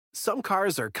Some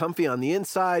cars are comfy on the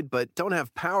inside, but don't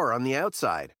have power on the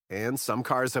outside. And some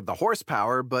cars have the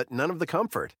horsepower, but none of the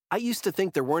comfort. I used to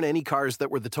think there weren't any cars that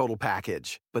were the total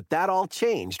package. But that all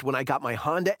changed when I got my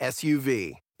Honda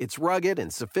SUV. It's rugged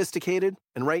and sophisticated,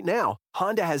 and right now,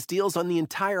 Honda has deals on the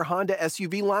entire Honda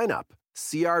SUV lineup.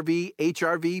 CR-V,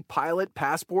 HR-V, Pilot,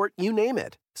 Passport, you name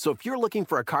it. So if you're looking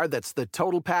for a car that's the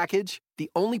total package, the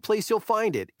only place you'll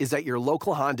find it is at your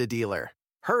local Honda dealer.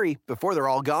 Hurry before they're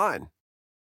all gone.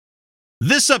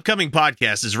 This upcoming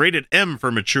podcast is rated M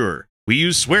for mature. We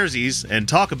use swearsies and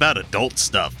talk about adult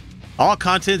stuff. All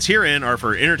contents herein are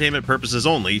for entertainment purposes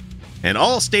only, and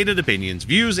all stated opinions,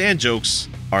 views, and jokes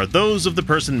are those of the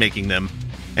person making them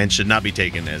and should not be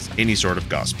taken as any sort of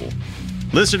gospel.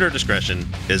 Listener discretion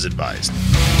is advised.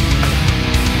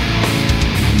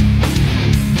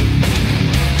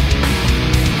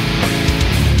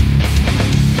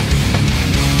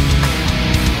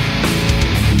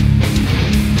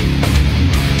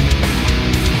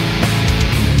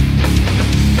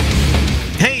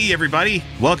 Hey everybody,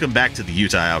 welcome back to the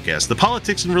Utah Outcast, the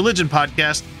politics and religion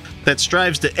podcast that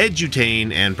strives to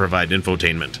edutain and provide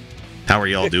infotainment. How are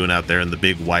y'all doing out there in the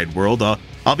big wide world?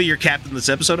 I'll be your captain this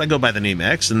episode. I go by the name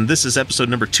X, and this is episode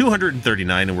number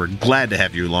 239, and we're glad to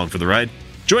have you along for the ride.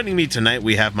 Joining me tonight,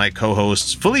 we have my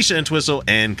co-hosts Felicia Entwistle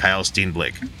and Kyle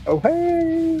Steenblick. Oh,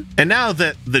 hey! And now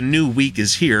that the new week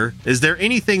is here, is there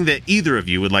anything that either of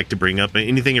you would like to bring up?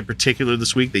 Anything in particular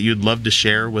this week that you'd love to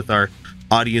share with our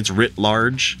audience writ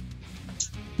large?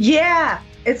 Yeah,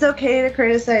 it's okay to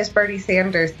criticize Bernie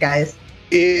Sanders, guys.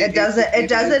 It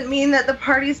doesn't mean that the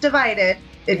party's divided.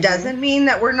 It doesn't mean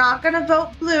that we're not going to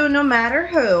vote blue no matter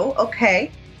who, okay?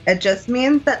 It just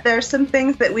means that there's some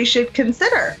things that we should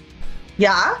consider.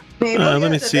 Yeah? Maybe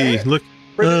let me see.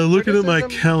 Looking at my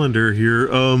calendar here,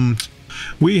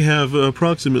 we have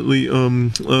approximately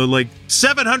like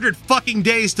 700 fucking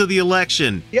days to the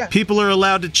election. Yeah. People are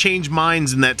allowed to change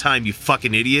minds in that time, you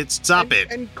fucking idiots. Stop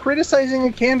it. And criticizing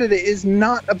a candidate is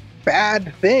not a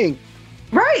bad thing.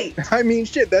 Right. I mean,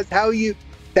 shit,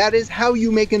 that is how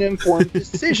you make an informed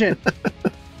decision.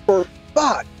 For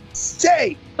fuck's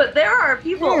sake. But there are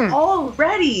people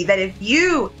already that if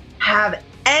you have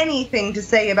anything to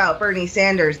say about Bernie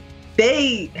Sanders,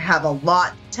 they have a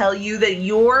lot to tell you that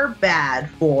you're bad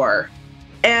for.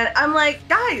 And I'm like,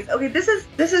 guys, okay, this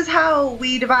is how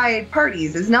we divide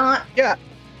parties. Is not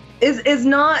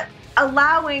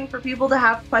allowing for people to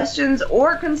have questions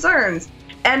or concerns.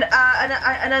 And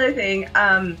another thing,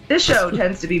 this show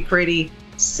tends to be pretty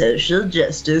social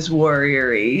justice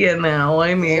warrior-y, you know.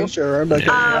 I mean, well, sure, but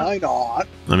why not?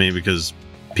 I mean, because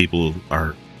people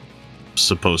are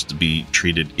supposed to be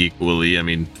treated equally. I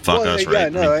mean, fuck us,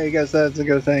 right? Yeah, no, I guess that's a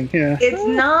good thing. Yeah. It's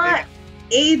not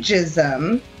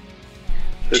ageism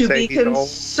to be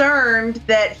concerned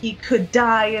that he could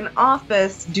die in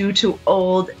office due to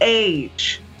old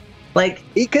age. Like,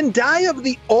 he can die of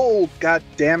the old, god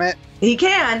damn it. He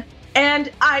can.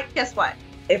 And guess what?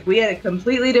 If we had a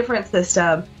completely different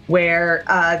system where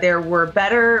there were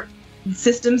better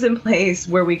systems in place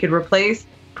where we could replace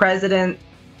president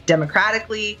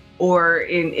democratically or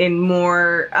in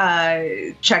more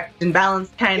checked and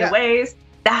balanced kind of ways,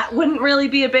 that wouldn't really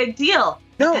be a big deal.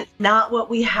 No. That's not what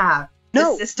we have.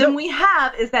 No. The system we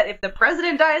have is that if the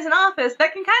president dies in office,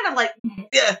 that can kind of like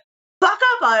fuck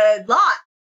up a lot,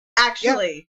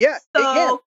 actually. Yeah, so, it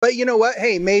can. But you know what?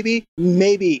 Hey, maybe,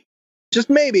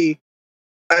 just maybe,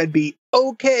 I'd be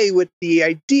okay with the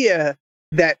idea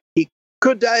that he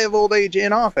could die of old age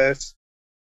in office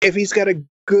if he's got a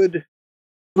good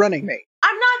running mate.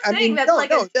 I'm not saying that's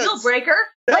a deal breaker.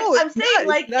 No, I'm saying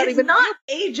it's not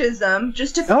ageism.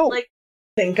 Just to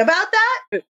think about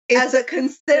that as a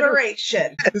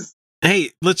consideration. Hey,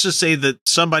 let's just say that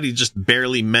somebody just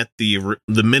barely met the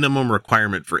minimum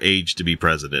requirement for age to be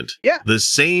president. Yeah. The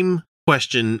same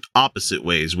question opposite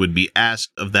ways would be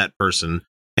asked of that person,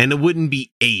 and it wouldn't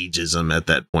be ageism at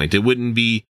that point. It wouldn't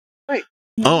be, right.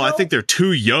 I think they're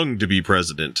too young to be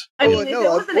president. I mean, if it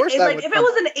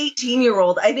was an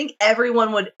 18-year-old, I think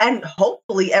everyone would, and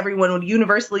hopefully everyone would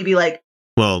universally be like,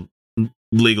 well,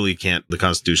 legally can't. The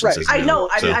Constitution says no. I know.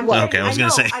 So, I'm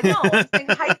saying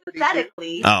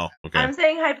hypothetically. Oh, okay. I'm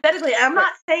saying hypothetically. I'm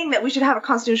not saying that we should have a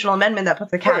constitutional amendment that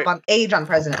puts a cap on age on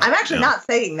president. I'm actually not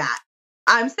saying that.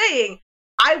 I'm saying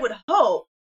I would hope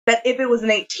that if it was an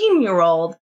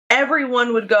 18-year-old,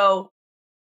 everyone would go,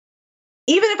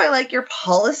 even if I like your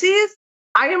policies,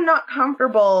 I am not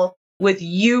comfortable with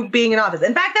you being in office.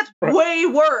 In fact, that's way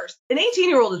worse. An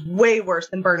 18-year-old is way worse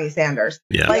than Bernie Sanders.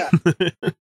 Yeah. Like,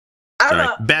 I don't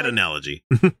know. Bad analogy.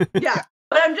 Yeah.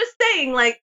 But I'm just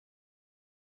saying,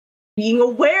 being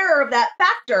aware of that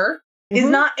factor is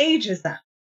not ageism.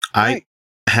 I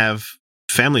have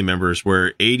family members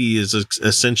where 80 is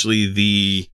essentially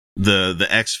the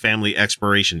X family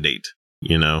expiration date,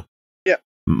 you know? Yeah.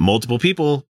 Multiple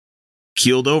people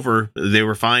keeled over. They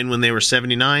were fine when they were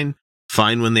 79,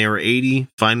 fine when they were 80,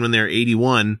 fine when they were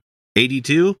 81,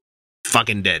 82,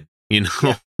 fucking dead, you know?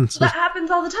 Yeah. That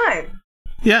happens all the time.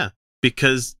 Yeah,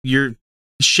 because your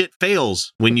shit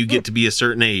fails when you get to be a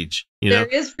certain age, you know? There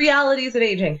is realities of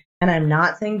aging. And I'm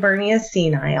not saying Bernie is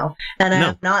senile. And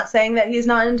I'm not saying that he's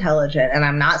not intelligent. And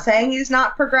I'm not saying he's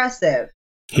not progressive.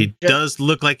 He does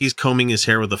look like he's combing his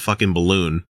hair with a fucking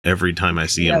balloon every time I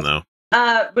see him, though.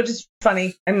 Which is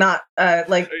funny. I'm not, I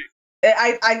like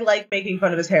making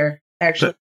fun of his hair,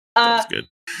 actually. That's good.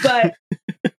 But,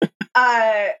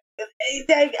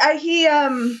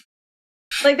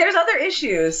 there's other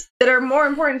issues that are more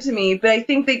important to me, but I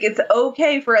think that it's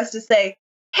okay for us to say,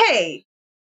 hey,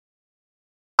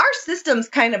 our system's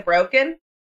kind of broken,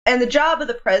 and the job of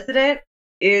the president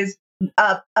is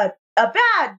a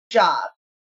bad job.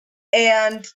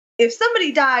 And if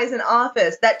somebody dies in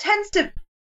office, that tends to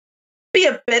be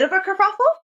a bit of a kerfuffle.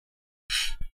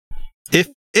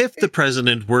 If the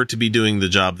president were to be doing the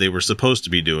job they were supposed to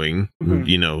be doing,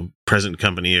 you know, present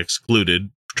company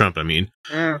excluded, Trump, I mean,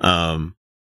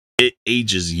 it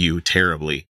ages you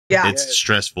terribly. Yeah. It's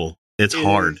stressful. It's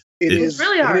hard. It's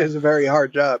really hard. It is a very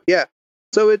hard job. Yeah.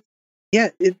 So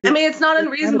it's not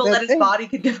unreasonable that his body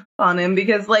could give up on him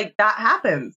because, like, that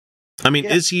happens. I mean,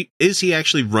 is he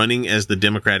actually running as the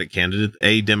Democratic candidate?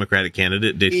 A Democratic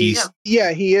candidate? Did he?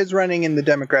 Yeah, he is running in the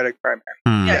Democratic primary.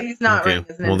 Yeah, he's not running.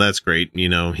 Well, that's great. You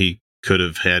know, he could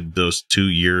have had those 2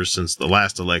 years since the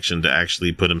last election to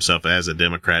actually put himself as a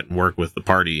Democrat and work with the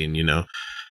party, and you know.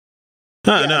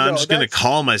 I'm just going to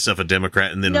call myself a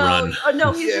Democrat and then run.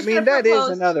 No, he's just that is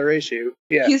another issue.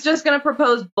 Yeah. He's just going to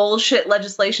propose bullshit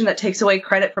legislation that takes away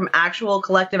credit from actual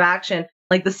collective action,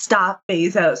 like the Stop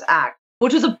Bezos Act,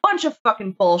 which is a bunch of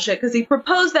fucking bullshit because he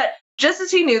proposed that just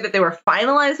as he knew that they were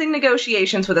finalizing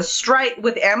negotiations with a strike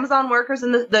with Amazon workers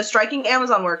and the striking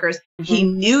Amazon workers, he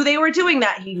knew they were doing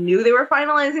that. He knew they were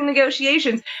finalizing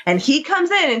negotiations, and he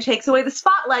comes in and takes away the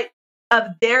spotlight of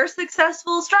their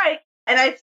successful strike. And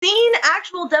I've seen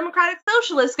actual Democratic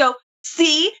socialists go,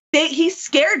 see, he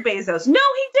scared Bezos. No,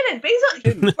 he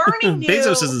didn't. Bernie knew.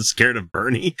 Bezos isn't scared of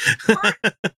Bernie.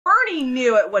 Bernie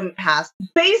knew it wouldn't pass.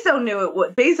 Bezos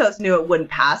knew it wouldn't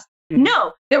pass.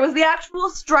 No, there was the actual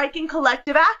striking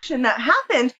collective action that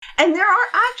happened, and there are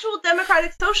actual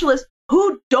Democratic socialists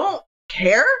who don't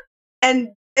care and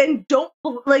don't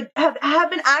have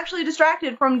been actually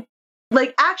distracted from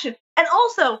action. And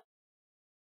also,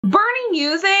 Bernie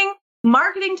using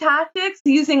marketing tactics,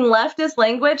 using leftist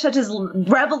language such as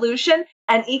revolution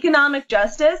and economic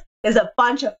justice is a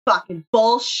bunch of fucking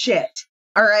bullshit.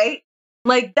 All right?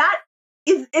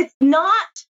 It's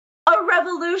not a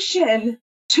revolution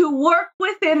to work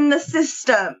within the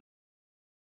system.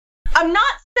 I'm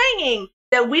not saying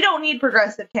that we don't need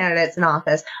progressive candidates in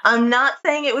office. I'm not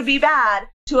saying it would be bad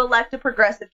to elect a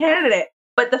progressive candidate.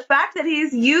 But the fact that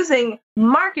he's using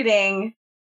marketing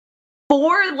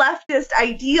for leftist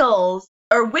ideals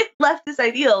or with leftist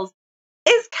ideals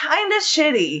is kind of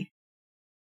shitty.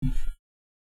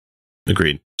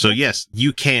 Agreed. So yes,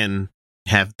 you can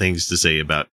have things to say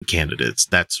about candidates.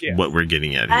 That's what we're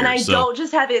getting at here. And I don't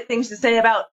just have things to say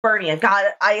about Bernie.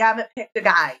 I haven't picked a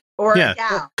guy or a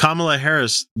gal. Kamala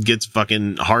Harris gets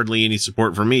fucking hardly any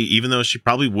support from me, even though she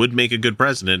probably would make a good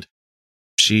president.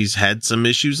 She's had some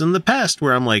issues in the past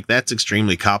where I'm like, that's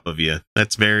extremely cop of you.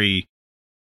 That's very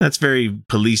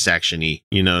police action-y.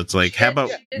 You know, it's like, how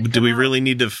about, do we really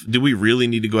need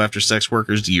to go after sex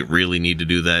workers? Do you really need to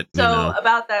do that? So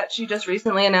about that, she just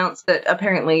recently announced that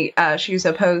apparently she's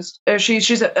supporting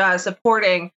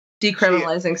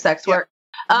decriminalizing sex work.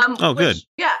 Good.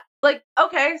 Yeah.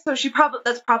 Okay, so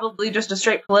that's probably just a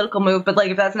straight political move, but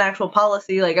if that's an actual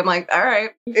policy, I'm like, all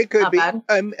right, it could be. Bad.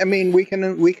 I mean, we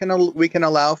can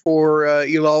allow for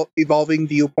evolving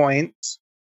viewpoints.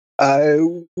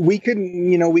 We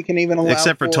can even allow,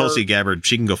 except for Tulsi Gabbard,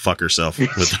 she can go fuck herself.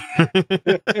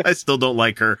 I still don't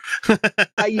like her.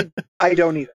 I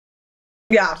don't either.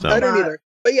 Yeah, I don't either.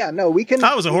 But yeah, no, we can.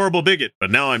 I was a horrible bigot, but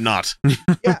now I'm not.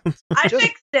 Yeah, I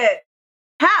fixed it.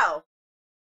 How?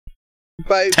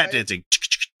 By tap dancing.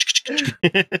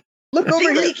 Look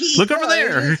over here. Look over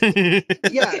there.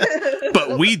 Yeah.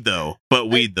 But weed though.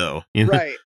 You know?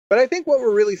 Right. But I think what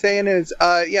we're really saying is,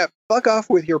 fuck off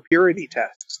with your purity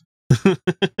tests.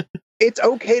 It's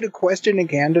okay to question a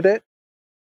candidate.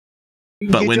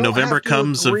 But when November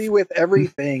comes, agree with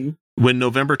everything. When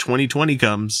November 2020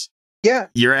 comes, Yeah.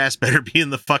 your ass better be in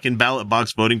the fucking ballot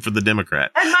box voting for the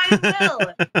Democrat. And I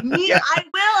will. Yeah.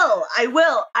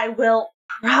 I will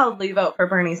proudly vote for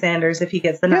Bernie Sanders if he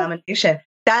gets the nomination.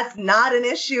 That's not an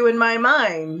issue in my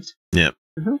mind. Yep.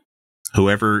 Mhm.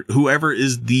 Whoever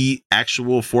is the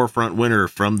actual forefront winner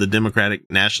from the Democratic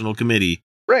National Committee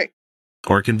Right.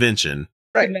 or convention,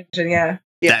 Right. Convention, yeah.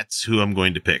 Yeah. that's who I'm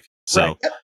going to pick. So,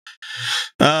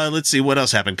 Right. let's see what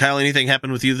else happened. Kyle, anything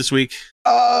happened with you this week?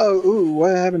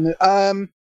 What happened?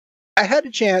 I had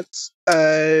a chance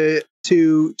to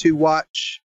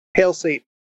watch Hail Satan,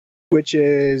 which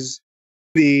is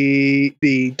the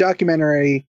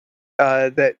documentary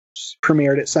that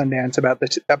premiered at Sundance about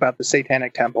the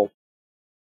Satanic Temple.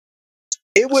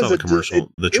 It I saw was the commercial,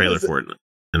 the trailer for it,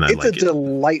 and I it's like a it.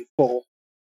 delightful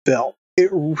film.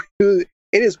 It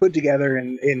is put together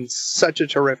in such a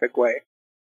terrific way.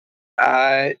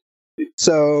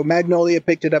 So Magnolia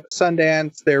picked it up at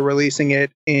Sundance. They're releasing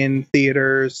it in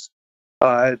theaters.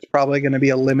 It's probably going to be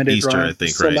a limited Easter, run I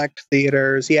think, select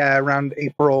theaters. Yeah, around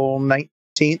April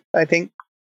 19th, I think.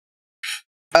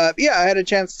 Yeah, I had a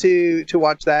chance to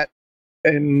watch that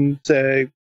and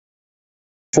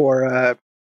for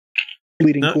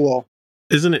Bleeding No. Cool.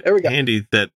 Isn't it There we go. handy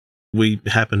that we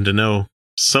happen to know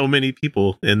so many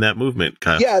people in that movement,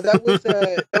 Kyle? Yeah, that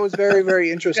was very,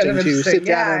 very interesting Kind of to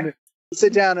interesting,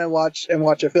 sit down and watch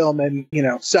a film and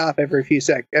stop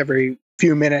every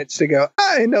few minutes to go,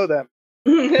 I know them.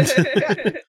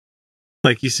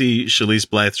 Like you see Shalice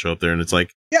Blythe show up there, and it's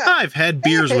like, Yeah. I've had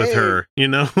beers with Hey. her,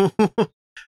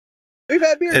 We've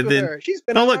had beers And with then- her. She's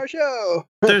been Oh, on look. our show.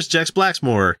 There's Jex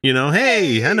Blacksmore,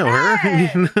 hey, I know her.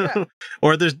 Hey. Yeah.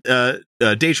 Or there's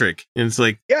Daytrick, and it's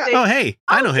like, Yeah. oh, hey,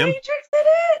 I know him. Datrix did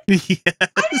it. Yes.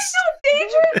 I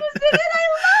didn't know Datrix was in it. I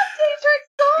love Datrix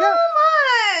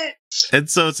so much. And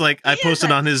so it's like, I He is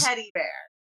posted a on his teddy bear.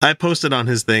 I posted on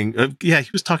his thing. He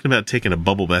was talking about taking a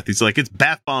bubble bath. He's like, it's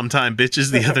bath bomb time,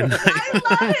 bitches, the other night. I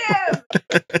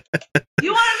love him.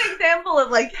 You want an example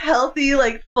of healthy,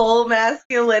 full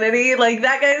masculinity?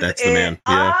 That guy's That's the man,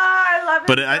 yeah. I love him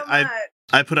But so I- much.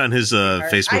 I put on his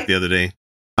Facebook the other day.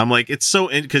 I'm like, it's so,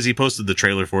 because he posted the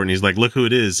trailer for it, and he's like, look who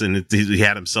it is. And he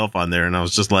had himself on there. And I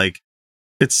was just like,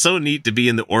 it's so neat to be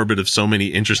in the orbit of so many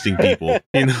interesting people,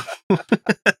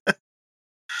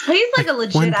 He's a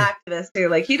legit one thing- activist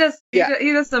too. He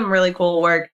does some really cool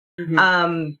work.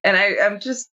 Mhm. And I'm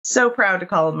just so proud to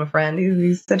call him a friend.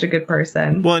 He's such a good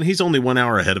person. Well, and he's only 1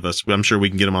 hour ahead of us. I'm sure we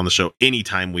can get him on the show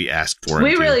anytime we ask for him.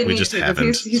 We really we need just to haven't.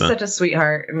 because he's so. such a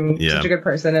sweetheart and Yeah. such a good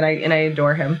person, and I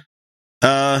adore him.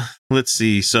 Let's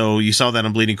see. So you saw that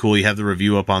on Bleeding Cool. You have the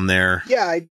review up on there. Yeah,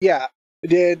 I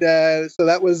did. So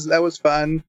that was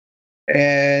fun.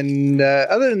 And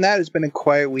other than that, it's been a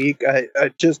quiet week.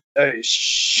 Just a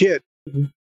shit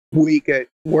week at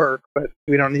work, but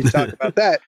we don't need to talk about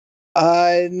that.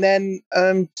 And then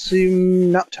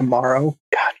not tomorrow.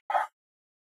 God,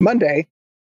 Monday,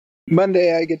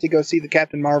 I get to go see the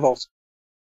Captain Marvels.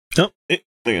 Oh, Yeah,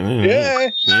 yeah.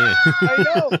 I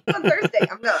know. On Thursday.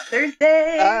 I'm going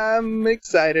Thursday. I'm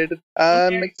excited.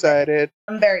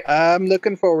 I'm very I'm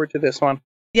looking forward to this one.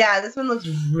 Yeah, this one looks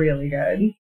really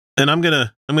good. And I'm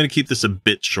gonna keep this a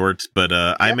bit short, but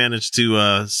I managed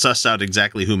to suss out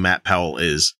exactly who Matt Powell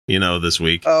is. This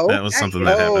week. Oh? That was something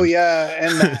that happened. Oh yeah,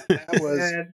 and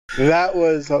that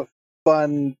was a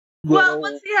fun Well, little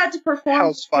once he had to perform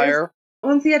house fire.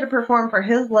 once he had to perform for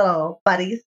his little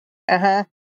buddies. Uh-huh.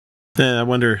 I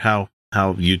wonder how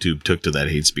YouTube took to that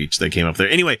hate speech that came up there.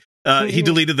 Anyway, he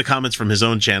deleted the comments from his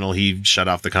own channel. He shut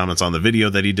off the comments on the video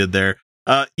that he did there.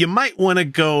 You might want to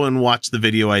go and watch the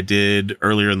video I did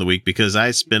earlier in the week, because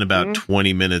I spent about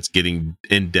 20 minutes getting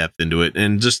in depth into it.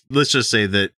 And let's just say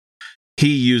that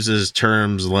he uses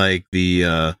terms like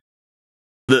the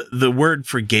word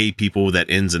for gay people that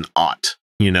ends in "ot,"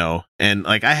 and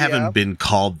I haven't been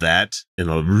called that in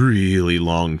a really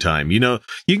long time. You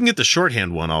can get the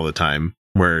shorthand one all the time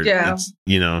where it's,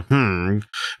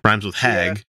 rhymes with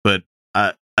hag, but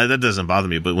that doesn't bother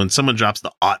me. But when someone drops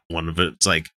the "ot" one of it, it's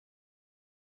like,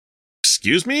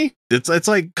 excuse me? It's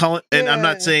like calling, and I'm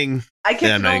not saying I kicked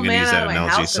an old man out of my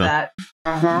house for that.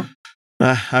 Uh-huh.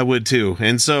 I would too.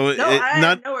 And so I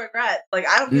have no regrets. I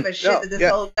don't give a shit that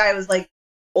this old guy was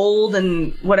old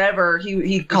and whatever.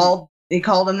 He called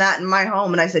him that in my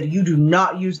home, and I said, you do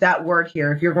not use that word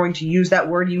here. If you're going to use that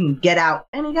word, you can get out.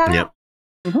 And he got out.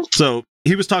 Mm-hmm. So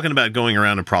he was talking about going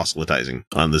around and proselytizing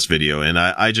on this video, and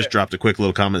I just dropped a quick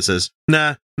little comment that says,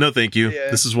 nah, no thank you.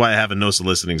 Yeah. This is why I have a no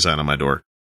soliciting sign on my door.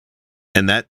 And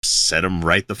that set him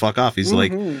right the fuck off. He's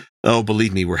like, oh,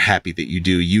 believe me, we're happy that you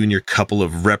do. You and your couple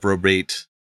of reprobate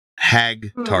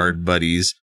hag-tard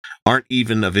buddies aren't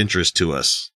even of interest to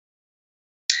us.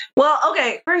 Well,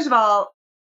 okay. First of all,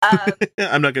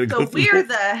 I'm not going to go so through we're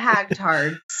the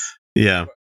hagtards. Yeah.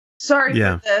 Sorry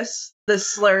Yeah. for the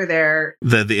slur there.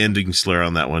 The ending slur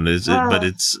on that one is it, but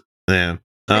it's yeah.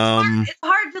 It's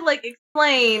hard to like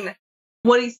explain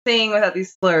what he's saying without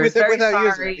these slurs. Without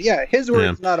using it. Yeah, his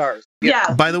words, not ours.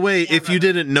 Yeah. By the way, if you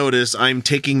didn't notice, I'm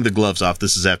taking the gloves off.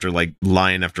 This is after like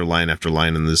line after line after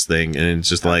line in this thing, and it's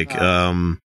just like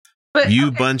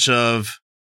bunch of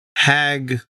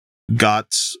hag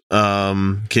gots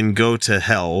can go to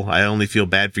hell. I only feel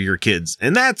bad for your kids.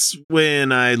 And that's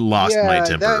when I lost my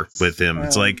temper with him.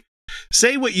 It's like,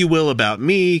 say what you will about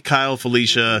me, Kyle,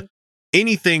 Felicia,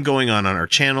 anything going on our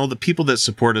channel, the people that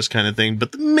support us kind of thing.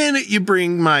 But the minute you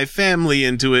bring my family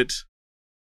into it,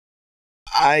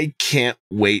 I can't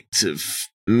wait to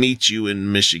meet you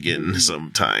in Michigan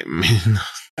sometime.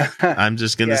 I'm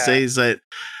just going to say is that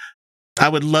I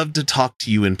would love to talk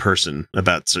to you in person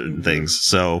about certain things.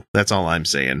 So that's all I'm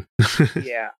saying.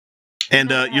 Yeah. And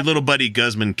your little buddy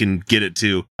Guzman can get it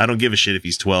too. I don't give a shit if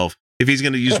he's 12. If he's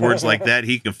going to use words like that,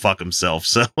 he can fuck himself.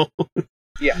 So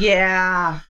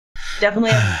yeah,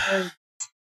 definitely.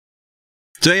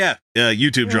 So yeah,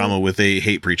 YouTube drama with a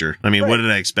hate preacher. I mean, what did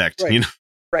I expect? Right. You know,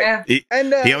 right?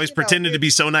 He always pretended to be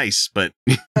so nice, but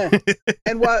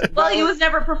and what? Well, he was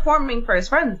never performing for his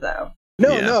friends, though.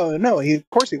 No. Of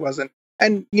course he wasn't.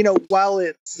 And while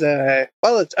it's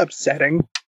upsetting,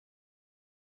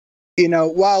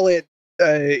 while it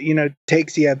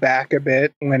takes you back a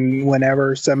bit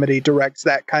whenever somebody directs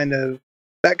that kind of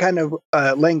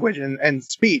language and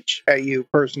speech at you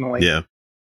personally. Yeah.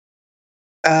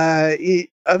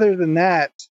 Other than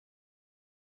that,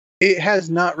 it has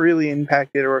not really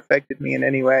impacted or affected me in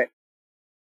any way.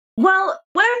 Well,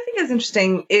 what I think is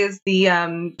interesting is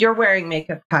the you're wearing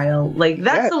makeup, Kyle. Like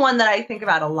that's the one that I think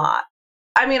about a lot.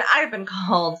 I mean, I've been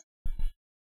called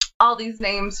all these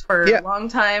names for a long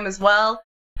time as well.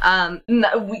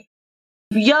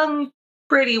 Young,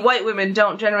 pretty white women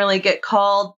don't generally get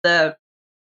called the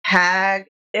hag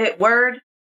word.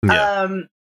 Yeah.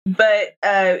 But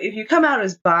if you come out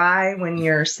as bi when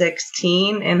you're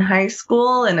 16 in high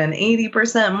school and an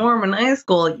 80% Mormon high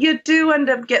school, you do end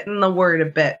up getting the word a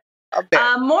bit.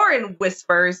 More in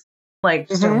whispers, like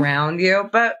just around you,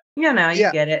 but you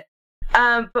get it.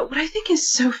 But what I think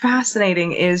is so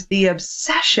fascinating is the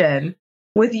obsession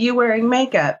with you wearing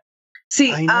makeup.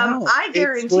 See, I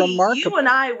guarantee you and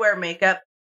I wear makeup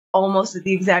almost at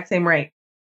the exact same rate.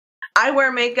 I wear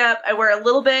makeup. I wear a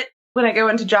little bit when I go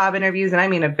into job interviews, and I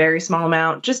mean a very small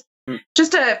amount, just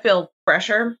to feel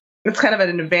fresher. It's kind of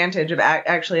an advantage of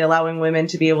actually allowing women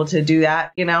to be able to do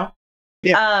that,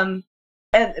 Yeah.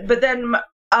 But then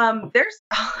there's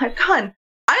I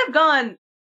have gone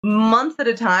months at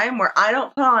a time where I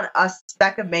don't put on a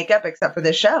speck of makeup except for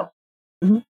this show.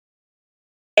 Mm-hmm.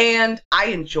 And I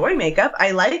enjoy makeup. I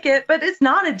like it, but it's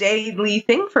not a daily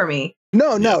thing for me.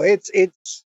 No, it's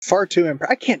far too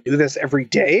I can't do this every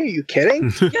day. Are you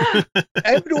kidding? Yeah. I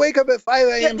have to wake up at 5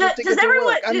 a.m. just to get to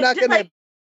work. I'm not going to...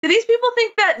 Do these people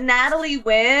think that Natalie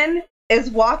Wynn is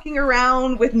walking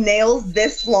around with nails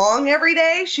this long every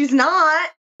day? She's not.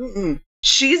 Mm-mm.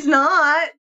 She's not.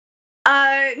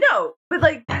 No, but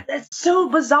like that's so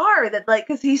bizarre that like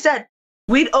because he said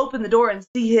we'd open the door and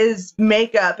see his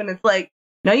makeup, and it's like,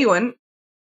 no, you wouldn't.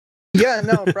 Yeah,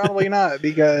 no, probably not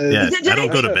because I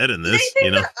don't go to bed in this.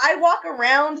 That I walk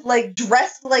around like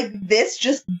dressed like this,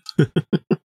 just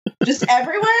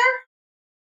everywhere.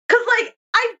 Because like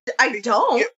I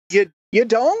don't. You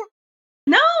don't?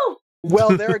 No.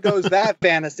 Well, there goes that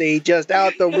fantasy just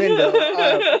out the window.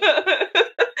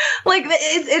 Like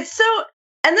it's so.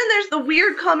 And then there's the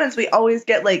weird comments we always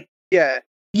get, like,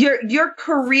 your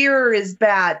career is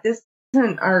bad. This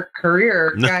isn't our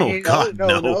career, guys.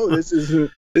 No. This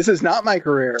is not my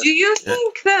career. Do you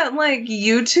think that like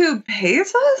YouTube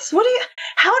pays us?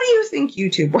 How do you think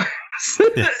YouTube works?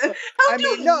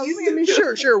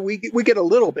 Sure. We get a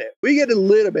little bit. We get a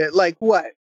little bit. Like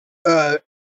what?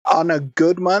 On a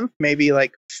good month, maybe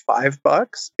like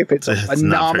 $5 if it's a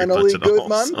nominally good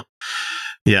month. So.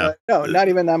 Yeah. No, not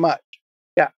even that much.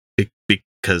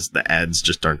 Because the ads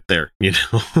just aren't there,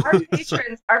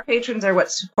 Our patrons are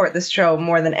what support this show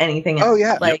more than anything else. Oh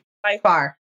yeah, by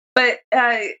far. But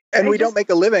and we don't make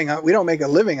a living. We don't make a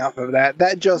living off of that.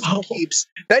 That just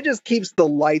keeps the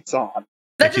lights on.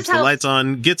 That keeps the lights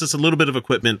on, gets us a little bit of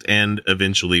equipment, and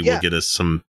eventually will get us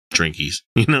some drinkies.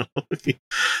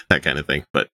 That kind of thing.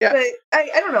 But yeah, but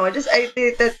I don't know. I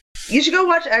think that you should go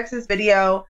watch X's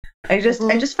video. I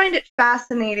just find it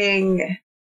fascinating.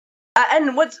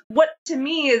 And what to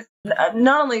me is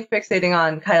not only fixating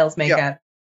on Kyle's makeup,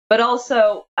 but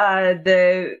also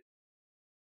the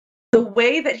the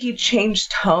way that he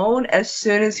changed tone as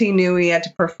soon as he knew he had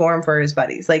to perform for his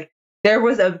buddies. Like, there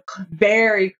was a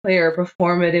very clear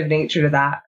performative nature to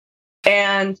that.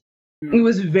 And it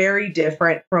was very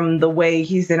different from the way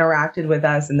he's interacted with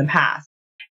us in the past.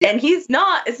 And it's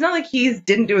not like he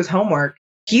didn't do his homework.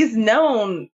 He's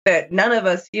known that none of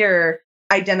us here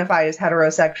identify as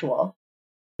heterosexual.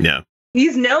 Yeah.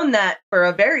 He's known that for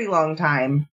a very long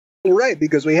time. Right,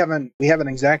 because we haven't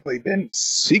exactly been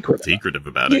secretive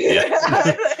about it.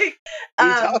 Yeah. We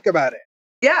talk about it.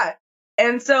 Yeah.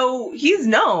 And so he's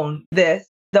known this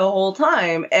the whole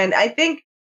time. And I think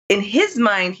in his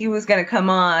mind, he was going to come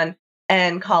on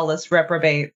and call us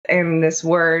reprobates and this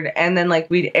word. And then like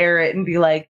we'd air it and be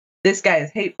like, this guy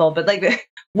is hateful. But like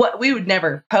we would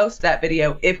never post that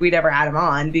video if we'd ever had him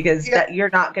on, because you're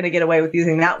not going to get away with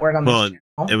using that word on the channel.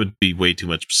 It would be way too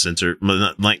much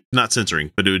not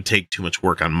censoring, but it would take too much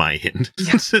work on my end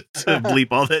to bleep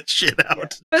all that shit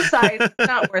out. Yeah. Besides, it's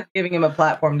not worth giving him a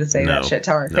platform to say that shit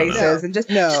to our faces and just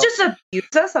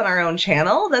abuse us on our own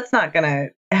channel. That's not going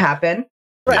to happen.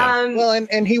 Right. Well,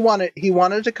 and he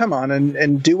wanted to come on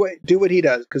and do what he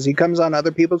does, because he comes on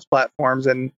other people's platforms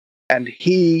and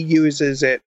he uses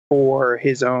it for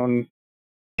his own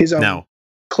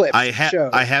clips. I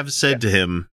have said to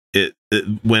him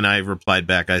when I replied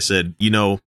back, I said,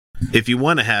 if you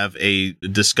want to have a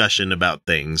discussion about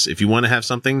things, if you want to have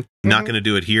something, not going to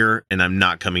do it here, and I'm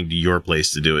not coming to your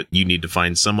place to do it. You need to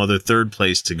find some other third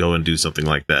place to go and do something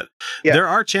like that. Yeah. There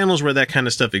are channels where that kind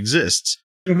of stuff exists.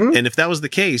 Mm-hmm. And if that was the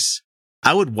case,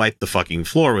 I would wipe the fucking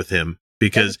floor with him,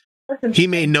 because he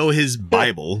may know his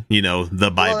Bible,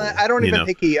 the Bible. Well, I don't even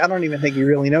think he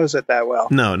really knows it that well.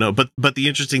 No. But the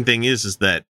interesting thing is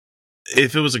that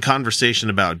if it was a conversation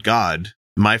about God,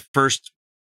 my first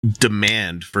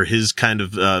demand for his kind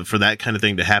of for that kind of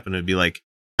thing to happen would be like,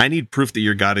 I need proof that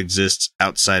your God exists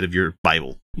outside of your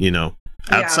Bible.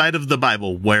 Outside of the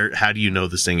Bible, how do you know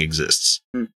this thing exists?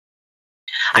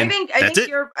 I think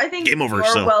you're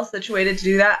well situated to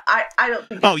do that. I don't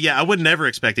think. Oh yeah, I would never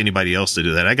expect anybody else to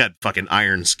do that. I got fucking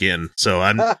iron skin, so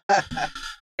I'm.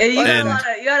 You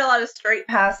got a lot of straight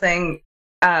passing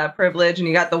privilege, and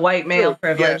you got the white male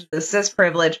privilege, the cis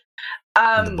privilege,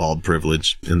 the bald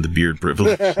privilege, and the beard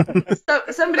privilege. So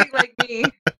somebody like me.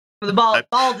 The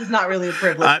bald is not really a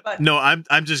privilege. No,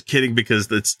 I'm just kidding, because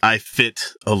I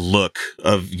fit a look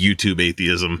of YouTube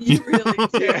atheism. You really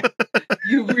do.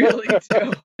 You really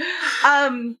do.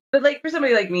 But like for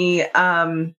somebody like me,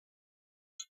 I've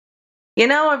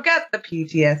got the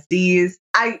PTSDs.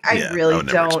 I really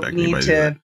don't need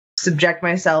to subject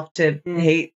myself to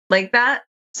hate like that.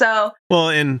 So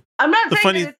and I'm not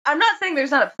saying there's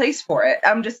not a place for it.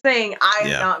 I'm just saying I'm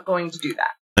not going to do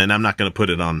that. And I'm not going to put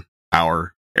it on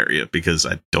our area, because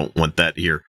I don't want that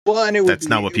here. Well, and that's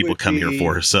not what people come here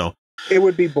for. So it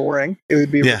would be boring. It would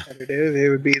be repetitive. It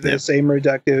would be the same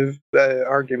reductive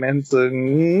arguments,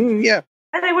 and and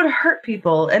it would hurt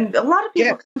people. And a lot of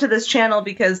people come to this channel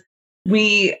because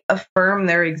we affirm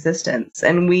their existence,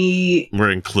 and we're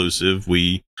inclusive.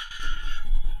 We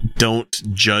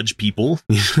don't judge people.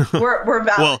 We're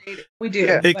validated. Well, we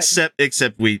do, except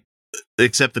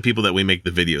the people that we make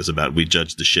the videos about. We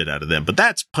judge the shit out of them, but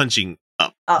that's punching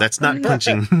up. That's not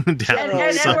punching down.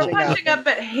 And we're punching up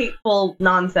at hateful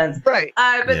nonsense. Right.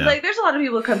 But there's a lot of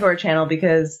people who come to our channel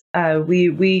because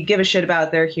we give a shit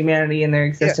about their humanity and their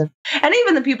existence. Yeah. And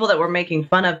even the people that we're making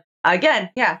fun of,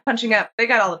 again, punching up. They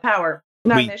got all the power.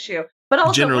 Not an issue. But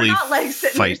also, we're not like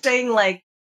sitting here saying like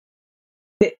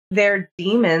they're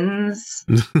demons.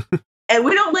 And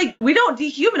we don't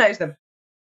dehumanize them.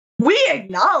 We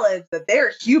acknowledge that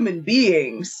they're human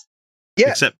beings. Yeah.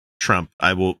 Except Trump,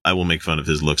 I will make fun of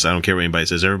his looks. I don't care what anybody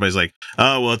says. Everybody's like,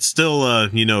 oh, well, it's still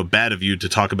bad of you to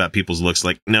talk about people's looks.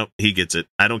 Like, nope, he gets it.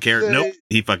 I don't care. Nope,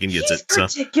 he fucking gets it.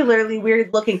 Particularly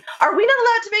weird looking. Are we not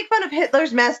allowed to make fun of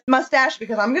Hitler's mustache?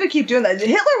 Because I'm going to keep doing that.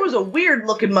 Hitler was a weird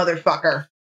looking motherfucker.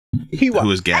 He was. Who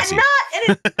was gassy.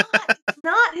 And it's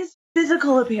not his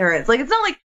physical appearance. Like, it's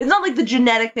not like the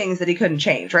genetic things that he couldn't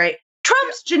change, right?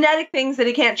 Trump's genetic things that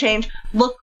he can't change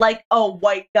look like a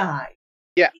white guy.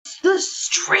 Yeah. It's the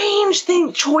strange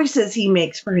choices he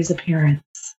makes for his appearance.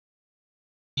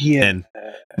 Yeah. And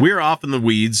we're off in the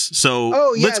weeds,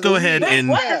 so let's go ahead and...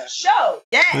 What a show!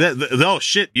 Yeah. Oh,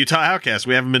 shit, Utah Outcast.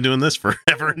 We haven't been doing this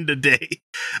forever and a day.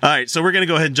 All right, so we're going to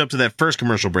go ahead and jump to that first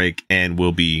commercial break, and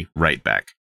we'll be right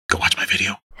back. Go watch my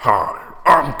video. Hi,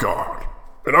 I'm God,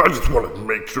 and I just wanted to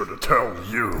make sure to tell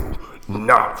you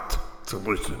not to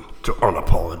listen to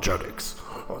Unapologetics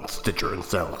on Stitcher and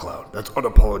SoundCloud. That's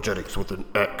Unapologetics with an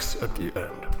X at the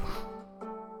end.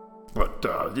 But,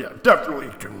 definitely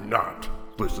do not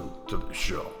listen to the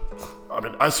show. I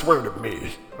mean, I swear to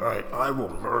me, alright, I will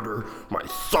murder my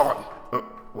son.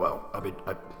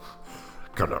 I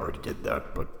kind of already did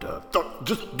that, but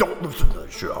don't listen to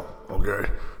the show, okay?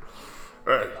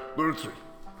 Hey, Lucy.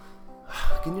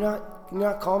 Can you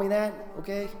not call me that,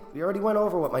 okay? We already went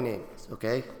over what my name is,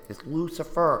 okay? It's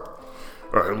Lucifer.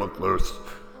 Alright, look, Luce.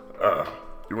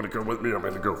 You want to come with me? I'm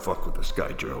gonna go fuck with this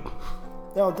guy, Joe.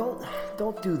 No,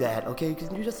 don't do that, okay?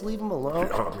 Can you just leave him alone?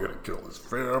 Yeah, I'm gonna kill his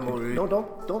family. No,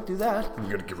 don't do that. I'm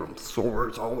gonna give him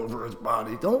sores all over his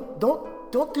body. Don't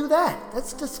do that.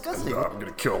 That's disgusting. I'm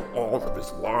gonna kill all of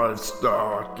his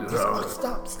livestock. You know.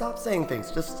 Stop saying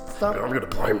things. Just stop. I'm gonna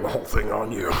blame the whole thing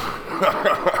on you.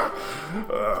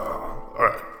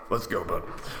 Alright, let's go, bud.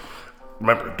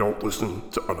 Remember, don't listen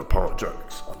to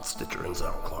Unapologetics on Stitcher and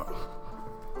SoundCloud.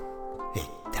 Hey,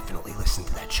 definitely listen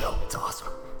to that show. It's awesome.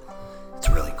 It's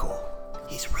really cool.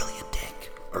 He's really a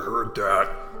dick. I heard that.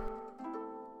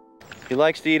 He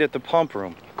likes to eat at the pump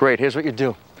room. Great, here's what you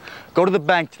do. Go to the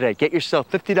bank today, get yourself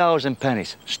 $50 in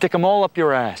pennies. Stick them all up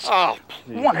your ass. Oh,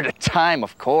 please. One at a time,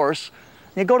 of course.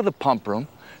 You go to the pump room,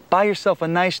 buy yourself a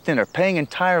nice dinner, paying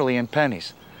entirely in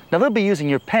pennies. Now, they'll be using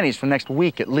your pennies for next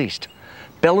week at least.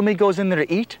 Bellamy goes in there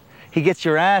to eat, he gets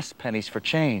your ass pennies for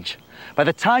change. By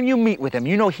the time you meet with him,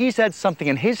 you know he's had something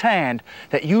in his hand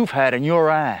that you've had in your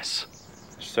ass.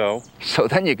 So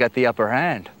then you got the upper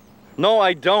hand. No,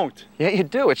 I don't. Yeah, you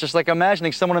do. It's just like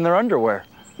imagining someone in their underwear.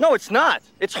 No, it's not.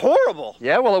 It's horrible.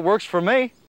 Yeah, well, it works for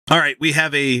me. All right, we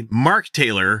have a Mark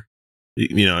Taylor.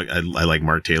 You know, I like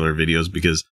Mark Taylor videos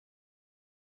because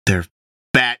they're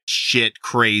batshit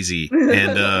crazy.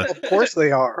 And Of course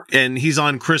they are. and he's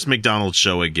on Chris McDonald's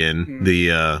show again.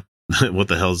 The what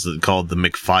the hell is it called? The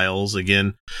McFiles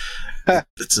again.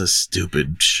 It's a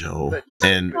stupid show.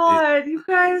 And God, you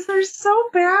guys are so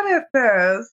bad at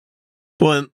this.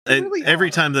 well, and really every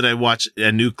are. time that I watch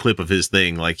a new clip of his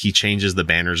thing, like he changes the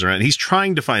banners around. He's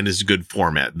trying to find his good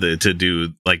format to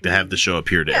do, like, to have the show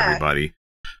appear to everybody.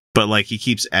 But like he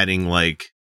keeps adding like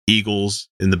eagles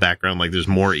in the background. Like there's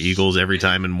more eagles every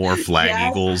time and more flag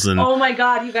Yes. eagles. And Oh my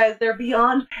God, you guys, they're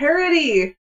beyond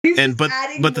parody. He's And- just but-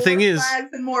 adding but the more thing is- flags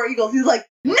and more eagles. He's like,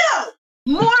 no,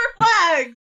 more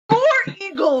flags, more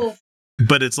eagles.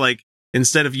 but it's like,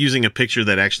 instead of using a picture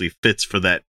that actually fits for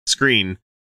that screen,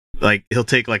 like he'll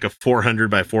take like a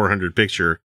 400 by 400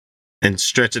 picture and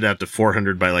stretch it out to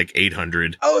 400 by like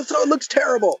 800. Oh, so it looks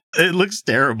terrible. It looks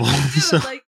terrible. Dude, So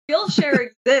like Skillshare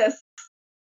exists.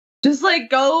 Just like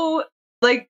go,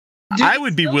 like. do I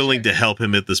would be Skillshare. willing to help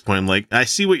him at this point. I'm like, I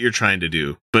see what you're trying to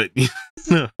do, but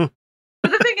no. But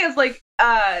the thing is, like,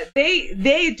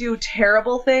 they do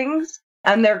terrible things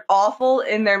and they're awful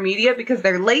in their media because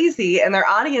they're lazy and their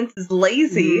audience is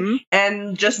lazy Mhm.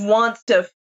 and just wants to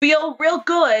feel real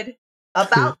good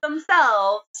about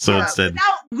themselves. So instead-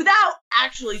 without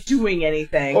actually doing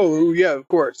anything. Oh, yeah, of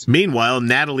course. Meanwhile,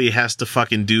 Natalie has to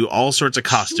fucking do all sorts of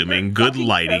costuming, Super good fucking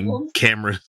lighting, problems.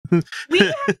 camera. We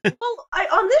have,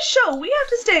 on this show, we have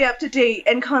to stay up to date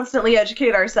and constantly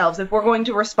educate ourselves if we're going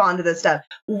to respond to this stuff.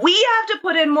 We have to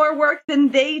put in more work than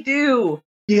they do.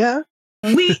 Yeah.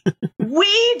 We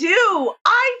do.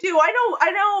 I do.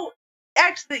 I know.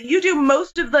 X, that you do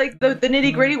most of like the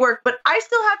nitty gritty work, but I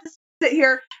still have to sit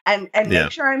here and Yeah.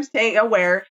 make sure I'm staying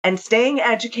aware and staying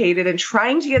educated and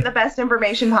trying to get the best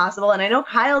information possible. And I know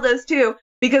Kyle does too,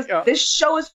 because Yeah. this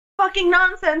show is fucking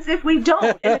nonsense if we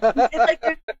don't. And it's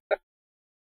like,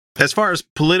 As far as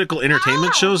political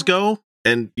entertainment shows go,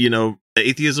 and, you know,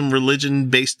 atheism, religion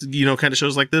based, you know, kind of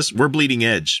shows like this, we're bleeding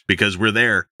edge because we're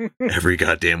there every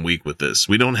goddamn week with this.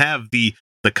 We don't have the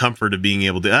comfort of being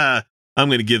able to, I'm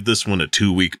going to give this one a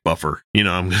 2-week buffer. You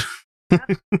know,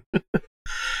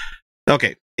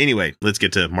 Okay. Anyway, let's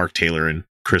get to Mark Taylor and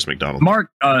Chris McDonald. Mark,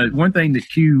 one thing that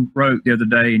Q wrote the other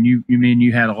day, and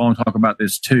you had a long talk about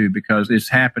this too, because it's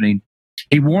happening.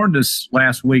 He warned us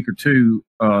last week or two,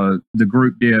 the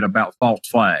group did, about false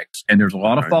flags. And there's a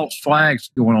lot of false flags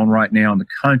going on right now in the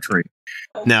country.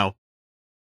 Now,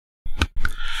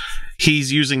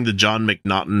 he's using the John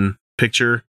McNaughton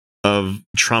picture of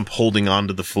Trump holding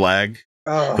onto the flag.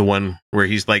 Oh. The one where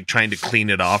he's like trying to clean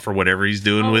it off or whatever he's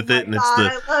doing oh with my it. And God,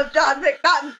 it's the I love John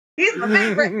McNaughton. He's my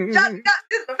favorite. John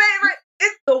McNaughton is my favorite.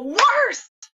 It's the worst.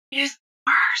 It's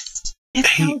the worst. It's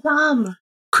Hey. so dumb.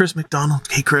 Chris McDonald.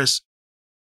 Hey, Chris,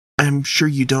 I'm sure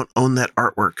you don't own that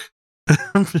artwork.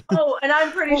 Oh, and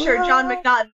I'm pretty sure John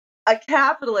McNaughton, a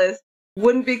capitalist,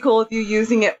 wouldn't be cool with you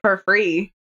using it for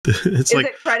free. It's Is like,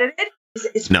 it credited?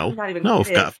 It's no, not even no,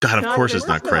 credited. God, of course even it's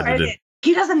not credited.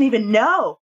 He doesn't even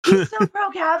know. He's so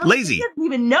pro-capitalist. Lazy. He doesn't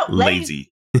even know.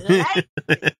 Lazy. Lazy.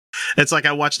 It's like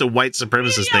I watched a white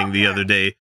supremacist thing the other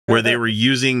day where they were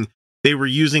using they were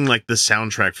using like the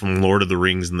soundtrack from Lord of the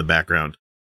Rings in the background.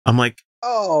 I'm like,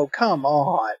 oh, come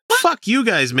on. Fuck you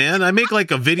guys, man. I make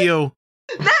like a video.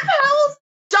 That Howell's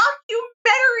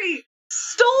documentary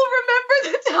stole Remember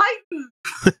the Titans.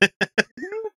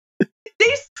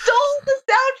 They stole the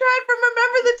soundtrack from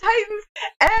Remember the Titans,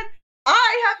 and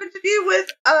I happened to be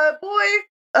with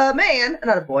a man,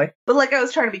 not a boy, but like I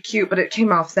was trying to be cute, but it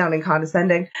came off sounding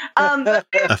condescending.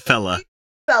 A fella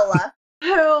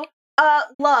who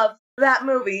loves that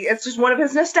movie. It's just one of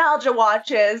his nostalgia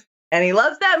watches. And he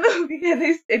loves that movie, and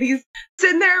he's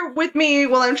sitting there with me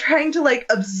while I'm trying to like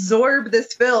absorb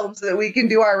this film so that we can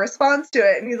do our response to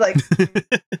it. And he's like,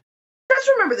 "Just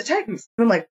Remember the Titans." And I'm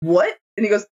like, "What?" And he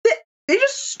goes, "They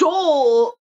just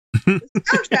stole the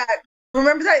soundtrack.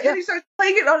 Remember that?" And he starts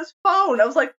playing it on his phone. I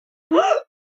was like, "What?"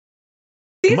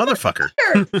 Motherfucker.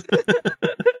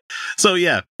 So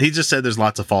yeah, he just said there's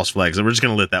lots of false flags, and we're just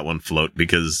gonna let that one float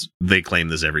because they claim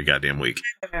this every goddamn week.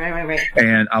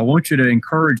 And I want you to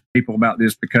encourage people about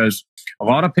this because a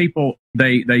lot of people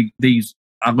I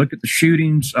look at the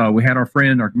shootings. We had our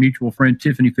mutual friend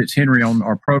Tiffany Fitzhenry on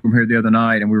our program here the other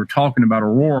night, and we were talking about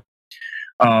Aurora.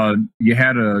 You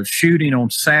had a shooting on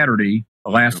Saturday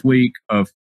last week of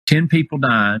 10 people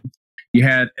dying. You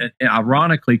had,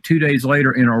 ironically, 2 days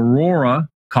later in Aurora,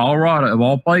 Colorado, of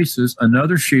all places,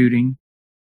 another shooting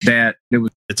that it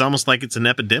was. It's almost like it's an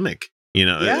epidemic, you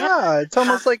know. Yeah, it's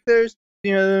almost like there's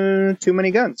too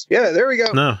many guns. Yeah, there we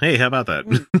go. No, hey, how about that?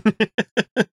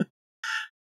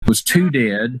 Was 2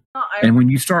 dead, and when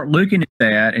you start looking at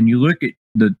that, and you look at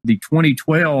the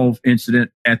 2012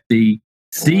 incident at the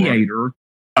theater,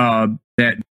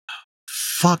 that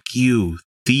fuck you,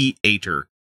 theater.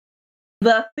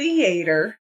 The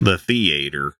theater. The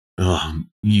theater. Oh,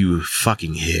 you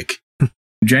fucking hick.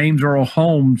 James Earl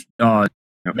Holmes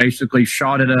basically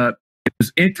shot it up. It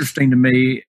was interesting to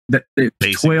me that the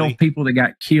 12 people that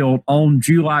got killed on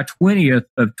July 20th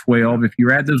of 12, if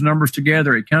you add those numbers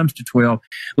together, it comes to 12.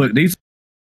 Look, these...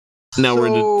 Now we're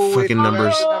into fucking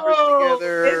numbers.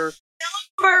 It's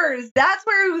numbers. That's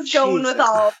where he was going with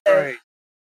all of this. Right.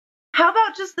 How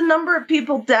about just the number of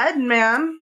people dead,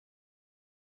 man?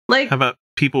 Like, how about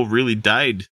people really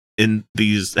died in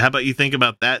these? How about you think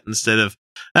about that instead of,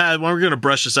 we're going to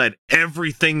brush aside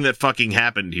everything that fucking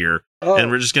happened here, and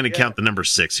we're just going to count the number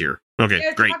 6 here.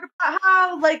 Okay, great. Talk about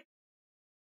how, like,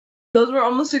 those were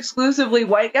almost exclusively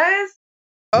white guys?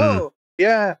 Oh,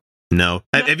 yeah. No.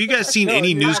 Have you guys seen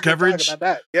any news coverage?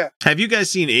 Yeah. Have you guys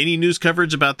seen any news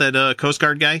coverage about that Coast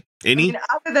Guard guy? Any? I mean,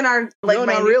 other than our, like, no,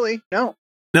 not really. No.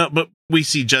 No, but we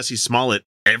see Jussie Smollett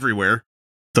everywhere.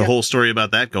 The whole story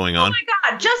about that going on. Oh my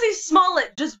god, Jussie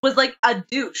Smollett just was like a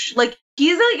douche. Like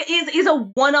he's a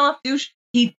one-off douche.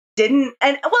 He didn't,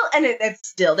 and it's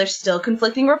still, there's still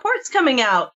conflicting reports coming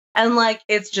out, and like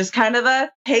it's just kind of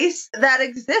a case that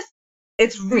exists.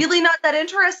 It's really not that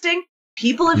interesting.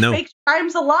 People have faked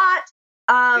crimes a lot.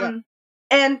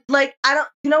 And like I don't,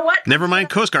 you know what? Never mind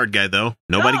Coast Guard guy though.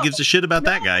 Nobody gives a shit about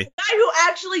that guy. The guy who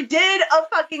actually did a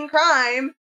fucking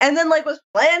crime. And then, like, was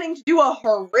planning to do a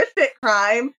horrific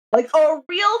crime, like a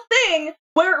real thing,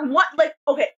 where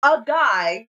a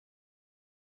guy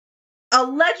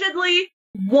allegedly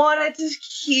wanted to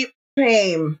keep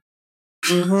fame.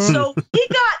 Mm-hmm. So he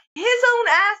got his own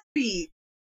ass beat.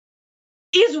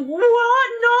 Is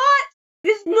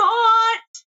not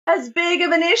as big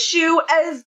of an issue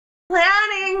as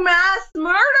planning mass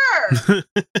murder.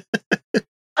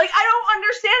 Like, I don't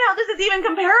understand how this is even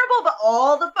comparable, but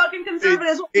all the fucking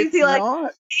conservatives will be like,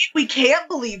 we can't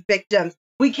believe victims.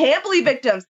 We can't believe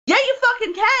victims. Yeah, you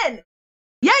fucking can.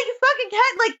 Yeah, you fucking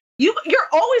can. Like, you're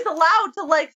always allowed to,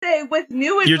 like, say with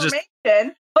new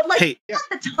information, but, like, at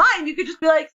the time, you could just be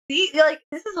like, see, like,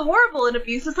 this is horrible, and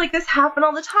abuses like this happen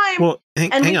all the time. Well,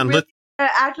 hang on. Really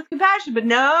act with compassion, but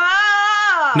no.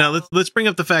 Now, let's bring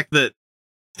up the fact that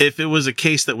if it was a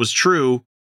case that was true,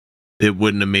 it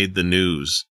wouldn't have made the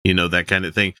news, you know, that kind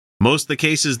of thing. Most of the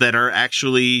cases that are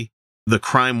actually the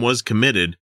crime was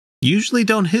committed usually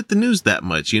don't hit the news that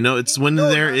much. You know, it's when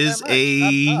there is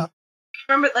a...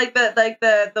 Remember, like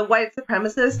the white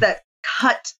supremacists that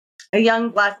cut a young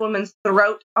black woman's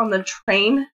throat on the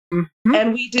train,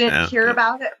 and we didn't hear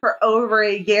about it for over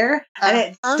a year, and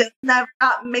it still never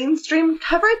got mainstream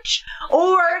coverage?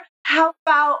 Or how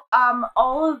about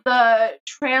all of the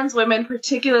trans women,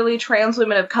 particularly trans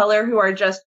women of color, who are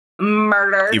just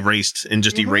murdered,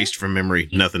 erased from memory?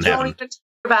 Nothing happened. Don't even talk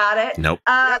about it. Nope.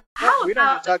 How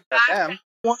about the fact that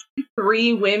 1 in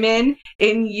 3 women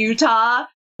in Utah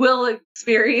will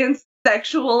experience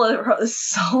sexual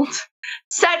assault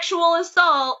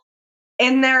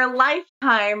in their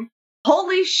lifetime?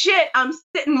 Holy shit, I'm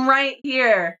sitting right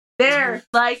here. there.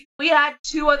 Like, we had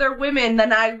 2 other women the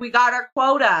night we got our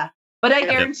quota. But I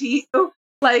guarantee you,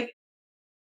 like,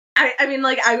 I mean,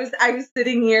 like, I was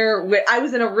sitting here I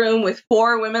was in a room with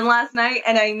 4 women last night,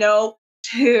 and I know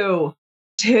 2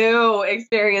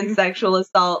 experienced sexual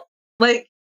assault. Like,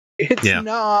 it's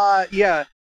not.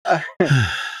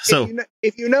 So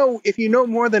if you know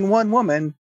more than one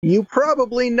woman, you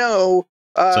probably know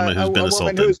someone who's been a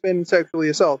assaulted. woman who's been sexually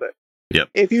assaulted. Yep.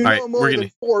 If you know more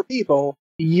than 4 people,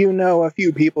 you know a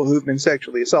few people who've been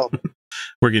sexually assaulted.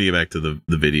 We're gonna get back to the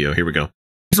video. Here we go.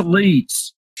 These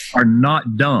elites are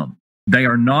not dumb. They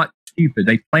are not stupid.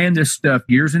 They plan this stuff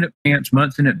years in advance,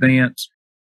 months in advance,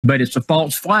 but it's a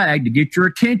false flag to get your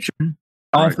attention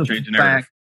off of the fact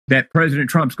that President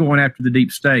Trump's going after the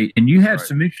deep state. And you have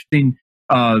some interesting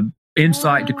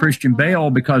insight to Christian Bale,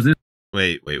 because this.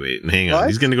 Wait. Hang on.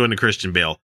 He's going to go into Christian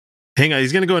Bale.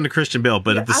 He's going to go into Christian Bale,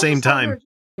 but at the same time.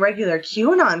 Regular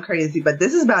QAnon crazy, but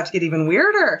this is about to get even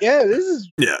weirder. Yeah, this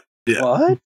is. Yeah.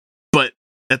 What? But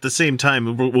at the same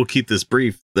time, we'll keep this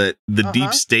brief, that the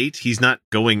deep state, he's not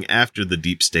going after the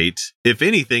deep state. If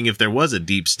anything, if there was a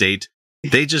deep state,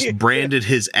 they just branded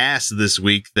his ass this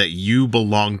week that you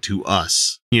belong to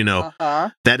us. You know,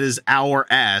 that is our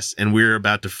ass, and we're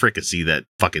about to fricassee that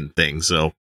fucking thing.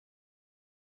 So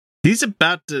he's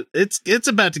about to, it's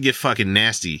about to get fucking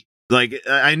nasty. Like,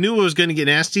 I knew it was going to get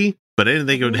nasty, but I didn't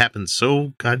think it would happen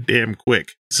so goddamn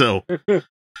quick. So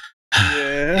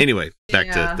anyway,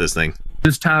 back to this thing.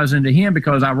 This ties into him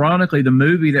because, ironically, the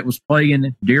movie that was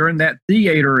playing during that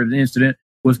theater incident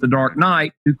was The Dark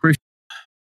Knight, which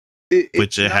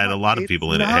it had a lot of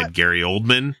people in it. It had Gary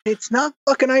Oldman. It's not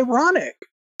fucking ironic.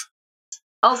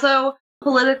 Also,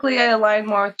 politically, I align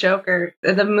more with Joker.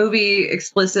 The movie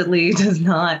explicitly does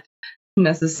not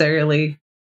necessarily,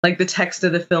 like, the text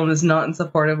of the film is not in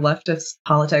support of leftist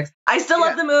politics. I still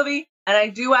love the movie, and I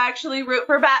do actually root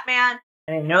for Batman,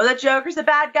 and I know that Joker's a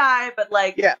bad guy, but,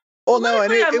 like, well, no,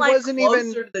 and it like wasn't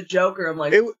even to the Joker. I'm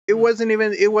like, it wasn't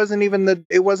even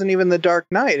the Dark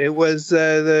Knight. It was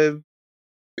the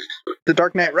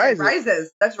Dark Knight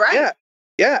Rises. That's right.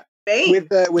 Yeah. Bane.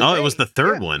 With it Bane. was the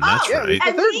third one. That's right.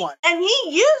 The third one. And he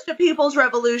used a People's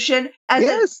Revolution as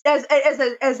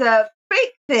a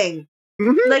fake thing.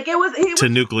 Mm-hmm. Like, it was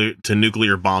to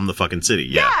nuclear bomb the fucking city.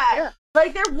 Yeah.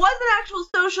 Like, there was an actual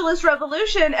socialist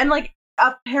revolution, and, like,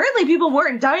 apparently people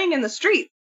weren't dying in the streets.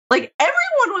 Like,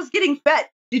 everyone was getting fed.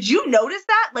 Did you notice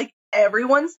that? Like,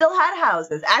 everyone still had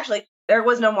houses. Actually, there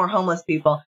was no more homeless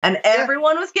people, and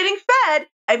everyone was getting fed.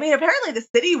 I mean, apparently the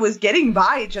city was getting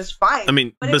by just fine. I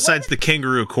mean, besides the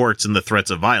kangaroo courts and the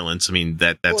threats of violence, I mean,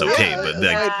 that's okay. But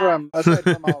aside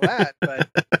from all that, but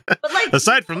like,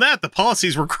 aside from that, the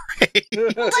policies were great.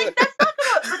 Like, that's not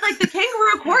gonna. But, like, the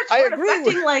kangaroo courts weren't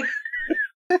affecting like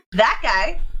that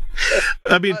guy.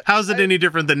 I mean, how's it any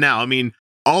different than now? I mean,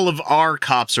 all of our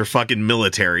cops are fucking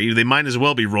military. They might as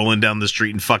well be rolling down the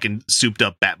street in fucking souped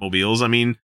up Batmobiles. I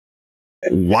mean,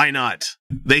 why not?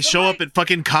 They show up at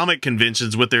fucking comic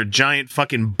conventions with their giant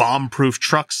fucking bomb-proof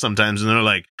trucks sometimes, and they're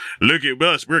like, look at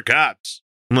us, we're cops.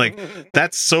 I'm like,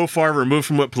 that's so far removed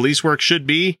from what police work should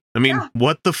be. I mean,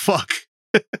 what the fuck?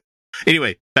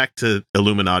 Anyway, back to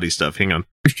Illuminati stuff. Hang on.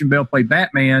 Christian Bale played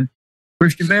Batman.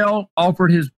 Christian Bale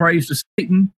offered his praise to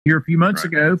Satan here a few months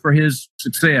ago for his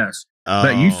success.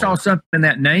 But you saw something in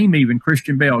that name, even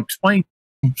Christian Bale. Explain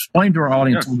to our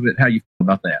audience a little bit how you feel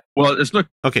about that. Well,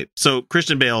 okay. So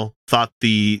Christian Bale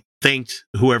thanked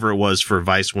whoever it was for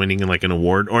Vice winning like an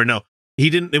award, or no,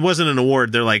 he didn't. It wasn't an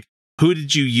award. They're like, who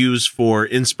did you use for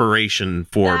inspiration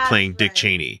for playing Dick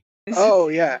Cheney? Oh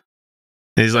yeah.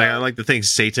 And he's like, I like to thank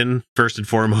Satan first and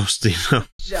foremost. You know,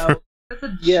 joke. That's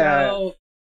a joke.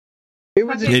 It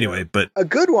was anyway, but a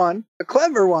good one, a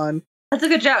clever one. That's a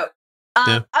good joke.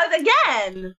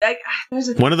 Again, like,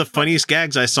 one of the funniest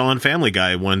gags I saw on Family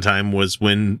Guy one time was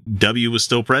when W was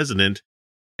still president,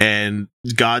 and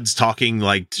God's talking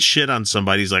like shit on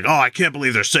somebody. He's like, "Oh, I can't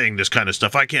believe they're saying this kind of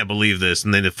stuff. I can't believe this."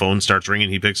 And then the phone starts ringing.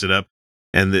 He picks it up,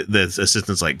 and the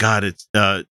assistant's like, "God, it's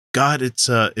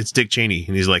Dick Cheney,"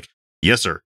 and he's like, "Yes,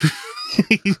 sir."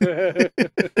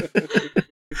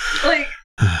 Like,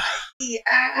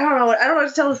 I don't know what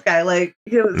to tell this guy. Like,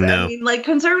 I mean, like,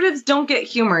 conservatives don't get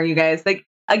humor, you guys. Like,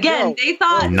 again, they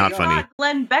thought not funny.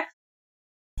 Glenn Beck.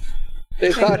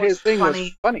 They thought his thing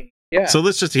was funny. Yeah. So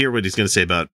let's just hear what he's going to say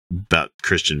about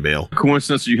Christian Bale.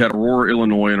 Coincidence that you had Aurora,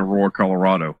 Illinois, and Aurora,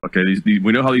 Colorado. Okay,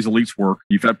 we know how these elites work.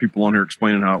 You've had people on here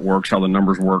explaining how it works, how the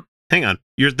numbers work. Hang on,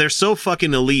 they're so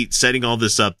fucking elite setting all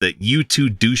this up that you two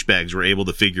douchebags were able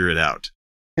to figure it out.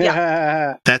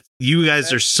 Yeah. That you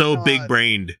guys are so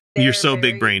big-brained. You're so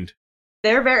big-brained.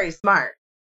 They're very smart.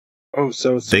 Oh,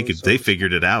 so they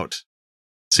figured it out.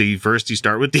 See, first you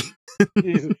start with the.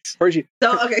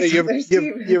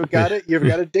 You've got it. You've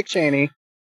got a Dick Cheney.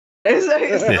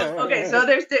 So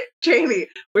there's Dick Cheney.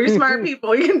 We're smart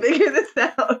people. We can figure this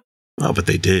out. Oh, but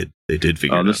they did. They did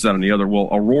figure it out. This, that, and the other. Well,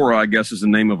 Aurora, I guess, is the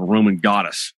name of a Roman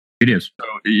goddess. It is. So,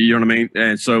 you know what I mean?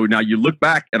 And so now you look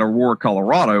back at Aurora,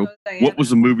 Colorado. What was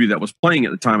the movie that was playing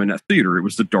at the time in that theater? It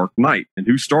was The Dark Knight. And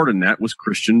who starred in that was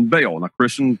Christian Bale. Now,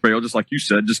 Christian Bale, just like you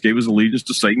said, just gave his allegiance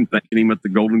to Satan, thanking him at the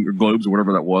Golden Globes or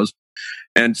whatever that was.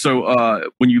 And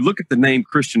so when you look at the name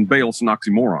Christian Bale, it's an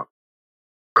oxymoron.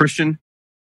 Christian.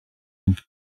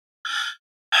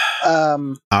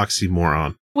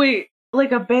 Oxymoron. Wait,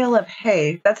 like a bale of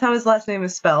hay. That's how his last name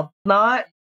is spelled. Not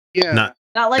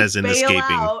like as in bail escaping,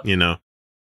 out. you know.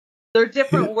 They're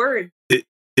different words.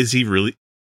 Is he really?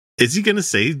 Is he going to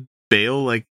say bail?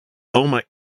 Like, oh my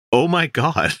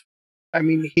God. I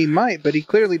mean, he might, but he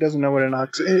clearly doesn't know what an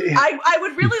oxymoron. I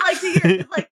would really like to hear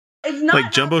it. Like, it's not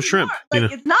like jumbo shrimp.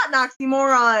 Like, it's not an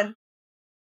oxymoron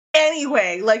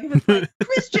anyway. Like, if it's like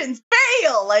Christian's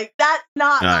bail, like that's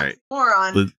not an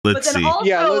oxymoron. Let's but then see.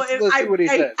 also, let's see what he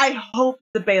says. I hope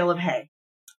the bale of hay.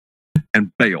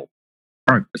 And Bale.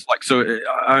 All right. It's like, so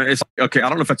it's okay. I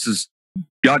don't know if that's his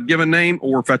God-given name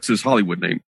or if that's his Hollywood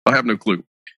name. I have no clue.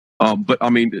 But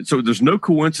I mean, so there's no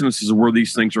coincidences of where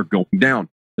these things are going down.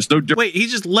 There's no difference. Wait, he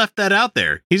just left that out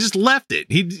there. He just left it.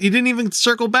 He didn't even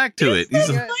circle back to it. He's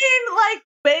like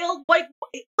bale, like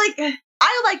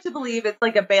I like to believe it's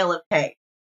like a bale of hay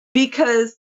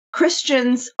because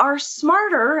Christians are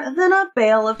smarter than a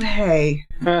bale of hay.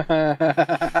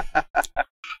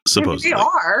 Supposedly. They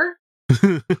are.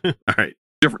 All right.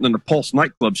 Different than the Pulse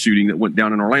nightclub shooting that went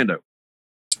down in Orlando.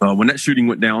 When that shooting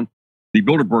went down, the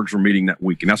Bilderbergs were meeting that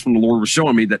week. And that's when the Lord was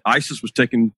showing me that ISIS was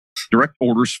taking direct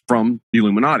orders from the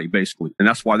Illuminati, basically. And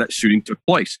that's why that shooting took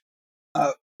place.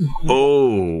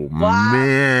 Oh,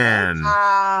 man.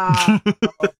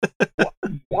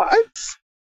 What?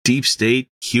 Deep State,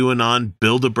 QAnon,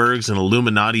 Bilderbergs, and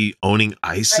Illuminati owning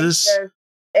ISIS?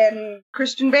 And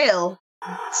Christian Bale,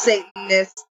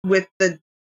 Satanist with the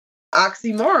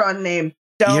oxymoron name.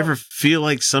 Do you ever feel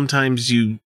like sometimes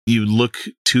you look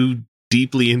too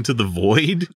deeply into the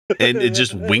void and it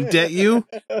just winked at you?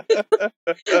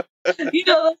 You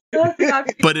know,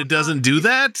 that's but it doesn't do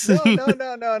that?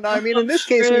 No. I mean, in this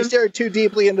case, we stared too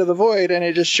deeply into the void and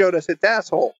it just showed us its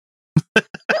asshole.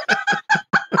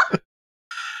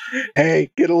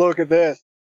 Hey, get a look at this.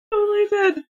 Totally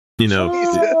did. You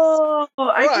know.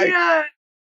 I can't.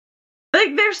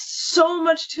 Like, there's so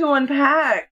much to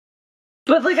unpack.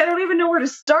 But, like, I don't even know where to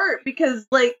start because,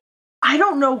 like, I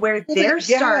don't know where they're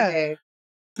starting.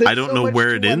 I don't know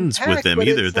where it ends with them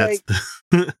either. That's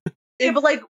yeah, but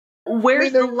like,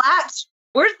 where's the latch?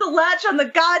 Where's the latch on the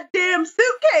goddamn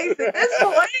suitcase at this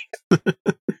point?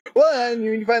 Well, and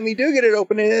you finally do get it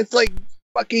open, and it's like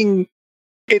fucking.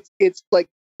 It's like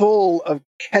full of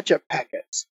ketchup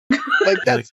packets. Like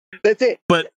that's it.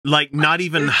 But like not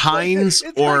even Heinz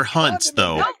or like Hunt's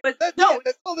though. No, but that's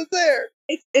all that's there.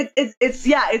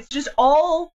 It's just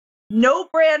all no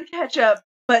brand ketchup,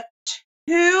 but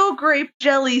 2 grape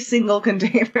jelly single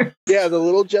containers. Yeah, the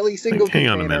little jelly single hang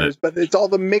containers. On a minute. But it's all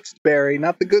the mixed berry,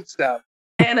 not the good stuff.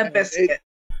 And a biscuit.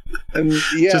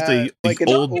 Just a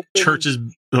old Church's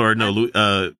or no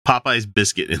Popeye's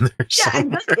biscuit in there. Yeah,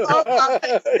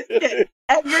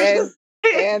 Popeye's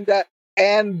biscuit.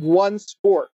 And one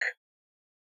spork.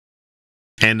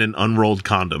 And an unrolled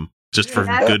condom, just for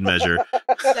good measure.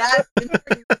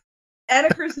 And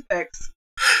a crucifix.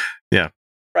 Yeah.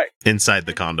 Right. Inside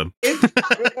the condom. And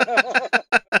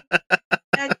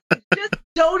you just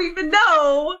don't even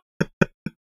know.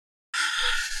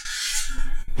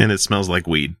 And it smells like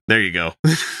weed. There you go.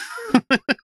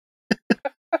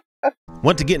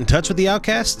 Want to get in touch with the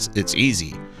Outcasts? It's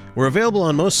easy. We're available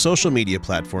on most social media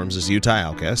platforms as Utah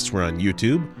Outcasts. We're on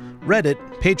YouTube, Reddit,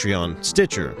 Patreon,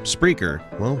 Stitcher, Spreaker,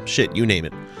 well, shit, you name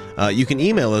it. You can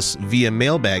email us via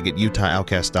mailbag at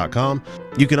utahoutcast.com.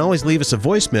 You can always leave us a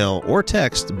voicemail or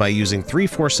text by using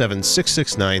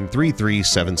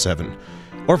 347-669-3377.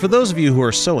 Or for those of you who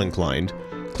are so inclined,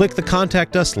 click the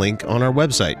Contact Us link on our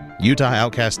website,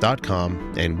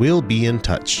 utahoutcast.com, and we'll be in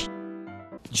touch.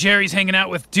 Jerry's hanging out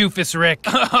with Doofus Rick.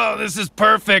 Oh, this is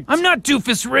perfect. I'm not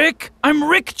Doofus Rick. I'm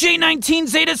Rick J19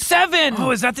 Zeta 7.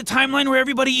 Oh, is that the timeline where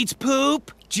everybody eats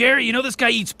poop? Jerry, you know this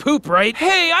guy eats poop, right?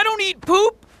 Hey, I don't eat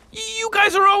poop. You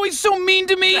guys are always so mean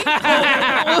to me.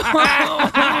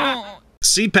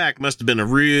 CPAC must have been a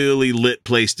really lit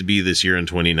place to be this year in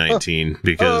 2019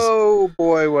 because oh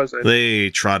boy was it. They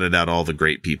trotted out all the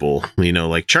great people, you know,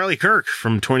 like Charlie Kirk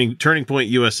from Turning Point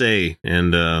USA,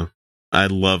 and I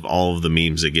love all of the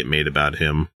memes that get made about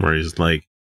him where he's like,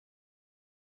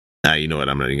 You know what?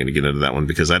 I'm not even going to get into that one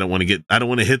because I don't want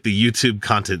to hit the YouTube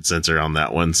content censor on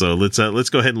that one. So let's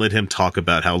go ahead and let him talk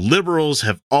about how liberals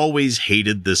have always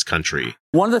hated this country.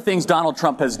 One of the things Donald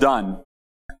Trump has done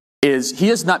is he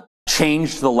has not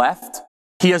changed the left.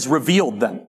 He has revealed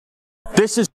them.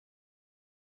 This is.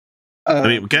 I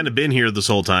mean, we've kind of been here this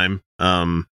whole time.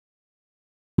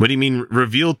 What do you mean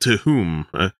revealed to whom?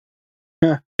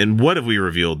 And what have we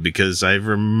revealed? Because I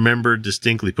remember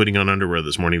distinctly putting on underwear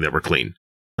this morning that were clean.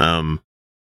 Yeah,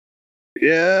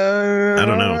 I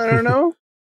don't know.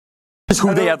 This is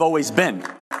who they have always been.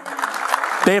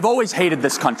 They have always hated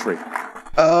this country.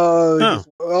 Oh,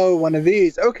 one of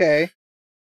these. Okay.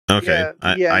 Okay.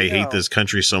 I hate this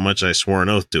country so much I swore an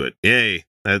oath to it. Yay.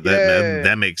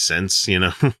 That makes sense, you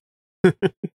know.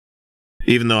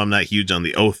 Even though I'm not huge on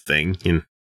the oath thing, you know.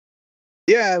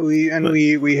 Yeah, we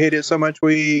hate it so much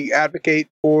we advocate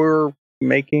for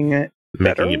making it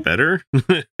better. Making it better?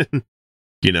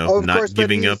 You know, not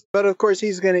giving up. But of course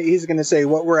he's gonna say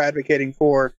what we're advocating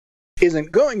for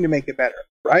isn't going to make it better,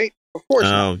 right? Of course.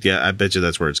 Oh, yeah, I bet you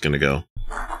that's where it's gonna go.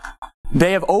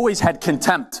 They have always had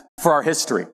contempt for our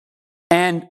history.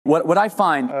 And what I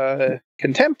find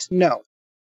contempt? No.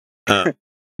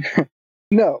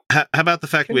 No. How about the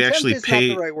fact that we actually pay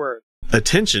not the right word.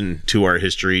 Attention to our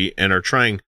history and are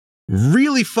trying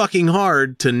really fucking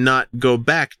hard to not go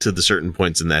back to the certain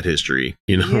points in that history,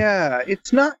 you know? Yeah,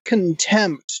 it's not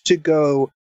contempt to go,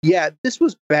 yeah, this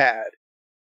was bad.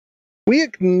 We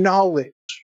acknowledge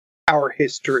our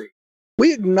history.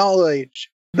 We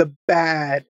acknowledge the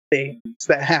bad things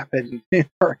that happened in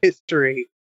our history.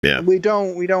 Yeah. We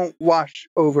don't wash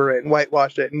over it and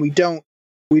whitewash it, and we don't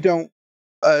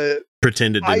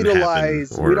pretend it didn't happen.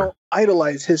 We don't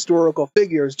idolize historical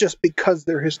figures just because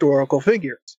they're historical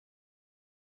figures.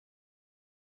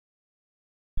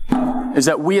 Is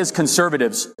that we as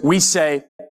conservatives, we say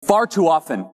far too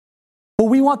often, well,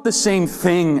 we want the same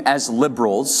thing as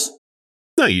liberals.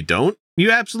 No, you don't.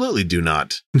 You absolutely do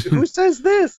not. Who says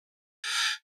this?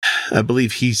 I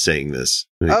believe he's saying this.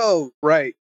 Oh,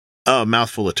 right. Oh,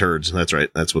 mouthful of turds. That's right.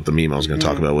 That's what the meme I was going to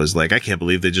talk about was like, I can't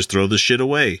believe they just throw this shit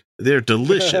away. They're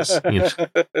delicious. You know?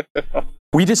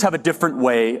 We just have a different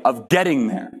way of getting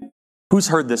there. Who's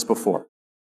heard this before?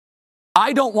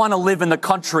 I don't want to live in the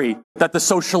country that the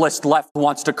socialist left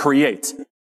wants to create.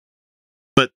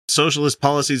 But socialist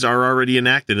policies are already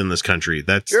enacted in this country.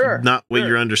 That's not what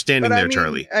you're understanding there,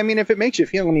 Charlie. I mean, if it makes you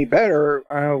feel any better,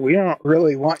 we don't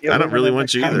really want you. I don't really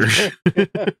want you either.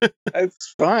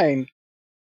 That's fine.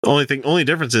 The only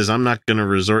difference is I'm not going to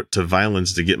resort to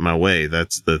violence to get my way.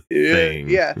 That's the thing.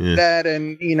 Yeah, that,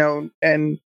 and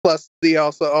and plus the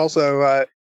also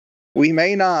we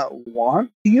may not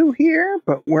want you here,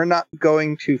 but we're not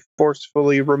going to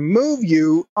forcefully remove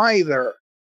you either.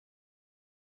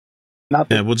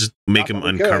 We'll just make him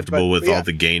uncomfortable with all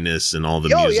the gayness and all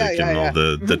the music and all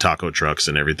the taco trucks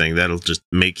and everything. That'll just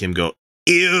make him go,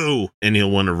 ew, and he'll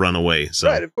want to run away. So.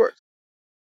 Right, of course.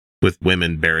 With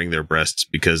women bearing their breasts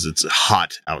because it's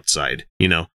hot outside, you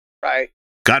know? Right.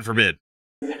 God forbid.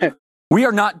 We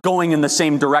are not going in the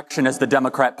same direction as the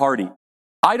Democrat Party.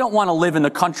 I don't want to live in the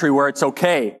country where it's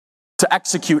okay to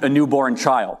execute a newborn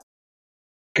child.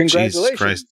 Congratulations. Jesus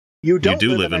Christ. You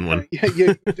do live in one.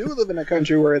 You do live in a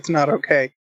country where it's not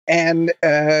okay. And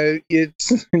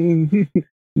it's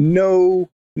no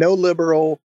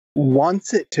liberal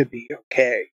wants it to be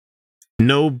okay.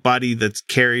 Nobody that's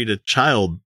carried a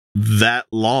child that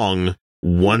long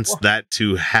wants that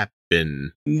to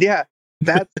happen. Yeah,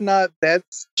 that's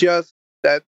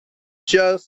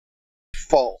just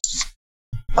false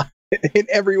in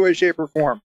every way, shape, or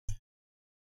form.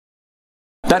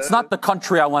 That's not the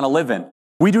country I want to live in.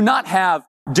 We do not have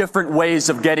different ways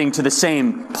of getting to the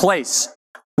same place.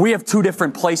 We have two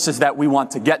different places that we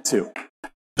want to get to.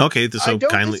 Okay, so I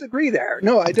don't disagree there.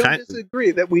 No, I don't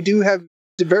disagree that we do have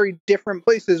very different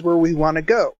places where we want to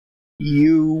go.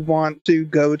 You want to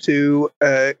go to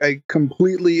a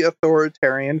completely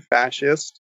authoritarian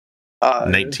fascist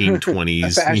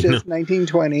 1920s, fascist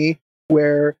 1920,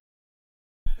 where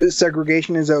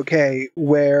segregation is okay,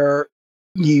 where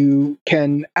you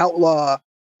can outlaw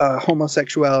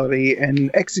homosexuality and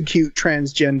execute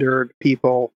transgendered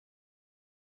people.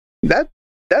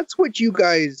 That's what you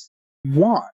guys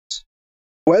want.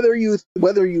 Whether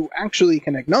you actually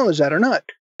can acknowledge that or not,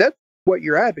 that's what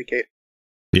you're advocating.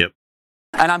 Yep.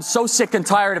 And I'm so sick and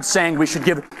tired of saying we should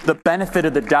give the benefit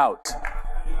of the doubt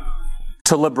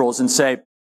to liberals and say,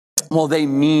 well, they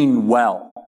mean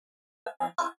well.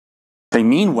 They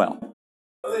mean well.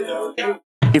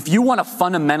 If you want to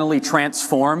fundamentally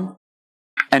transform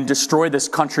and destroy this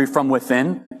country from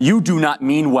within, you do not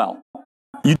mean well.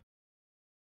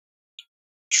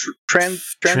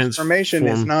 transformation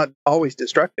is not always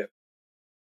destructive.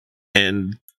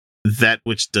 And that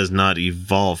which does not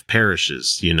evolve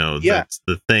perishes. That's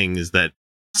the thing, is that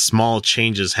small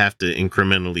changes have to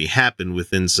incrementally happen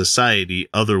within society,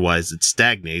 otherwise it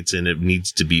stagnates and it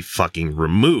needs to be fucking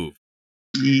removed.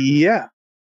 Yeah.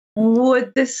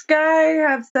 Would this guy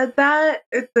have said that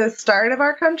at the start of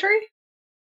our country?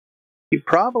 He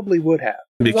probably would have.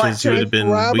 Because he would have been,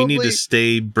 we need to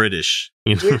stay British.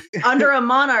 Under a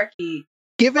monarchy.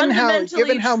 Given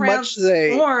how much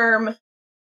they...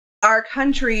 Our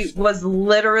country was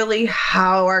literally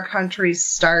how our country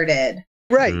started.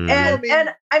 Right.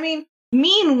 And I mean,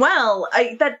 meanwhile,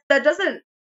 that's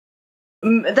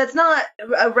not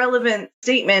a relevant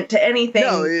statement to anything.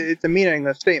 No, it's a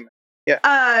meaningless statement.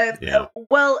 Yeah.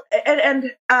 Well,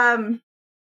 and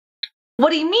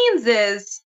what he means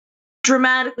is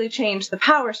dramatically change the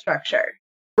power structure.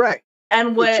 Right.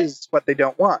 And which is what they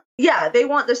don't want. Yeah, they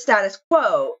want the status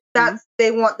quo. That's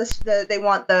they want they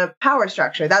want the power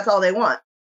structure. That's all they want.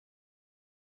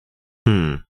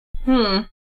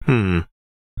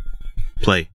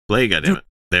 Play, goddammit.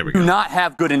 There we go. Do not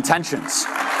have good intentions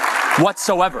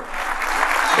whatsoever.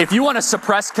 If you want to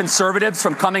suppress conservatives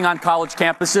from coming on college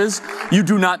campuses, you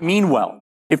do not mean well.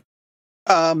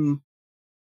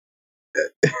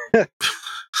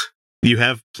 You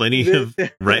have plenty of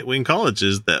right-wing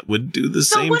colleges that would do the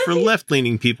same for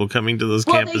left-leaning people coming to those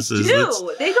campuses. They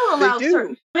do. They don't allow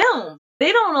certain films.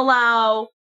 They don't allow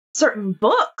certain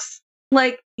books.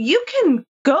 Like, you can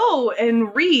go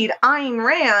and read Ayn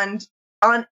Rand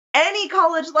on any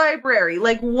college library.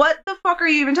 Like, what the fuck are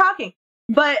you even talking?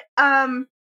 But,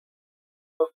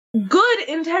 good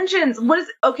intentions. What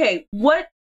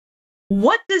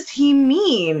does he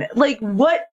mean? Like,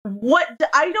 what,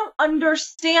 I don't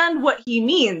understand what he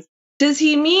means. Does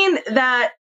he mean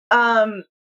that, they're,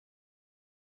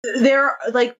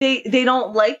 like, they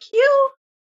don't like you?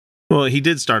 Well, he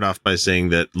did start off by saying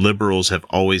that liberals have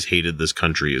always hated this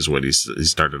country, is what he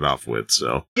started off with.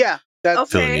 So yeah,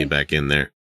 that's filling me back in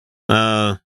there.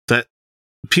 That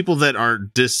people that are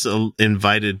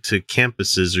disinvited to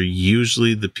campuses are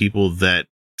usually the people that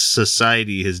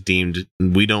society has deemed,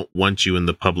 we don't want you in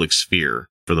the public sphere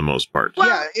for the most part.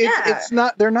 Well, it's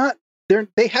not.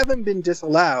 They haven't been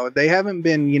disallowed. They haven't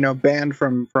been, banned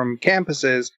from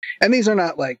campuses. And these are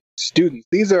not like students.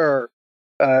 These are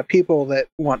people that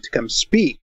want to come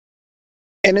speak.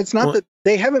 And it's not that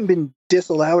they haven't been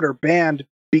disallowed or banned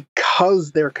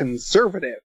because they're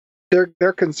conservative.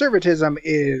 Their conservatism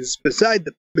is beside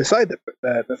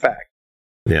the fact.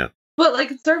 Yeah. But like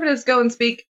conservatives go and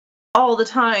speak all the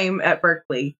time at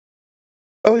Berkeley.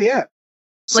 Oh yeah.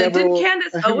 Didn't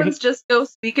Candace Owens just go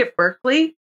speak at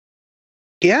Berkeley?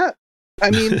 Yeah.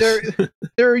 I mean, there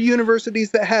are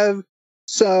universities that have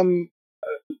some.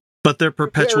 But they're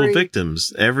perpetual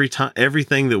victims.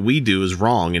 Everything that we do is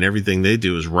wrong, and everything they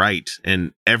do is right.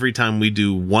 And every time we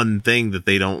do one thing that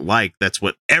they don't like, that's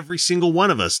what every single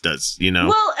one of us does.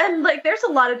 Well, and like, there's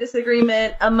a lot of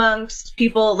disagreement amongst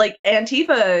people like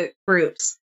Antifa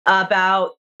groups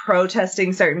about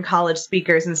protesting certain college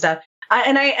speakers and stuff.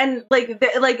 The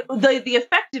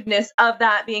effectiveness of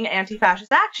that being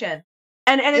anti-fascist action.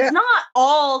 And it's not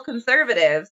all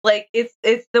conservatives. Like, it's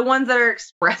the ones that are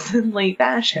expressively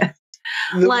fascist.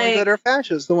 The ones that are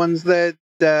fascist. The ones that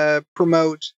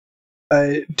promote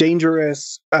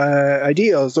dangerous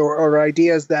ideals or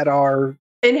ideas that are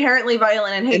inherently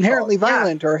violent and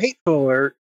hateful. Or hateful.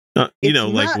 Or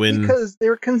like when, because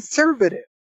they're conservative.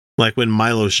 Like when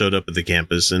Milo showed up at the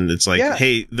campus, and it's like,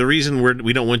 hey, the reason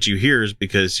we don't want you here is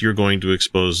because you're going to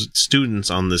expose students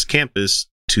on this campus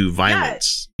to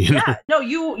violence. No,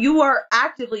 you are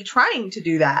actively trying to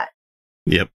do that.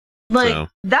 Yep.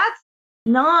 That's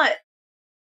not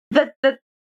that's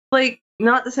like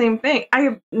not the same thing. I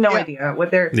have no idea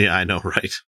what they're. Yeah, I know,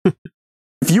 right?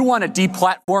 If you want to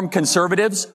deplatform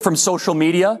conservatives from social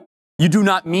media, you do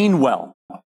not mean well.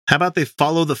 How about they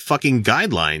follow the fucking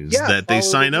guidelines that they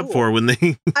sign up for when they... I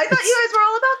thought you guys were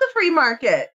all about the free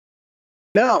market.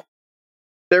 No,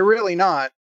 they're really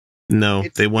not. No,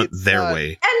 they want their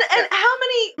way. And how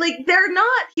many, like, they're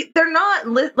not,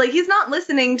 like, he's not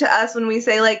listening to us when we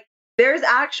say, like, there's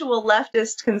actual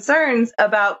leftist concerns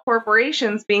about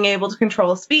corporations being able to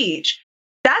control speech.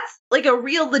 That's, like, a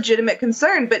real legitimate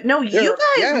concern. But no, you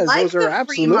guys like those are the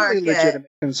free market. absolutely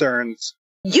legitimate concerns.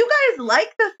 You guys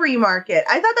like the free market.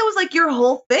 I thought that was like your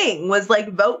whole thing was like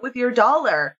vote with your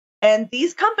dollar. And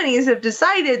these companies have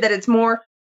decided that it's more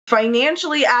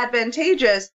financially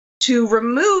advantageous to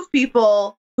remove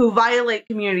people who violate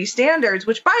community standards,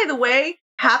 which, by the way,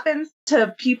 happens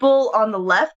to people on the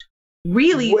left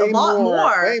really a lot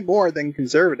more. Way more than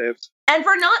conservatives. And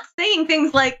for not saying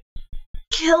things like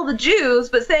kill the Jews,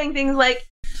 but saying things like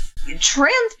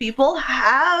trans people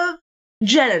have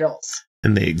genitals.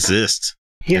 And they exist.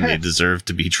 Yes. And they deserve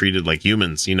to be treated like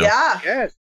humans, you know. Yeah.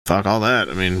 Yes. Fuck all that.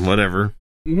 I mean, whatever.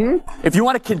 Mm-hmm. If you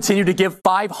want to continue to give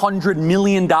 $500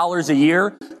 million a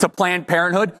year to Planned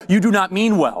Parenthood, you do not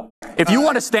mean well. If you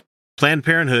want to stand... Planned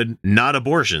Parenthood, not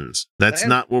abortions. That's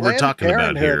not what we're talking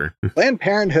about here. Planned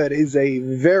Parenthood is a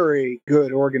very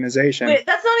good organization. Wait,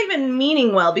 that's not even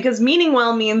meaning well, because meaning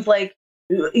well means like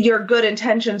your good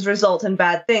intentions result in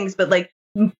bad things, but like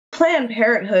Planned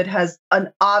Parenthood has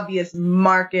an obvious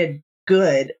marked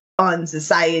good on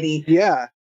society. Yeah.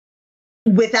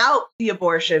 Without the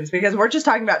abortions, because we're just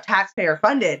talking about taxpayer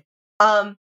funded.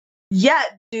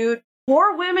 Yet, dude,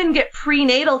 poor women get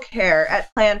prenatal care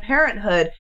at Planned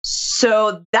Parenthood.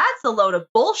 So that's a load of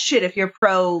bullshit if you're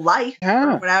pro-life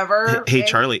or whatever. Hey,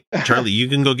 Charlie, you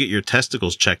can go get your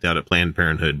testicles checked out at Planned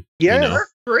Parenthood. Yeah, you know, for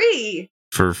free.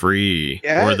 For free.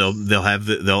 Yes. Or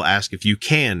they'll ask if you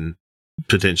can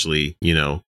potentially, you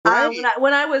know.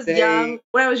 When I was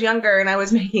younger and I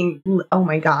was making, oh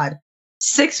my God,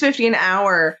 $6.50 an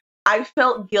hour, I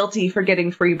felt guilty for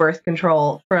getting free birth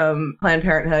control from Planned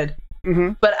Parenthood.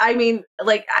 Mm-hmm. But I mean,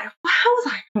 like, how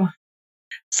was I?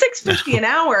 $6.50 an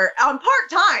hour on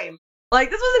part-time. Like,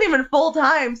 this wasn't even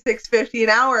full-time $6.50 an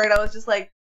hour. And I was just like,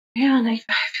 man, I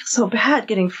feel so bad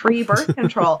getting free birth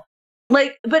control.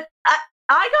 Like, but I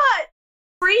got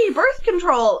free birth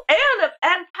control and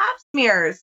pap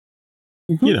smears.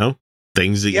 You know,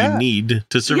 things that you need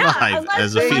to survive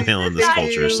as a female in this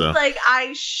culture. So, like,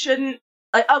 I shouldn't.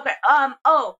 Like, okay.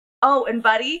 And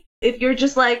buddy, if you're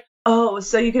just like, oh,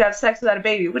 so you could have sex without a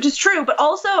baby, which is true, but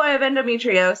also I have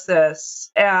endometriosis,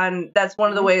 and that's one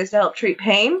of the ways to help treat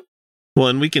pain. Well,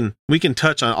 and we can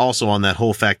touch on that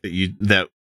whole fact that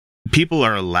people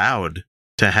are allowed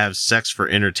to have sex for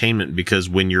entertainment, because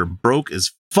when you're broke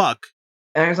as fuck,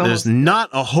 there's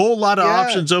not a whole lot of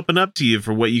options open up to you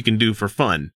for what you can do for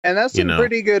fun. And that's some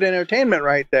pretty good entertainment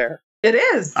right there. It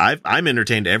is. I'm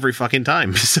entertained every fucking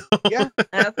time. So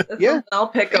yeah, I'll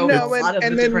pick over a lot of the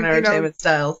different entertainment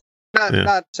styles.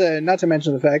 Not to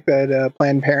mention the fact that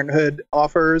Planned Parenthood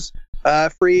offers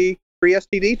free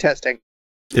STD testing.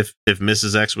 If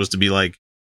Mrs. X was to be like,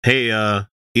 hey,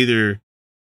 either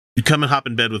you come and hop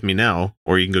in bed with me now,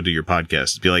 or you can go do your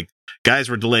podcast. Be like, guys,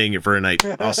 we're delaying it for a night.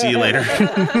 I'll see you later.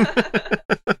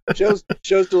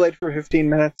 Show's delayed for 15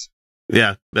 minutes.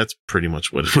 Yeah, that's pretty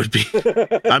much what it would be.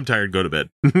 I'm tired. Go to bed.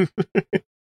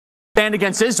 Stand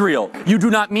against Israel, you do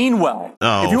not mean well.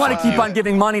 Oh, if you want to keep on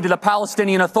giving money to the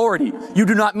Palestinian Authority, you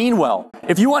do not mean well.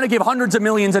 If you want to give hundreds of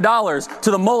millions of dollars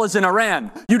to the mullahs in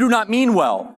Iran, you do not mean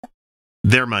well.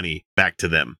 Their money back to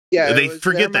them. Yeah, they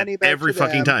forget that every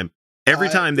fucking time. Every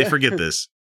time they forget this.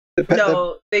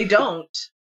 No, they don't.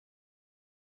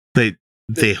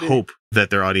 They hope that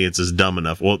their audience is dumb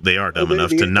enough. Well, they are dumb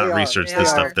enough to not research this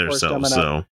stuff themselves.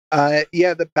 So,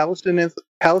 the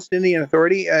Palestinian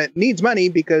Authority needs money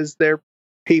because their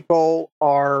people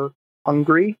are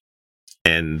hungry,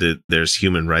 and there's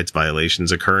human rights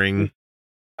violations occurring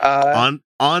on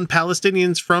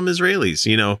Palestinians from Israelis.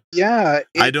 You know,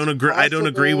 I don't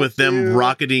agree with them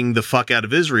rocketing the fuck out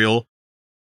of Israel,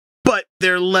 but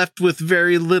they're left with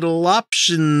very little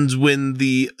options when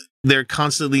they're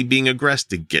constantly being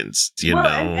aggressed against, you know.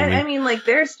 And I mean, like,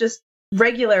 there's just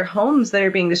regular homes that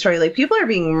are being destroyed. Like, people are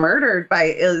being murdered by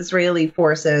Israeli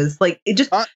forces. Like, it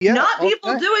just not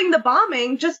people doing the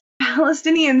bombing, just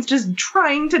Palestinians just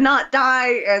trying to not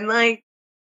die. And like,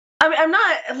 I'm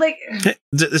not like,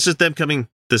 it's just them coming.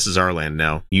 This is our land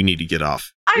now. You need to get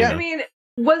off. I mean,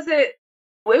 it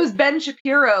was Ben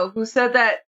Shapiro who said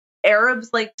that Arabs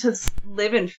like to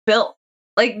live in filth.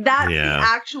 Like, that's the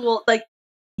actual, like,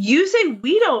 you say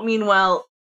we don't mean well.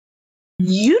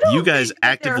 You guys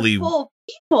actively people.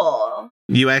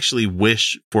 You actually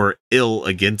wish for ill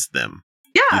against them.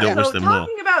 Yeah, you don't wish them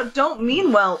talking about don't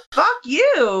mean well. Fuck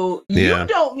you. Yeah. You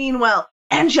don't mean well,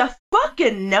 and you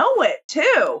fucking know it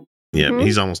too. Yeah,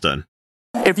 he's almost done.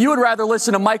 If you would rather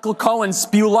listen to Michael Cohen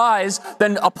spew lies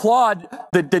than applaud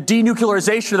the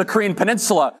denuclearization of the Korean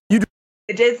Peninsula,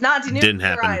 it's not denuclearized. Didn't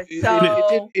happen.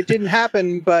 So it didn't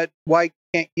happen. But why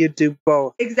can't you do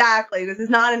both? Exactly. This is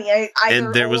not an either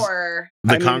and there or.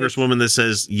 Was the congresswoman that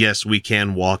says, yes, we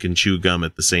can walk and chew gum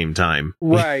at the same time.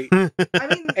 Right. I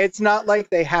mean, it's not like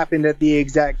they happened at the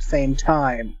exact same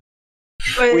time.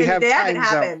 We have they haven't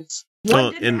happened.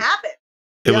 One didn't happen.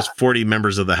 It was 40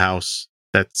 members of the House.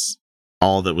 That's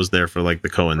all that was there for like the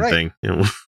Cohen thing.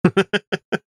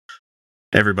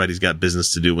 everybody's got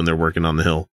business to do when they're working on the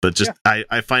Hill. But just,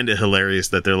 I find it hilarious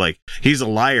that they're like, he's a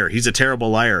liar. He's a terrible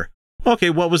liar. Okay,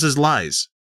 what was his lies?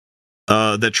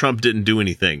 That Trump didn't do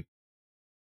anything.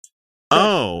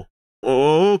 Oh,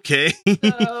 okay.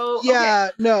 So,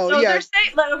 they're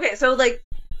saying, like,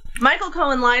 Michael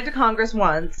Cohen lied to Congress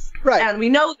once, right? And we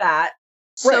know that.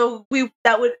 So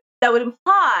that would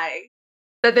imply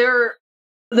that they're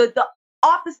the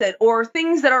opposite, or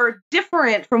things that are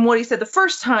different from what he said the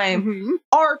first time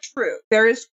are true.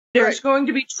 There's going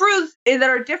to be truths that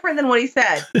are different than what he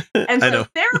said, and so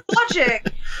their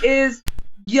logic is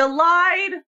you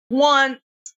lied once.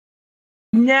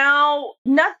 Now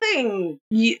nothing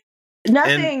is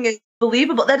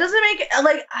believable. That doesn't make it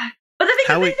like. But the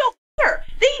thing is, they don't care.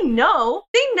 They know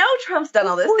Trump's done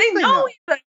all this. They know he's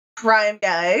a crime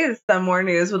guy, as some more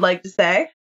news would like to say.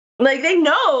 Like, they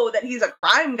know that he's a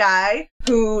crime guy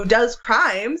who does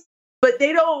crimes, but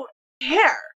they don't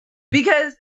care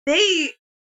because they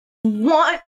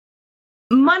want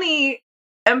money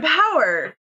and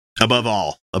power. Above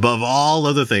all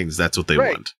other things, that's what they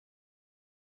want.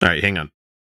 All right, hang on.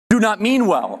 Do not mean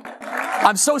well.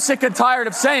 I'm so sick and tired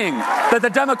of saying that the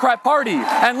Democrat Party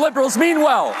and liberals mean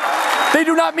well. They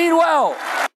do not mean well.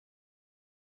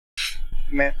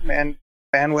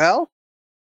 Manuel?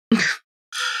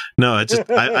 No,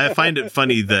 I find it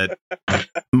funny that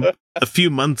a few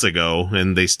months ago,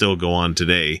 and they still go on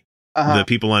today, the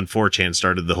people on 4chan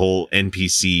started the whole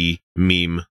NPC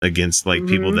meme against like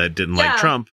people that didn't like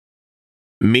Trump.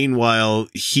 Meanwhile,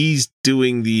 he's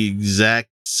doing the exact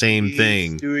same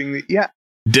thing.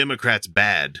 Democrats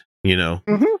bad, you know.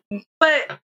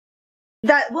 But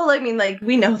that, well, I mean, like,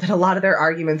 we know that a lot of their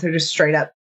arguments are just straight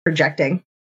up projecting.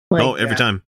 Like, every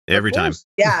time.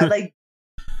 Yeah, like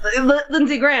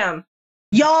Lindsey Graham.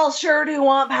 Y'all sure do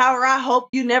want power. I hope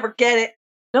you never get it.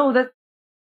 No, that's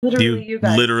literally you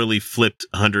guys. Literally flipped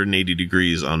 180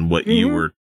 degrees on what you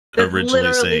were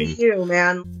originally saying. You,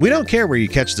 man. We don't care where you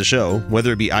catch the show,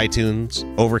 whether it be iTunes,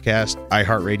 Overcast,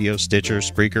 iHeartRadio, Stitcher,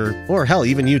 Spreaker, or hell,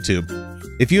 even YouTube.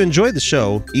 If you enjoyed the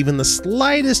show, even the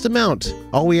slightest amount,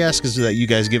 all we ask is that you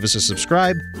guys give us a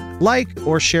subscribe, like,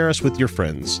 or share us with your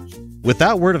friends.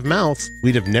 Without word of mouth,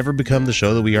 we'd have never become the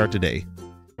show that we are today.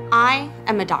 I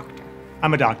am a doctor.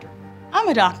 I'm a doctor. I'm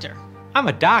a doctor. I'm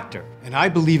a doctor. And I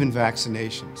believe in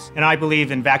vaccinations. And I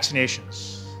believe in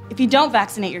vaccinations. If you don't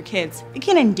vaccinate your kids, it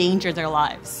can endanger their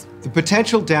lives. The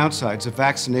potential downsides of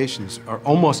vaccinations are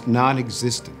almost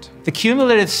non-existent. The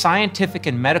cumulative scientific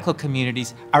and medical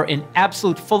communities are in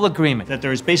absolute full agreement that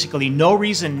there is basically no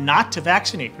reason not to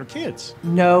vaccinate your kids.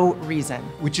 No reason.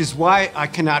 Which is why I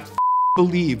cannot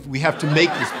believe we have to make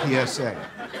this PSA.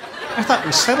 I thought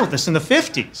we settled this in the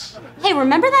 50s. Hey,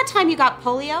 remember that time you got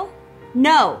polio?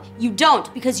 No, you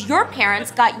don't, because your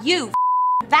parents got you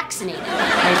vaccinated.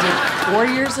 I did 4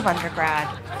 years of undergrad,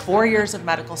 4 years of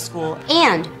medical school,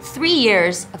 and 3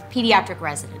 years of pediatric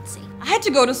residency. I had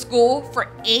to go to school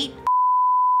for 8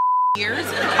 years.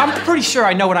 I'm pretty sure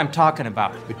I know what I'm talking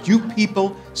about. But you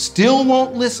people still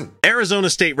won't listen. Arizona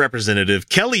State Representative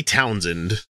Kelly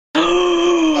Townsend.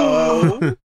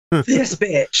 This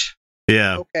bitch.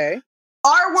 Yeah. Okay.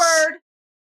 R word.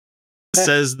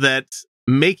 Says that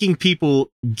making people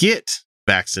get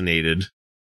vaccinated,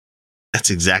 that's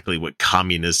exactly what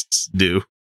communists do.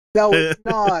 No, it's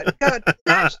not. God,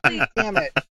 actually, damn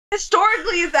it.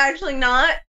 Historically, it's actually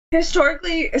not.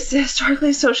 Historically,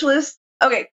 socialist.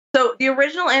 Okay, so the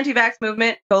original anti-vax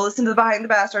movement, go listen to the Behind the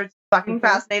Bastards, fucking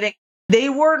fascinating. They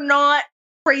were not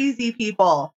crazy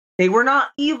people. They were not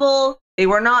evil. They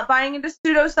were not buying into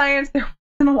pseudoscience. There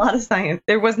wasn't a lot of science.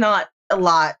 There was not a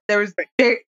lot. There was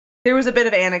a bit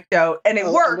of anecdote, and it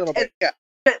worked. A little bit, yeah.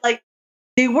 But like,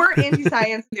 they weren't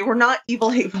anti-science. They were not evil,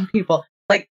 hateful people.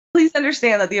 Like, please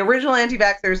understand that the original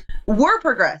anti-vaxxers were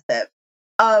progressive.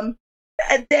 And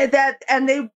they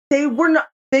were not.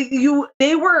 They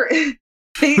were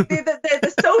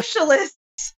the socialists.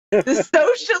 The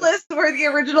socialists were the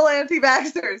original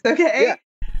anti-vaxxers. Okay, yeah.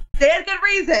 They had good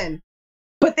reason,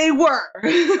 but they were.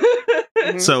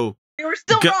 So they were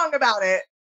still wrong about it.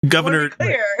 Governor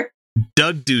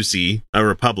Doug Ducey, a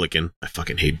Republican. I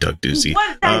fucking hate Doug Ducey.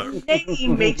 What that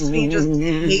name makes me just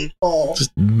hateful.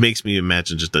 Just makes me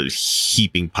imagine just a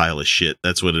heaping pile of shit.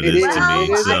 That's what it is to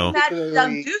me. So I'm not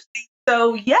Doug Ducey,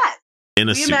 so yes. In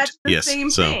a we suit, imagine the yes. same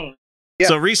thing.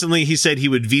 So recently he said he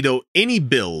would veto any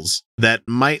bills that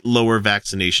might lower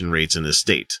vaccination rates in his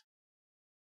state.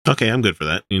 Okay, I'm good for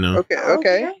that, you know.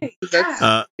 Okay.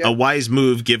 Yeah. A wise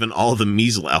move given all the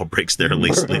measles outbreaks there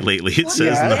lately, it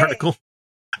says in the article.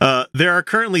 There are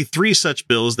currently 3 such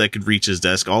bills that could reach his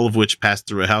desk, all of which passed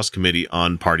through a House committee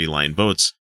on party line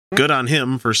votes. Good on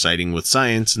him for siding with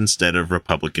science instead of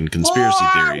Republican conspiracy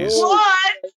theories.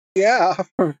 What? Yeah.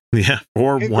 Yeah,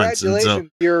 for once. And so,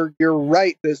 You're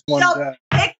right this one time.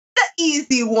 Pick the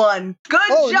easy one.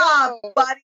 Good job,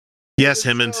 buddy. yes,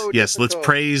 Hammond. Yes, let's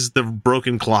praise the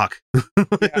broken clock.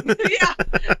 Yeah.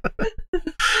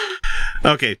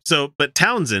 Okay, so, but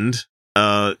Townsend,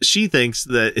 she thinks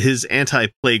that his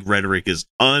anti-plague rhetoric is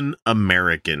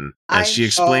un-American, as she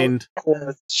explained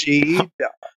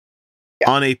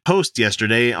on a post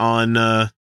yesterday on,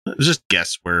 just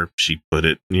guess where she put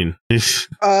it.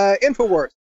 Infowars.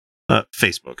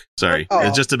 Facebook. Sorry.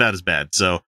 It's just about as bad.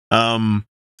 So,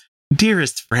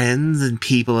 dearest friends and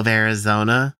people of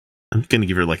Arizona, I'm going to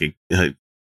give her like a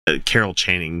Carol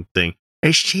Channing thing.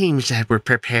 It seems that we're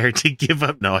prepared to give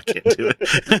up. No, I can't do it.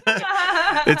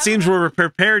 It seems we're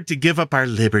prepared to give up our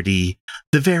liberty,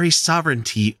 the very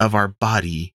sovereignty of our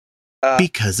body,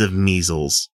 because of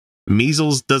measles.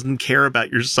 Measles doesn't care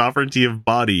about your sovereignty of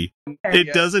body.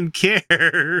 It doesn't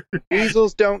care.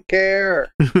 Measles don't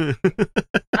care. There's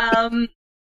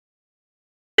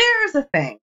a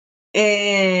thing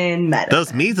in medicine.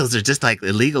 Those measles are just like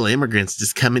illegal immigrants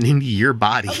just coming into your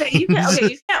body. You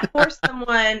can't force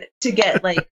someone to get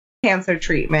like cancer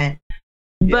treatment.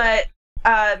 But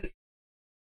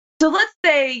so let's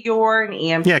say you're an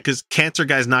EMT. Yeah, because cancer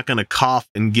guy's not going to cough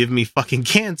and give me fucking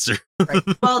cancer. Right.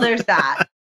 Well, there's that.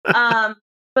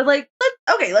 But like,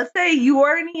 let's say you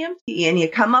are an EMT and you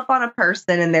come up on a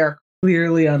person and they're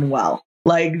clearly unwell.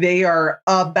 Like they are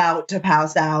about to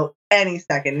pass out any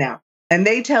second now. And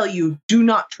they tell you, do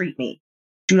not treat me.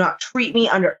 Do not treat me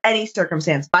under any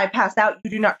circumstance. If I pass out, you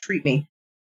do not treat me.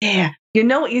 Yeah. You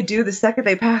know what you do the second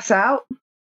they pass out?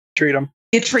 Treat them.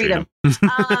 You treat them.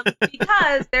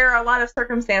 Because there are a lot of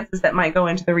circumstances that might go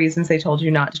into the reasons they told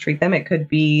you not to treat them. It could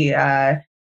be a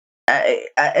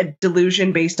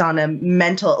delusion based on a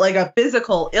mental, like a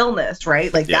physical illness,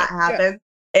 right? Like that happens.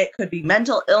 Yeah. It could be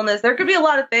mental illness. There could be a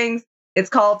lot of things. It's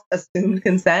called assumed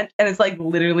consent, and it's like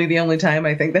literally the only time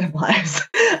I think that applies.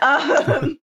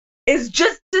 Is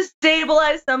just to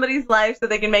stabilize somebody's life so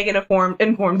they can make an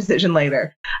informed decision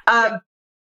later.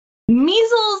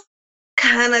 Measles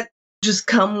kind of just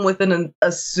come with an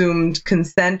assumed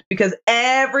consent because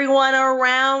everyone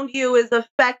around you is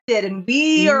affected, and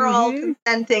we are all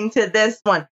consenting to this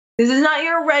one. This is not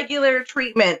your regular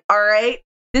treatment, all right?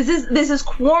 This is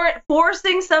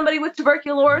forcing somebody with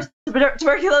tuberculosis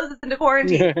into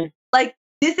quarantine. Like,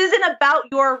 this isn't about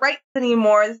your rights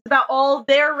anymore. This is about all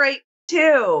their rights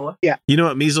too. Yeah. You know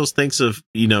what measles thinks of,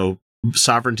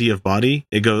 sovereignty of body?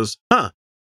 It goes,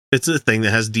 it's a thing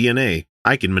that has DNA.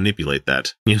 I can manipulate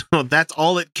that. That's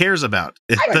all it cares about.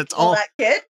 That's all. That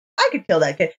kid. I could kill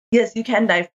that kid. Yes, you can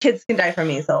die. Kids can die from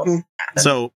measles.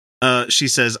 So, she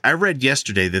says, I read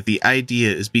yesterday that the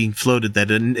idea is being floated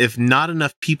that if not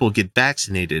enough people get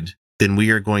vaccinated, then we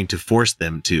are going to force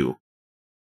them to.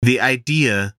 The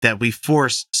idea that we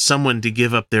force someone to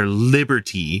give up their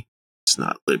liberty. It's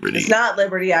not liberty. It's not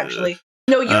liberty, actually.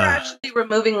 No, you're actually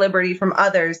removing liberty from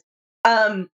others.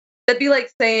 That'd be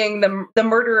like saying the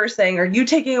murderer saying, "Are you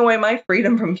taking away my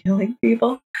freedom from killing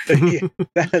people?"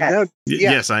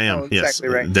 Yes, I am. Yes, exactly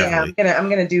right. Definitely. Yeah, I'm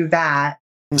gonna do that.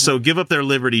 So give up their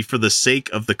liberty for the sake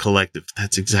of the collective.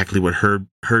 That's exactly what herd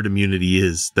immunity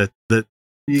is. That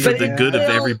for the good of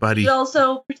everybody. It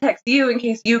also protects you in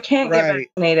case you can't get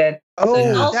vaccinated. Oh,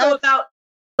 it's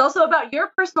also about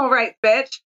your personal rights, bitch.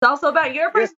 It's also about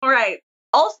your personal rights.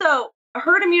 Also,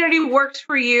 herd immunity works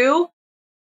for you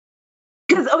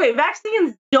because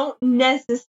vaccines don't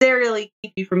necessarily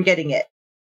keep you from getting it.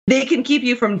 They can keep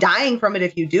you from dying from it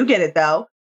if you do get it, though.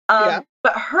 But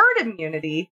herd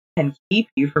immunity can keep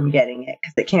you from getting it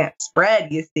because it can't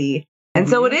spread, you see. And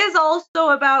so it is also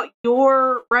about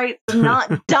your rights of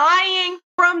not dying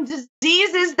from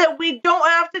diseases that we don't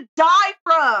have to die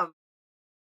from.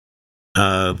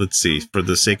 Let's see. For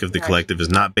the sake of the collective is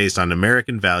not based on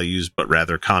American values, but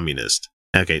rather communist.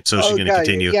 Okay, so she's going to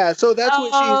continue. Yeah, so that's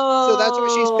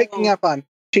what she's picking up on.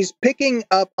 She's picking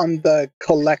up on the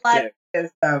collective.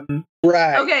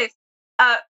 Right. Okay.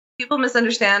 People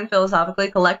misunderstand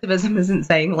philosophically. Collectivism isn't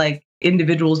saying like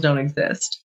individuals don't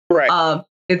exist. Right.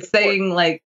 It's saying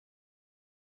like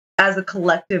as a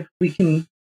collective we can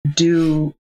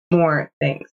do more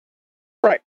things.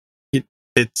 Right.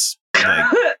 It's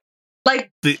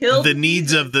like the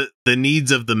needs of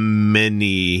the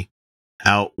many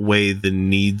outweigh the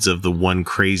needs of the one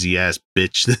crazy ass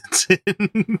bitch that's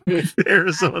in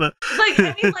Arizona.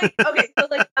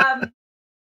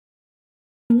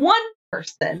 One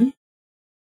person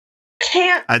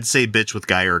can't. I'd say bitch with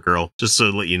guy or girl, just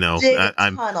so to let you know.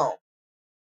 I'm tunnel.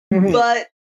 But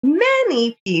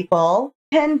many people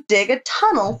can dig a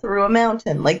tunnel through a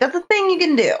mountain. Like, that's a thing you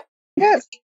can do. Yes.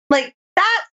 Like,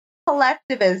 that's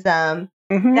collectivism,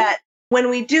 that when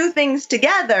we do things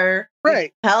together,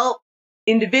 we help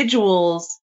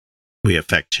individuals. We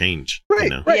affect change. Right, you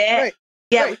know? right.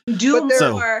 Yeah, we can do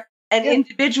So- more, and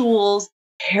individuals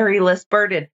carry less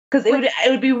burden. Because it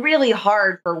would be really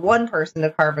hard for one person to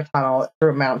carve a tunnel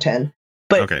through a mountain.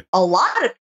 But a lot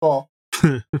of people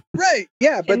Right.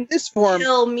 Yeah, but this form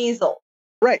kill measles.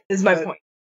 Right. Is my point.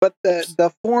 But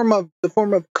the form of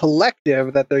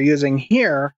collective that they're using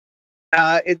here,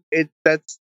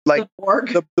 that's like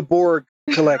the Borg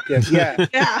collective. Yeah.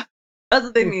 Yeah. That's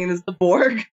what they mean is the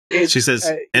Borg. She says,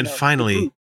 and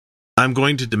finally, I'm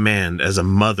going to demand as a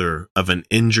mother of an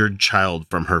injured child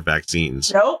from her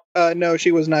vaccines Nope. No,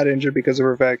 she was not injured because of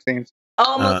her vaccines.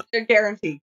 Almost a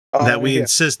guarantee. that we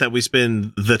insist that we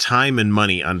spend the time and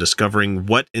money on discovering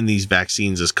what in these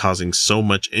vaccines is causing so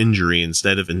much injury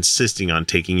instead of insisting on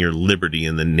taking your liberty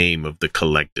in the name of the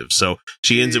collective. So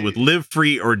she ends it with live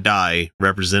free or die,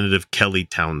 Representative Kelly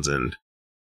Townsend.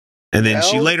 And then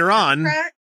she later on...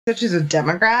 So she's a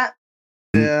Democrat?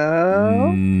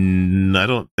 I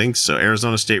don't think so.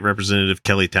 Arizona State Representative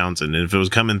Kelly Townsend. And if it was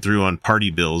coming through on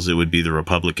party bills, it would be the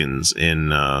Republicans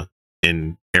in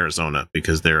Arizona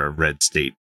because they're a red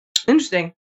state.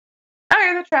 Interesting. All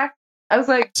right, the track. I was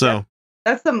like, So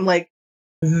that's some like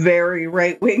very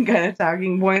right wing kind of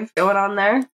talking points going on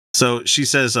there. So she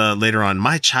says later on,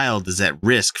 my child is at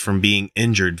risk from being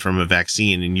injured from a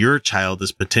vaccine, and your child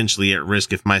is potentially at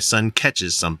risk if my son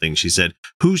catches something. She said,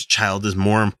 whose child is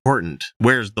more important?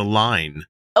 Where's the line?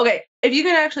 Okay, if you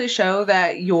can actually show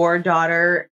that your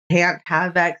daughter can't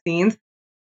have vaccines,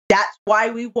 that's why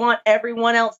we want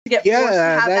everyone else to get forced to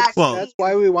have vaccines. That's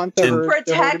why we want the to herd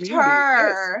protect immunity.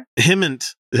 her. Hemmant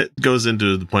goes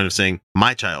into the point of saying,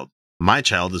 my child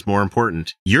is more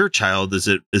important. Your child is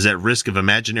at risk of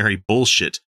imaginary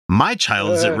bullshit. My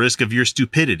child is at risk of your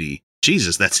stupidity.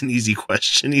 Jesus, that's an easy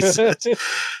question, he says.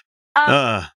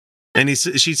 And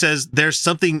she says, there's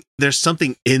something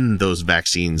in those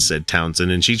vaccines, said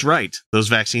Townsend, and she's right. Those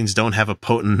vaccines don't have a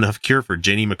potent enough cure for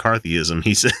Jenny McCarthyism,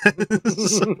 he says.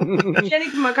 Jenny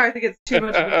McCarthy gets too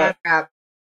much of a bad rap.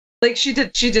 Like she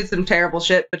did some terrible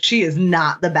shit, but she is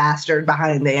not the bastard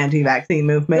behind the anti-vaccine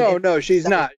movement. No, she's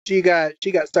not. She got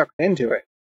sucked into it.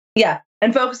 Yeah,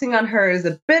 and focusing on her is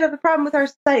a bit of a problem with our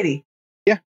society.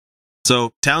 Yeah.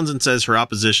 So Townsend says her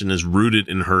opposition is rooted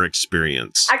in her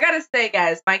experience. I gotta say,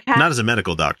 guys, my cat Not as a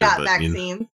medical doctor, got but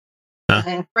vaccines. Huh?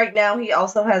 And right now he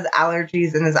also has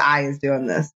allergies and his eye is doing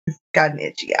this. He's got an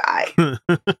itchy eye.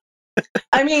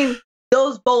 I mean,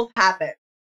 those both happen.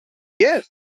 Yes.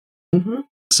 Mm-hmm.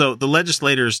 So the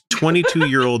legislator's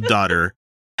 22-year-old daughter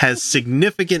has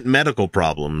significant medical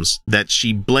problems that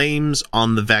she blames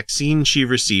on the vaccine she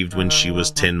received when she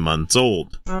was 10 months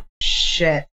old. Oh,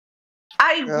 shit.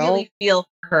 I really feel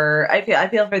for her. I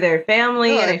feel for their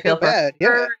family, and I feel for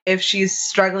her if she's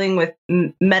struggling with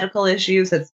medical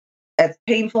issues. It's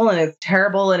painful and it's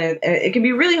terrible, and it can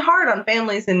be really hard on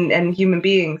families and human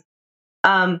beings.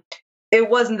 It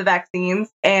wasn't the vaccines,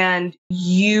 and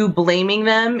you blaming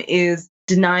them is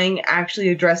denying actually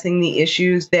addressing the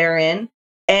issues therein,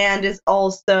 and is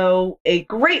also a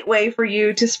great way for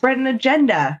you to spread an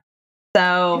agenda.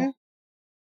 So,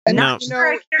 not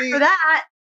sure I care for that.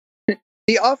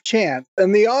 The off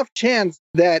chance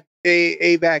that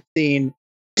a vaccine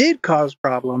did cause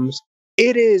problems,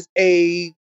 it is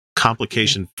a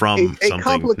complication from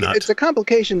something. It's a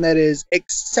complication that is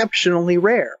exceptionally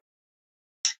rare.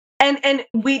 And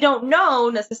we don't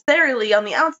know necessarily on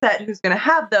the outset who's going to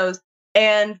have those.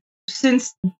 And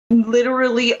since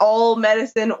literally all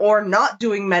medicine or not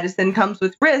doing medicine comes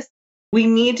with risk, we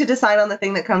need to decide on the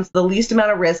thing that comes with the least amount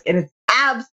of risk. And it's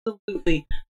absolutely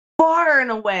far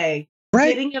and away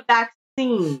getting a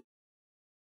vaccine.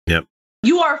 Yep.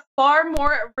 You are far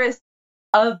more at risk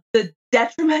of the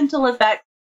detrimental effects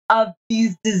of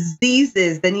these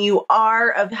diseases than you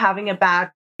are of having a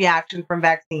bad reaction from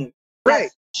vaccines. Right.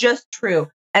 That's just true.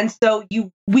 And so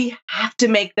we have to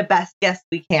make the best guess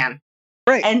we can.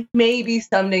 Right. And maybe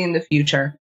someday in the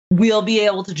future, we'll be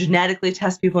able to genetically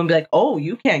test people and be like, oh,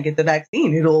 you can't get the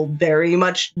vaccine. It'll very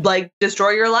much like destroy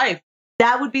your life.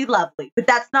 That would be lovely. But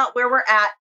that's not where we're at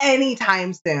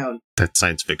anytime soon. That's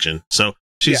science fiction. So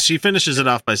she finishes it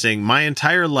off by saying, my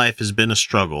entire life has been a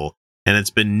struggle, and it's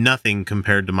been nothing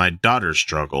compared to my daughter's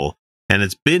struggle. And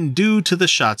it's been due to the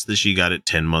shots that she got at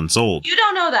 10 months old. You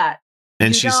don't know that.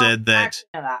 And she said that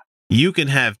you can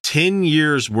have 10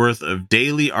 years worth of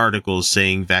daily articles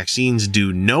saying vaccines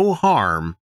do no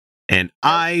harm, and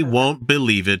I won't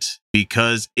believe it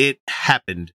because it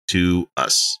happened to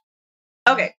us.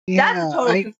 Okay, that's a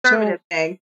total conservative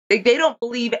thing. They don't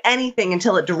believe anything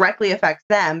until it directly affects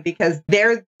them because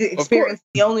their experience is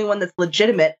the only one that's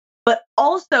legitimate. But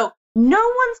also, no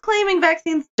one's claiming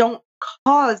vaccines don't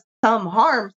cause some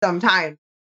harm sometimes.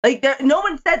 Like, no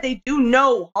one said they do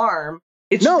no harm.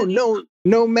 It's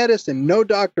no medicine, no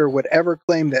doctor would ever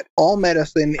claim that all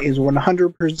medicine is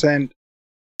 100%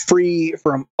 free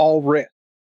from all risk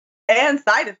and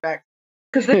side effects.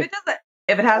 Because if it doesn't,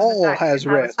 if it has all has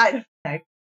risk. Side effects.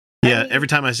 Yeah, every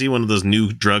time I see one of those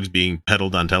new drugs being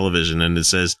peddled on television and it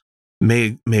says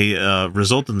may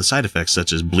result in the side effects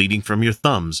such as bleeding from your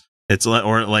thumbs, it's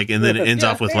like, and then it ends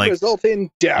off with like result in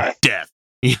death.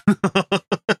 I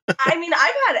mean,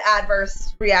 I've had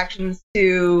adverse reactions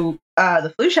to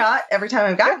the flu shot every time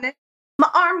I've gotten it. My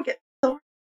arm gets sore.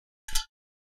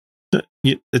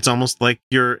 It's almost like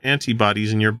your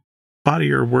antibodies in your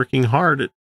body are working hard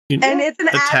at it's an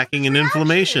attacking an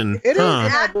inflammation. It is an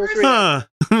adverse reaction.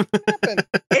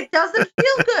 It doesn't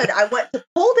feel good. I went to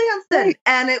pole dancing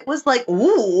and it was like,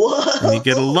 ooh. And you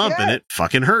get a lump and it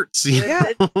fucking hurts. Yeah,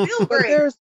 it feels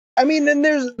great.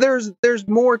 There's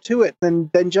more to it than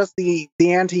just the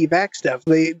anti-vax stuff.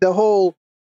 The whole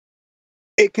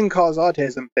it can cause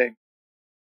autism thing.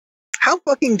 How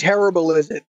fucking terrible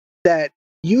is it that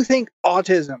you think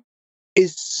autism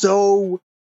is so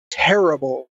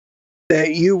terrible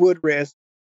that you would risk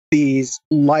these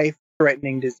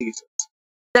life-threatening diseases?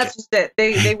 That's just it.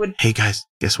 They would. Hey guys,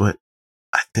 guess what?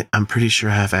 I'm pretty sure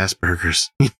I have Asperger's.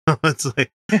 It's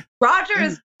like Roger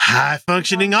is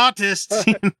high-functioning autist.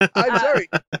 I'm sorry.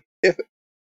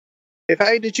 If I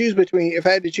had to choose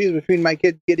between my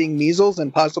kid getting measles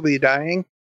and possibly dying,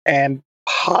 and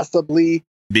possibly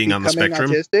being on the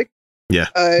spectrum, autistic, yeah.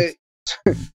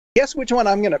 Guess which one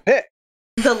I'm gonna pick?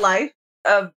 The life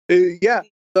of the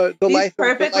these life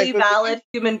perfectly valid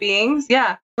human beings.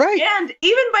 Yeah, right. And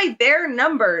even by their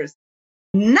numbers,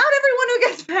 not everyone who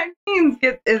gets vaccines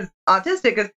is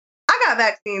autistic. Because I got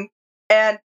vaccines,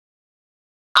 and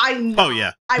I'm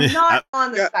not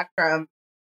on the spectrum.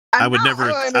 I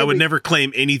would never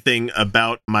claim anything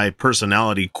about my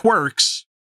personality quirks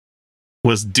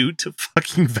was due to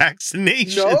fucking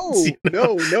vaccinations.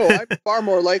 No. I'm far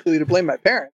more likely to blame my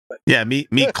parents. But. Yeah, me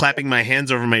clapping my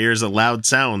hands over my ears at loud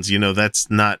sounds. That's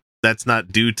not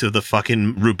due to the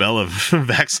fucking rubella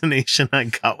vaccination I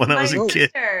got when I was a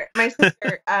kid. My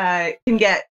sister can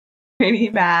get pretty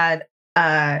bad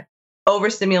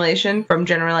overstimulation from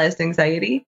generalized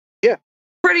anxiety. Yeah.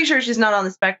 Pretty sure she's not on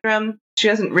the spectrum. She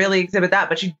doesn't really exhibit that,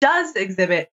 but she does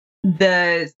exhibit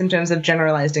the symptoms of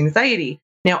generalized anxiety.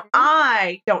 Now,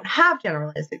 I don't have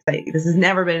generalized anxiety. This has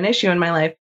never been an issue in my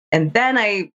life. And then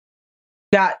I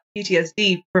got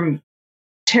PTSD from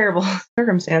terrible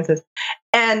circumstances.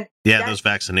 And those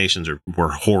vaccinations were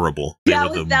horrible. They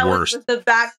were the worst. Was the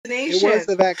vaccination. It was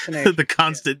the vaccination. The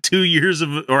constant 2 years of,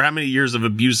 or how many years of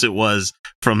abuse it was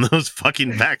from those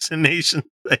fucking vaccinations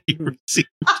that you received.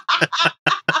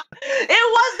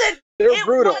 It wasn't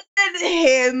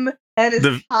him and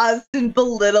his constant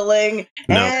belittling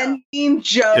and mean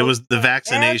jokes. It was the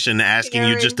vaccination asking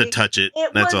you just to touch it.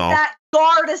 That's all. That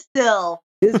Gardasil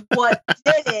is what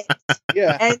did it.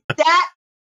 Yeah. And that's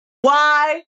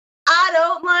why I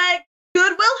don't like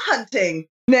Goodwill Hunting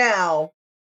now.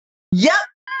 Yep.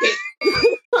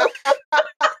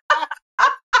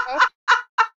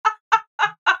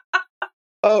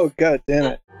 Oh, god damn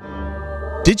it.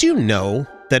 Did you know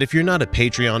that if you're not a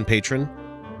Patreon patron,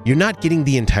 you're not getting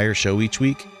the entire show each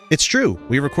week? It's true.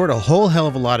 We record a whole hell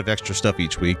of a lot of extra stuff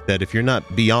each week that if you're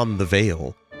not beyond the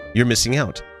veil, you're missing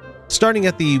out. Starting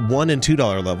at the $1 and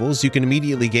 $2 levels, you can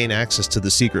immediately gain access to the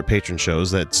secret patron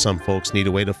shows that some folks need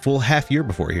to wait a full half year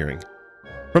before hearing.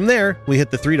 From there, we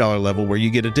hit the $3 level where you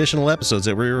get additional episodes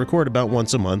that we record about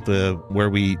once a month, where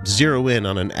we zero in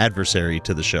on an adversary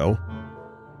to the show.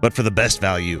 But for the best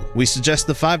value, we suggest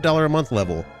the $5 a month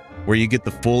level, where you get the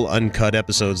full uncut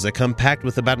episodes that come packed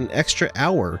with about an extra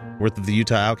hour worth of the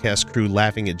Utah Outcast crew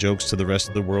laughing at jokes to the rest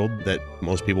of the world that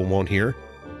most people won't hear,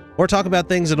 or talk about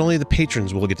things that only the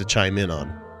patrons will get to chime in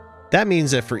on. That means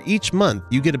that for each month,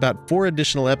 you get about 4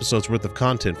 additional episodes worth of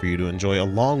content for you to enjoy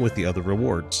along with the other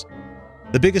rewards.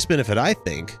 The biggest benefit, I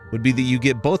think, would be that you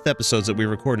get both episodes that we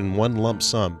record in one lump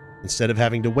sum instead of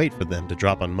having to wait for them to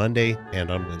drop on Monday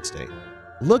and on Wednesday.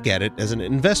 Look at it as an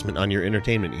investment on your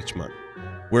entertainment each month.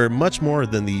 We're much more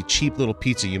than the cheap little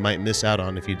pizza you might miss out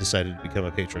on if you decided to become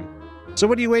a patron. So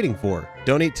what are you waiting for?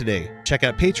 Donate today. Check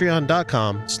out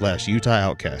patreon.com/Utah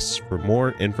Outcasts for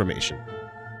more information.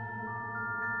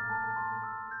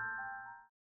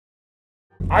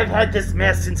 I've had this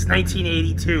mess since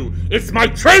 1982. It's my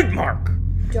trademark!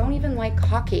 Don't even like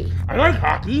hockey. I like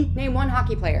hockey. Name one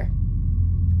hockey player.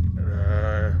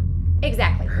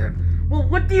 Exactly. Well,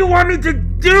 what do you want me to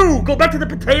do? Go back to the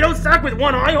potato sack with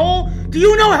one eye hole? Do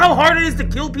you know how hard it is to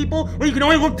kill people when you can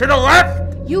only look to the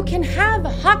left? You can have a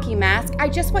hockey mask. I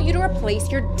just want you to replace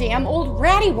your damn old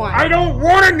ratty one. I don't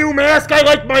want a new mask. I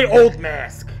like my old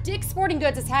mask. Dick's Sporting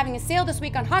Goods is having a sale this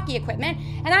week on hockey equipment,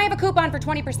 and I have a coupon for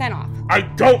 20% off. I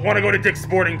don't want to go to Dick's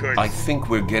Sporting Goods. I think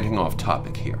we're getting off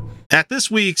topic here. At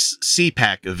this week's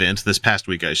CPAC event, this past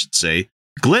week I should say,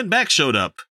 Glenn Beck showed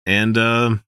up, and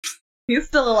he's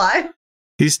still alive.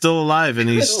 He's still alive, and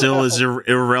he's still as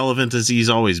irrelevant as he's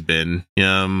always been.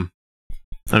 I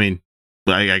mean,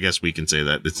 I guess we can say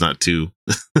that it's not too.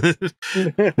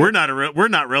 we're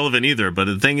not relevant either. But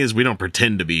the thing is, we don't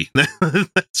pretend to be.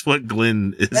 That's what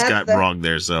Glenn has got wrong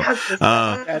there. So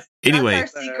anyway,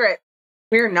 that's our secret.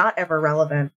 We're not ever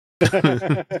relevant.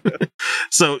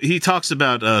 So he talks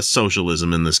about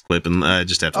socialism in this clip, and I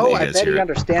just have to let you guys hear it. He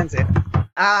understands it.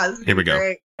 Here we go.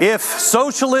 Great. If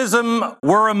socialism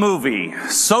were a movie,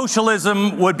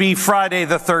 socialism would be Friday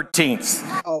the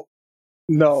 13th. Oh,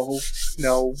 no,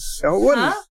 it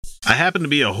wouldn't. Huh? I happen to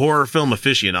be a horror film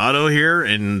aficionado here,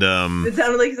 and It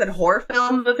sounded like you said horror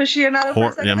film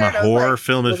aficionado. I'm a horror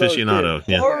film aficionado.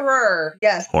 Yeah. Horror,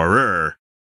 yes. Horror.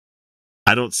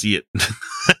 I don't see it.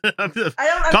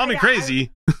 Call me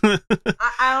crazy. I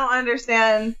don't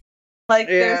understand. Like,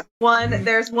 there's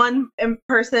one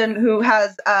person who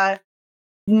has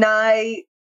nigh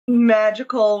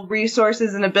magical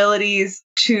resources and abilities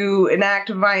to enact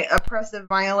oppressive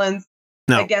violence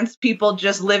against people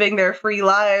just living their free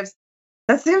lives.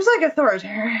 That seems like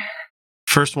authoritarian.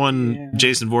 First one,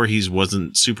 Jason Voorhees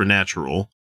wasn't supernatural.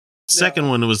 Second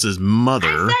one was his mother.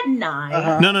 I said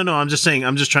nigh. No. I'm just saying.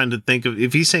 I'm just trying to think of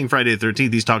if he's saying Friday the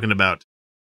 13th. He's talking about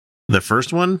the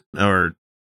first one, or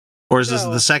is this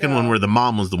the second one where the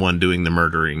mom was the one doing the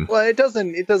murdering? Well, it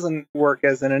doesn't work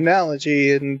as an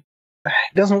analogy, and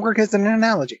it doesn't work as an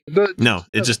analogy. No,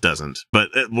 it just doesn't. But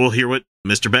we'll hear what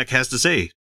Mr. Beck has to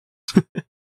say.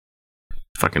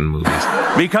 Fucking movies.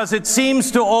 Because it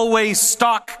seems to always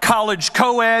stock college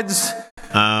co-eds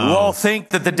who all think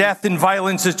that the death and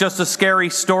violence is just a scary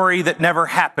story that never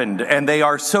happened, and they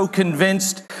are so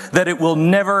convinced that it will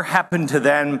never happen to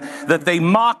them that they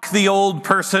mock the old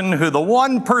person the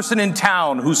one person in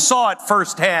town who saw it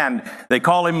firsthand. They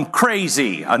call him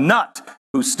crazy, a nut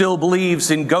who still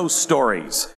believes in ghost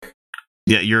stories.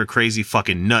 Yeah, you're a crazy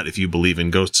fucking nut if you believe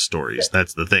in ghost stories.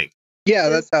 That's the thing. Yeah,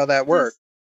 that's how that works.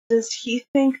 Does he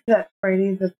think that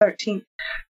Friday the 13th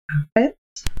happened?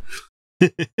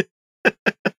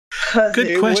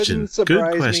 Good question. Wouldn't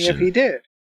surprise me if he did.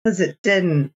 Because it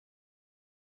didn't.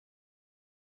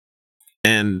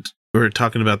 And we're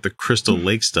talking about the Crystal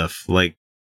Lake stuff. Like,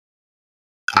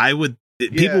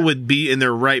 people would be in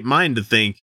their right mind to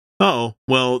think, oh,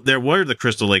 well, there were the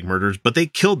Crystal Lake murders, but they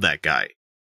killed that guy.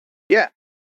 Yeah.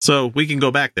 So we can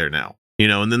go back there now. You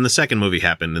know, and then the second movie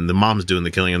happened, and the mom's doing the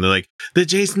killing, and they're like, the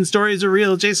Jason stories are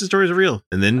real. Jason stories are real.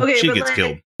 And then she gets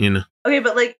killed, you know? Okay,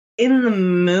 but like in the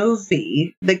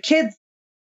movie, the kids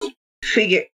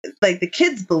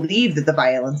believe that the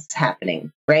violence is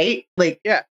happening, right? Like,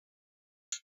 yeah.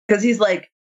 Because he's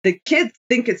like, the kids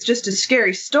think it's just a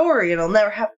scary story and it'll never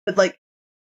happen. But like,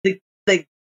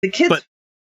 the kids. But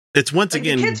it's once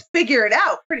again. The kids figure it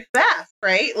out pretty fast,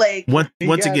 right? Like,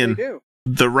 once again,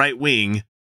 the right wing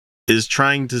is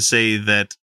trying to say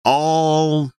that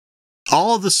all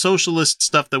of the socialist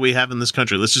stuff that we have in this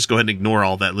country, let's just go ahead and ignore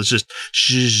all that. Let's just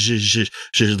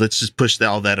let's just push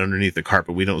all that underneath the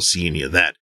carpet. We don't see any of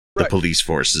that. Right. The police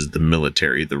forces, the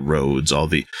military, the roads, all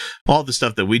the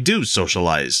stuff that we do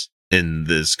socialize in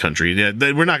this country.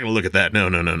 We're not going to look at that.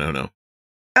 No.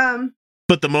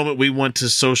 But the moment we want to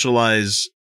socialize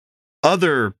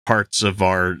other parts of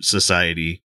our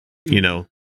society, you know,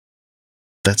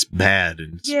 that's bad,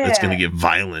 and it's going to get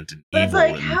violent and evil. It's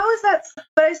like, how is that?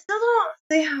 But I still don't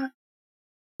see how.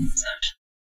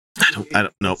 I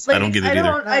don't know. Like, I don't get it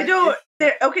either. I don't.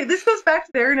 Okay, this goes back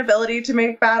to their inability to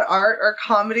make bad art or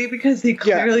comedy because he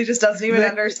clearly just doesn't even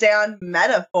understand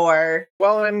metaphor.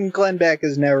 Well, and Glenn Beck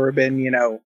has never been, you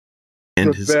know,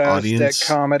 and his audience at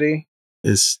comedy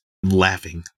is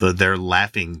laughing. They're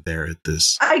laughing there at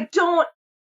this. I don't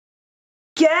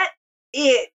get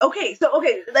it. Okay,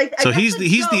 so he's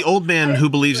the old man who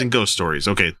believes in ghost stories.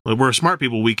 Okay, we're smart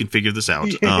people. We can figure this out.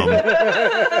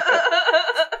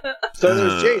 So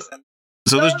there's Jason.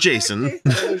 So there's Jason.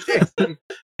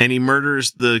 And he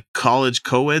murders the college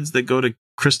co-eds that go to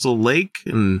Crystal Lake,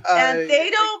 and they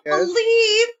don't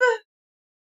believe.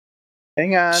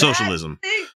 Hang on. Socialism.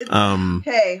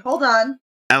 Okay, hold on.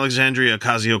 Alexandria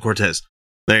Ocasio-Cortez.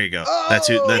 There you go. That's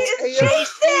who. That's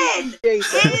Jason.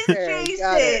 Jason.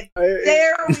 Jason.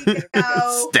 There we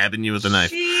go. Stabbing you with a knife.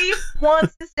 She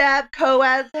wants to stab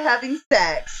co-eds having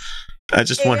sex. I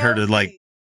just want her to like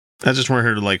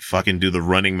fucking do the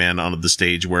Running Man onto the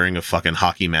stage wearing a fucking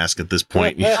hockey mask at this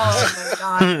point. Oh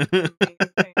my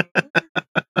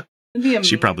god.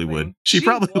 She probably would. She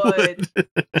probably would.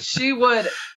 She would.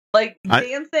 Like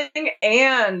dancing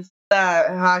and the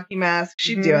hockey mask.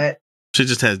 She'd do it. She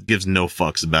just gives no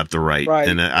fucks about the right.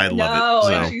 And I love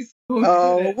it.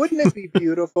 So. Wouldn't it be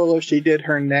beautiful if she did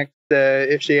her next,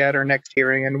 if she had her next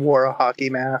hearing and wore a hockey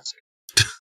mask?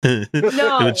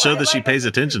 It would show that she pays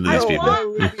attention to these people. I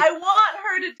want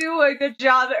her to do a good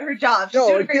job at her job. She's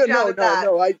doing a great job at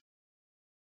that.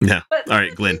 Yeah. All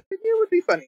right, Glenn. It would be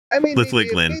funny. I mean,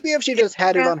 maybe if she just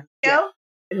had it on her. Yeah.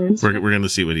 We're going to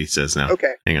see what he says now.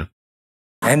 Okay. Hang on.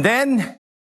 And then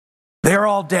they're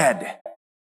all dead.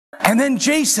 And then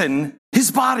Jason, his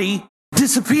body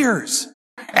disappears.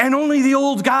 And only the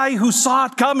old guy who saw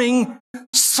it coming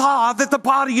saw that the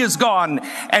body is gone.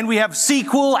 And we have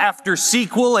sequel after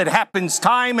sequel. It happens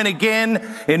time and again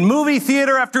in movie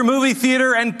theater after movie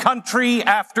theater and country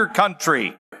after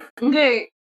country. Okay.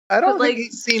 I don't think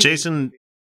he's seen Jason,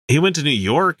 he went to New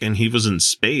York and he was in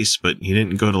space, but he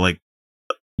didn't go to like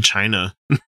China.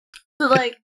 So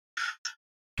like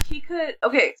he could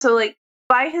so like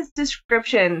by his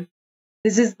description,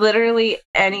 this is literally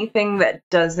anything that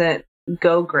doesn't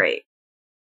go great.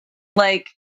 Like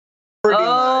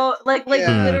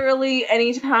literally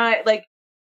anytime, like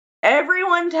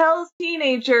everyone tells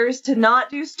teenagers to not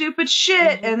do stupid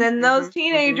shit, and then those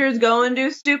teenagers go and do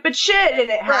stupid shit, and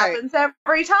it happens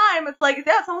every time. It's like,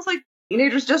 that's almost like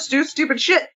teenagers just do stupid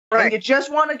shit. And you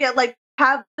just want to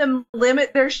have them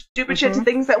limit their stupid shit to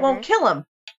things that won't kill them.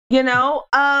 You know?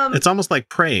 It's almost like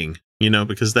praying,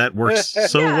 because that works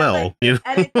so well. And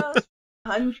it goes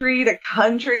country to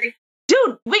country.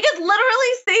 Dude, we could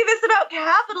literally say this about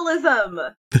capitalism.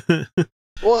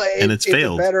 Well, it's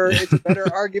failed. It's a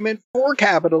better argument for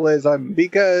capitalism,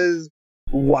 because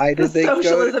why did they go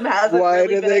to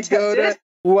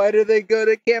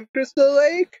Camp Crystal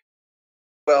Lake?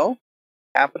 Well,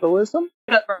 capitalism.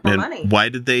 For money. Why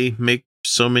did they make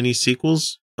so many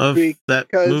sequels of that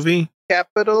movie?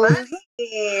 Capitalism.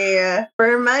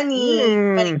 For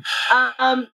money.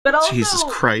 But also, Jesus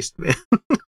Christ, man.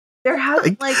 There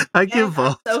has I give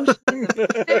up. There's been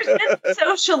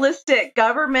socialistic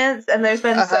governments, and there's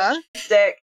been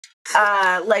socialistic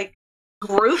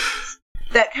groups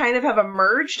that kind of have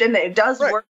emerged, and it does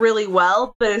work really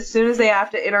well. But as soon as they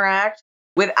have to interact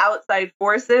with outside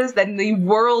forces, then the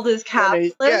world is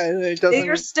capitalist.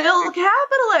 They're still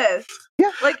capitalist. Yeah,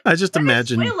 I just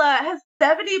imagine Venezuela has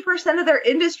 70% of their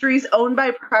industries owned by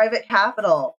private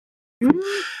capital.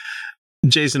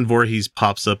 Jason Voorhees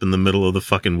pops up in the middle of the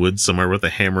fucking woods somewhere with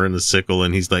a hammer and a sickle,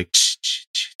 and he's like,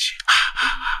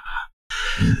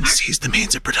 seize the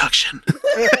means of production.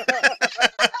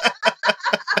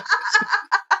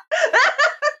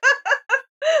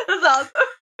 That's awesome.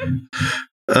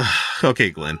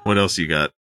 Okay, Glenn, what else you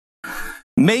got?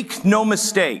 Make no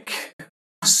mistake.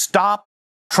 Stop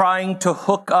trying to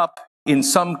hook up in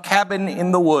some cabin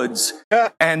in the woods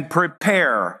and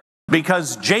prepare.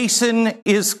 Because Jason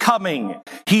is coming.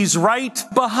 He's right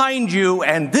behind you,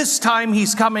 and this time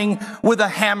he's coming with a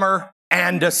hammer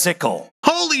and a sickle.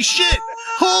 Holy shit!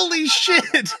 Holy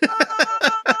shit!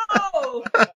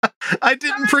 I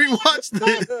didn't pre-watch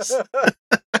this.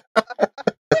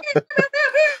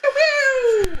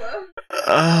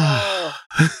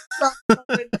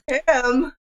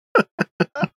 Him.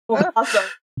 Awesome.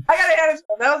 I gotta hand it to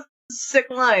him. That was a sick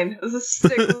line. It was a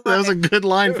sick line. That was a good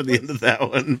line for the end of that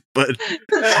one, but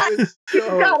he's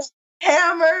got a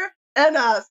hammer and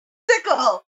a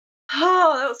sickle.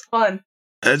 Oh, that was fun.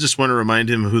 I just want to remind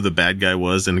him who the bad guy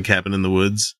was in Cabin in the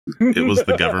Woods. It was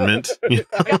the government.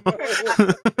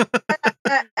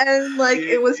 And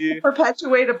it was to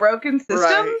perpetuate a broken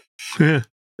system. Yeah.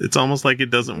 It's almost like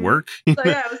it doesn't work.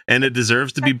 And it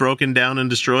deserves to be broken down and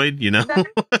destroyed,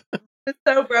 It's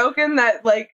so broken that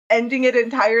ending it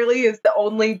entirely is the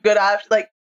only good option.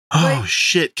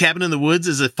 Shit, Cabin in the Woods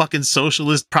is a fucking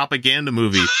socialist propaganda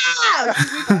movie.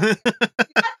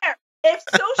 If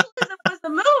socialism was the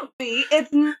movie,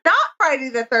 it's not Friday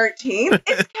the 13th.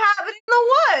 It's Cabin in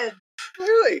the Woods.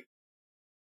 Really?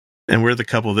 And we're the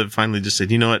couple that finally just said,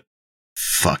 you know what?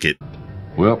 Fuck it.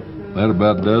 Well, that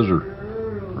about does her.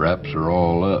 Wraps are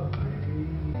all up.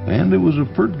 And it was a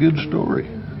pretty good story,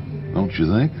 don't you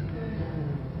think?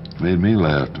 Made me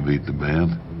laugh to beat the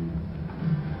band.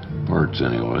 Parts,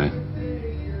 anyway.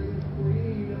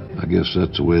 I guess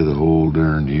that's the way the whole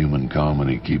darned human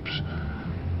comedy keeps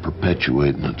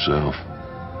perpetuating itself.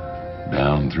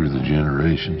 down through the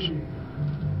generations,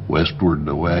 westward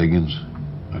the wagons,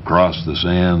 across the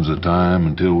sands of time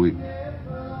until we...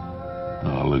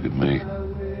 Oh, look at me.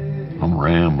 I'm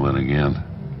rambling again.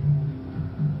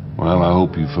 Well, I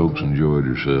hope you folks enjoyed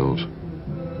yourselves.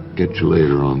 Catch you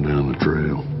later on down the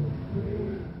trail.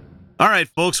 All right,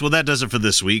 folks. Well, that does it for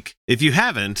this week. If you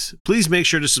haven't, please make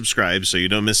sure to subscribe so you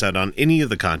don't miss out on any of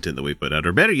the content that we put out.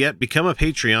 Or better yet, become a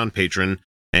Patreon patron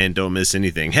and don't miss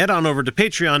anything. Head on over to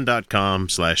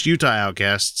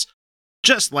patreon.com/UtahOutcasts,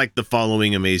 just like the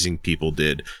following amazing people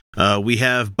did. We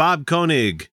have Bob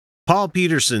Koenig, Paul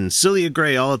Peterson, Celia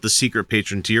Gray, all at the secret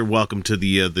patron tier. Welcome to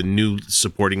the new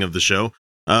supporting of the show.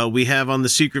 We have on the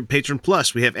Secret Patron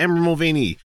Plus, we have Amber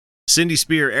Mulvaney, Cindy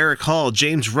Spear, Eric Hall,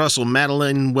 James Russell,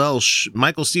 Madeline Welsh,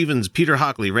 Michael Stevens, Peter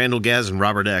Hockley, Randall Gaz, and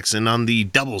Robert X. And on the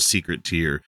double secret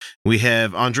tier, we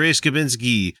have Andreas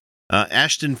Kabinski,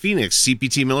 Ashton Phoenix,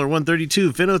 CPT Miller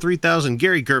 132, Finno 3000,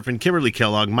 Gary Gerfin, Kimberly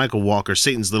Kellogg, Michael Walker,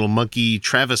 Satan's Little Monkey,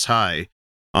 Travis High.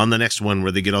 On the next one,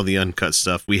 where they get all the uncut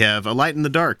stuff, we have A Light in the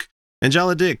Dark,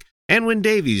 Angela Dick, Anwin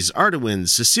Davies, Artawin,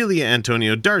 Cecilia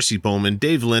Antonio, Darcy Bowman,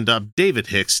 Dave Lindop, David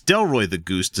Hicks, Delroy the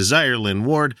Goose, Desire Lynn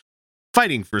Ward,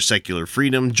 Fighting for Secular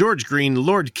Freedom, George Green,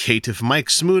 Lord Caitiff, Mike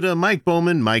Smuda, Mike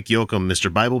Bowman, Mike Yoakum,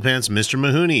 Mr. Bible Pants, Mr.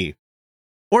 Mahoney,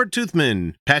 Ord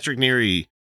Toothman, Patrick Neary,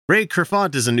 Ray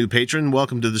Kerfont is a new patron.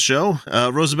 Welcome to the show.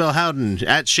 Rosabelle Howden,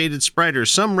 at Shaded Spriter,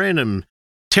 Some Random,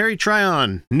 Terry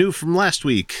Tryon, new from last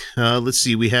week. Let's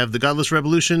see, we have the Godless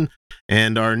Revolution,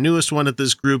 and our newest one at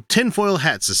this group, Tinfoil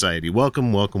Hat Society.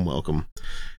 Welcome, welcome, welcome.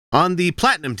 On the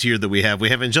Platinum tier that we have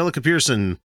Angelica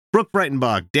Pearson, Brooke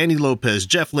Breitenbach, Danny Lopez,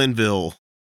 Jeff Linville,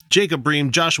 Jacob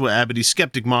Bream, Joshua Abity,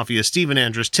 Skeptic Mafia, Stephen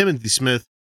Andrus, Timothy Smith,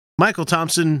 Michael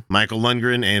Thompson, Michael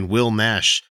Lundgren, and Will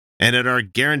Nash. And at our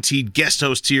guaranteed guest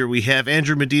host tier, we have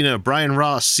Andrew Medina, Brian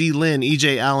Ross, C. Lynn,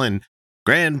 EJ Allen,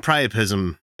 Grand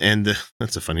Priapism, and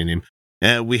that's a funny name.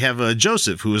 We have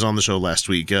Joseph, who was on the show last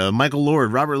week, Michael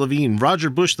Lord, Robert Levine, Roger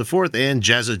Bush IV, and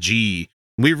Jazza G.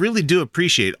 We really do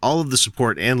appreciate all of the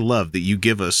support and love that you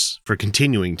give us for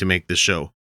continuing to make this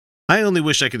show. I only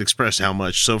wish I could express how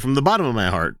much, so from the bottom of my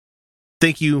heart,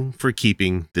 thank you for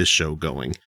keeping this show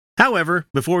going. However,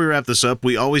 before we wrap this up,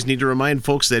 we always need to remind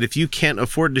folks that if you can't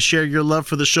afford to share your love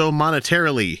for the show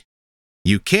monetarily,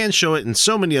 you can show it in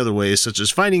so many other ways, such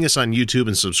as finding us on YouTube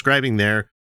and subscribing there,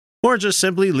 or just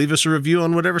simply leave us a review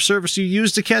on whatever service you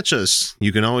use to catch us.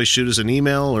 You can always shoot us an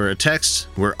email or a text.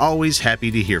 We're always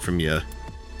happy to hear from you.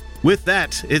 With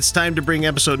that, it's time to bring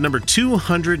episode number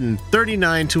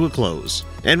 239 to a close.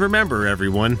 And remember,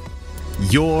 everyone,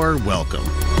 you're welcome.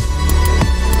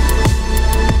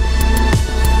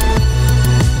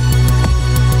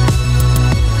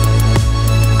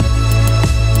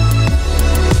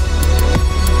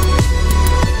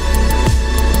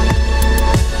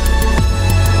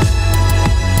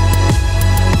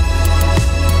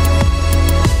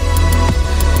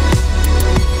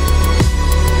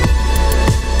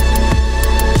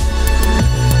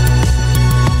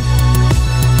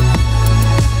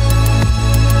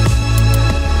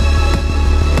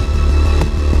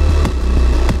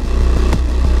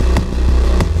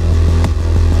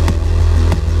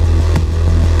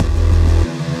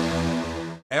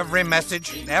 Every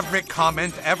message, every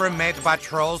comment ever made by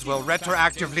trolls will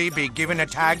retroactively be given a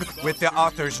tag with the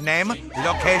author's name,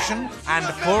 location, and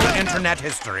full internet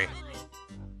history.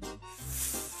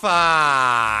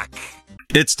 Fuck.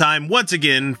 It's time once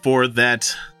again for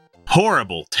that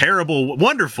horrible, terrible,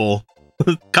 wonderful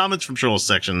comments from trolls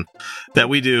section that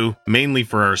we do mainly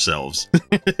for ourselves.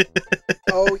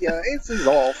 Oh yeah, this is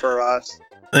all for us.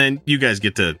 And you guys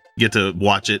get to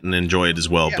watch it and enjoy it as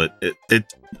well. Yeah. But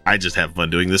I just have fun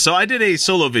doing this. So I did a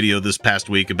solo video this past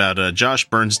week about Josh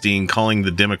Bernstein calling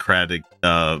the Democratic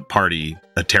Party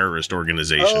a terrorist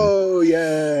organization. Oh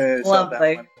yes,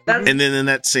 lovely. And then in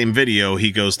that same video,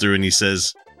 he goes through and he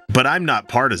says, "But I'm not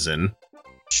partisan."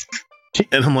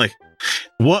 And I'm like,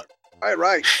 "What?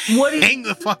 Right. What? Hang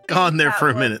the fuck on there for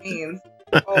a minute."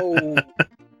 Oh.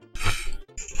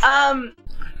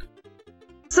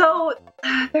 So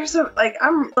there's a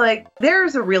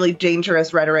really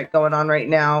dangerous rhetoric going on right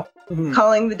now,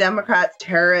 calling the Democrats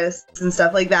terrorists and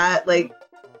stuff like that.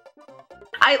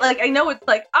 I know it's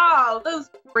like, oh, those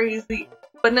crazy,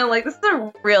 but no, this is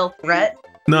a real threat.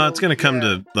 No, it's gonna come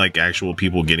to actual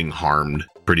people getting harmed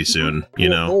pretty soon. You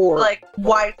know,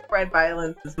 widespread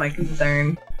violence is my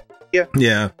concern.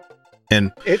 Yeah,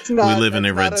 and it's not, we live in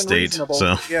a red state,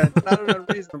 so yeah, it's not an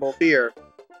unreasonable fear.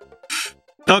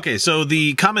 Okay, so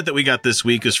the comment that we got this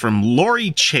week is from Lori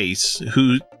Chase,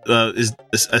 who is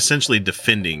essentially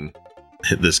defending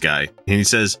this guy. And he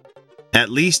says, at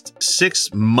least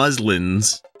 6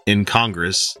 Muslims in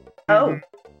Congress Oh,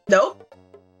 nope.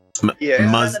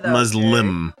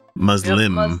 Muslim.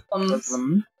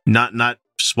 Not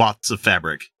swaths of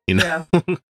fabric, you know.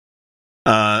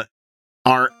 Yeah.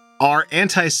 Are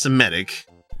anti-Semitic.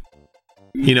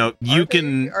 You know, you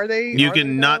can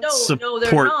not support. No,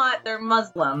 they're not. They're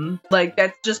Muslim. Like,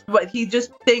 that's just what he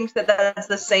just thinks that's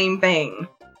the same thing.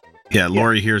 Yeah,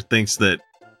 Lori here thinks that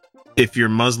if you're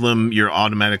Muslim, you're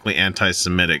automatically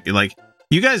anti-Semitic. Like,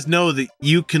 you guys know that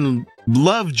you can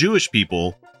love Jewish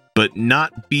people, but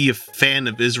not be a fan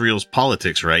of Israel's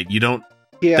politics, right? You don't.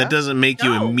 Yeah. That doesn't make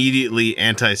you immediately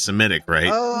anti-Semitic, right?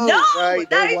 Oh, no, right.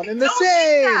 They're one and the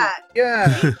same.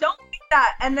 Yeah. We don't think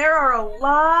that. And there are a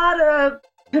lot of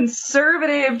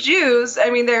conservative Jews. I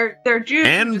mean, they're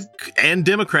Jews and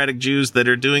Democratic Jews that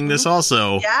are doing this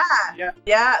also.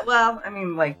 Yeah. Well, I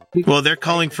mean, like. Well, they're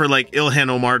calling for like Ilhan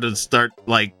Omar to start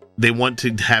like they want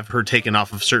to have her taken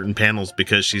off of certain panels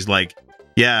because she's like,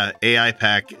 yeah,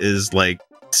 AIPAC is like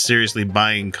seriously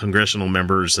buying congressional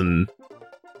members and.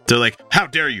 They're like, how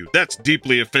dare you? That's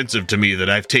deeply offensive to me that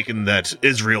I've taken that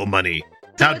Israel money.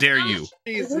 How dare you?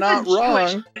 She's not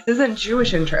wrong. This isn't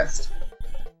Jewish interest.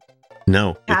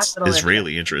 No, it's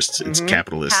Israeli interest. It's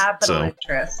capitalist. Capital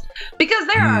interest. Because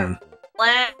there are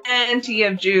plenty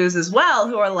of Jews as well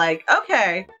who are like,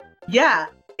 okay, yeah,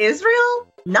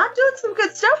 Israel not doing some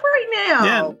good stuff right now.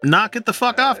 Yeah, knock it the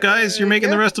fuck off, guys. You're making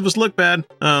the rest of us look bad.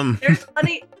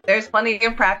 There's plenty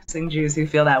of practicing Jews who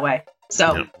feel that way.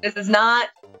 So this is not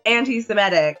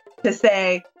anti-Semitic to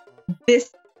say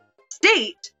this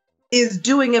state is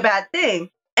doing a bad thing.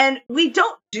 And we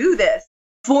don't do this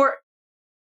for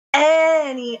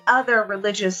any other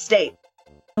religious state.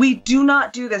 We do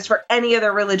not do this for any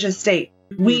other religious state.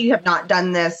 We have not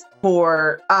done this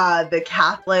for the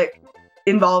Catholic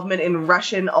involvement in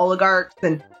Russian oligarchs,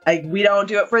 and we don't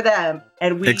do it for them.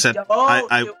 And we don't do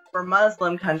it for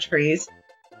Muslim countries.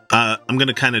 I'm going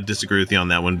to kind of disagree with you on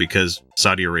that one because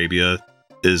Saudi Arabia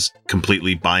is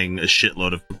completely buying a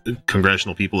shitload of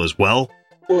congressional people as well.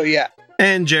 Well, yeah.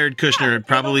 And Jared Kushner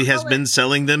probably has been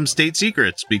selling them state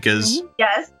secrets because...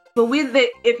 Yes, but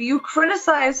if you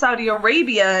criticize Saudi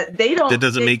Arabia, they don't... That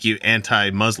doesn't make you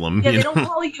anti-Muslim. Yeah, they don't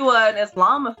call you an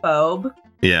Islamophobe.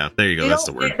 Yeah, there you go. That's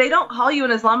the word. They don't call you an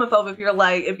Islamophobe if you're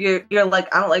like,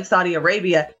 I don't like Saudi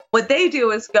Arabia. What they do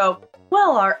is go...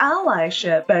 Well, our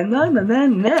allyship and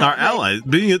our allies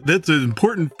that's an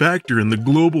important factor in the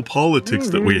global politics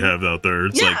that we have out there.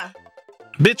 It's like,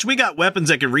 bitch, we got weapons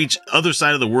that can reach other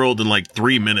side of the world in like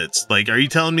 3 minutes. Like, are you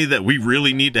telling me that we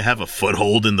really need to have a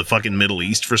foothold in the fucking Middle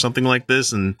East for something like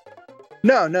this? And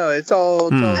no, it's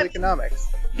all economics.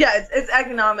 Yeah, it's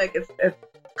economic. It's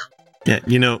yeah,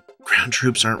 you know, ground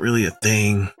troops aren't really a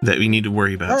thing that we need to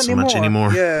worry about so much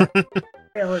anymore. Yeah.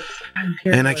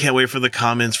 And I can't wait for the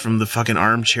comments from the fucking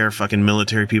armchair fucking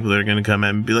military people that are going to come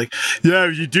at me and be like, yeah,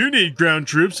 you do need ground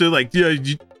troops. They're like, yeah,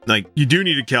 you do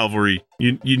need a cavalry.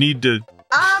 You need to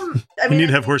you need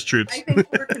to have horse troops. I think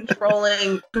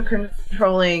we're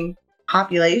controlling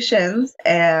populations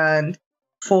and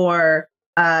for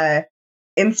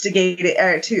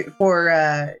instigating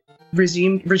for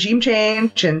regime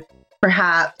change and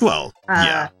perhaps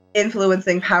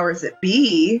influencing powers that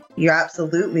be, you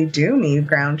absolutely do need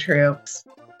ground troops.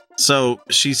 So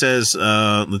she says,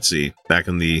 let's see, back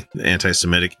in the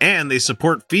anti-Semitic, and they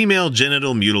support female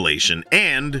genital mutilation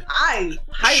and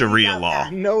Sharia law.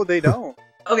 No, they don't.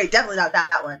 Okay, definitely not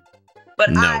that one.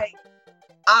 But no.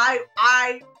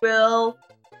 I will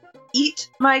eat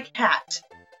my cat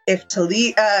if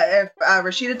Rashida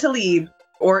Tlaib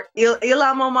or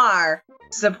Ilham Omar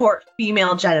support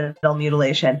female genital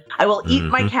mutilation. I will eat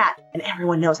my cat, and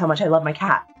everyone knows how much I love my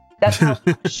cat. That's how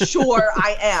sure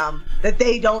I am that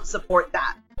they don't support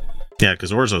that. Yeah,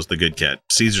 because Orzo's the good cat.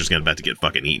 Caesar's about to get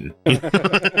fucking eaten. No,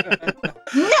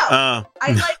 I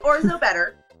like Orzo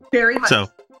better, very much. So,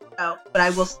 but I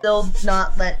will still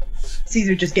not let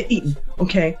Caesar just get eaten.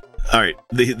 Okay. All right,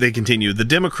 they continue. The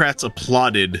Democrats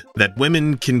applauded that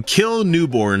women can kill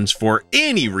newborns for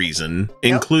any reason,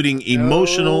 including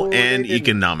emotional and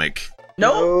economic.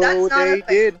 No, that's not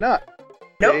they did not.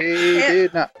 Nope, they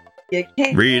did not. You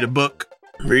can't. Read a book.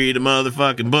 Read a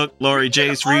motherfucking book. Lori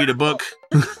Jace, read a book.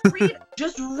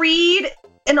 Just read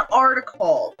an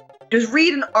article. Just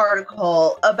read an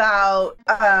article about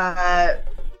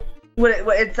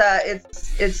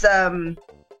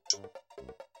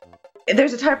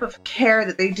there's a type of care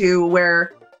that they do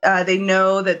where they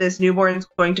know that this newborn is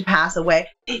going to pass away.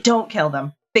 They don't kill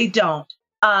them. They don't.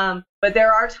 But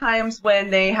there are times when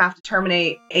they have to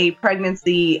terminate a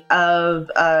pregnancy of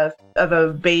a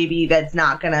baby that's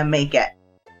not going to make it.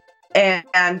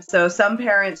 And so some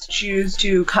parents choose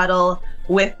to cuddle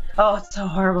with, oh, it's so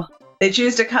horrible. They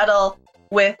choose to cuddle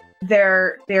with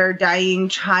their dying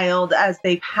child as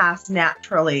they pass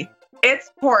naturally.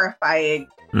 It's horrifying.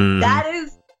 That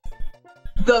is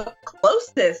the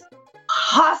closest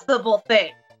possible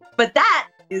thing. But that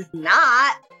is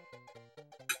not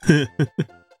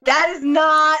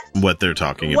what they're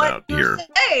talking about here.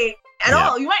 Saying at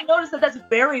all. You might notice that that's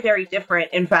very, very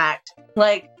different, in fact.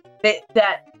 Like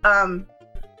that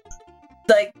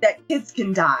kids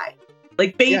can die.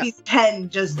 Like babies can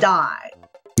just die.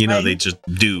 You know, they just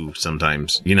do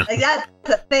sometimes, you know. Like that's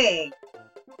the thing.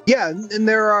 Yeah, and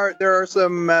there are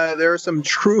some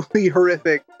truly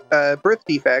horrific birth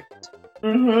defects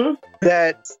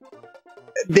that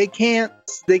they can't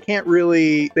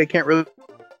really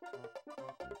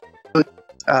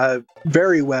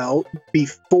very well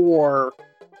before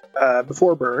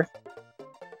birth.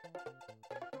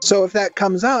 So if that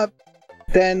comes up,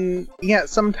 then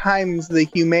sometimes the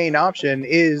humane option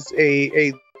is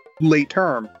a late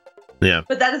term. Yeah,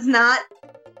 but that is not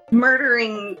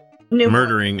murdering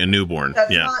a newborn.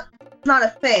 That's not a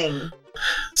thing.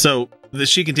 So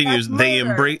she continues. They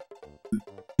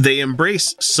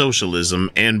embrace socialism,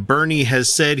 and Bernie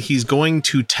has said he's going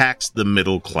to tax the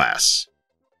middle class.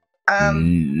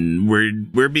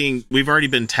 We've already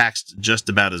been taxed just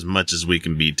about as much as we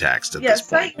can be taxed at this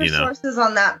point. Cite your sources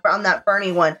on that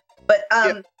Bernie one. But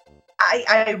I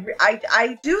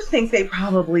do think they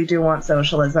probably do want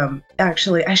socialism.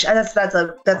 Actually, that's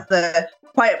the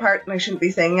quiet part, and I shouldn't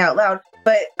be saying out loud.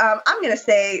 But I'm gonna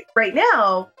say right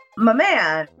now, my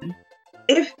man,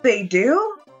 if they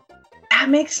do, that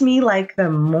makes me like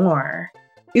them more.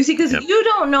 You see, because you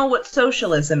don't know what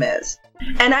socialism is.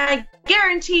 And I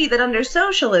guarantee that under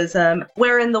socialism,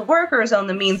 wherein the workers own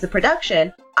the means of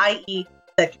production, i.e.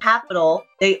 the capital,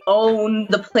 they own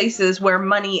the places where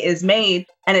money is made,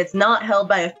 and it's not held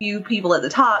by a few people at the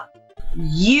top,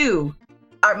 you,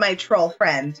 are my troll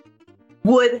friend,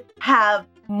 would have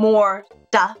more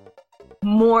stuff,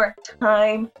 more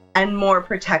time, and more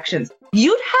protections.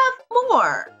 You'd have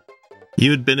more.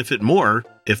 You would benefit more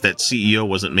if that CEO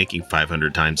wasn't making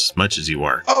 500 times as much as you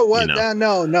are. Oh, what?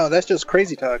 No, that's just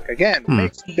crazy talk. Again,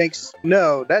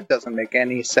 that doesn't make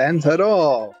any sense at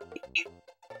all.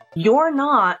 You're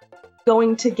not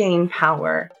going to gain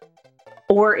power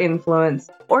or influence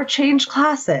or change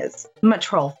classes, my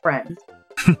troll friend.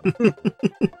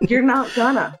 You're not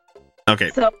gonna.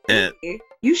 Okay. So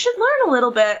you should learn a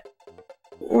little bit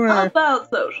about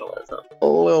socialism. A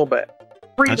little bit.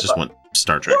 I just want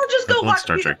Star Trek. Don't just go watch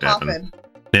Star Trek to happen. Coffin.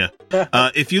 Yeah.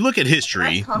 If you look at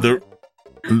history, the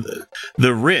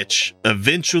rich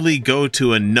eventually go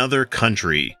to another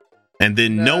country, and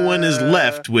then no one is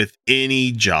left with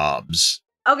any jobs.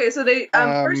 Okay, so they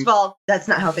first of all, that's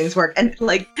not how things work. And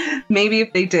like maybe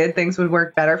if they did, things would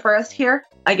work better for us here.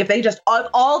 Like if they just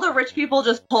all the rich people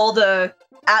just pulled a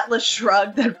Atlas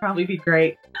Shrugged, that'd probably be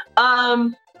great.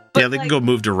 Yeah, they can go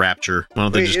move to Rapture. Why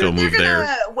don't they just go move there?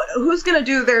 Who's gonna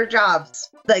do their jobs?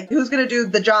 Like, who's gonna do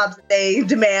the jobs that they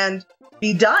demand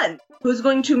be done? Who's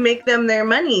going to make them their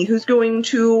money? Who's going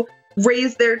to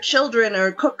raise their children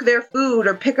or cook their food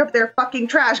or pick up their fucking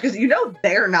trash? Because you know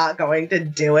they're not going to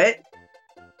do it.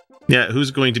 Yeah,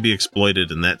 who's going to be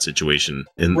exploited in that situation?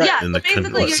 In so the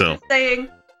basically, you're just saying,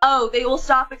 oh, they will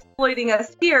stop exploiting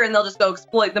us here, and they'll just go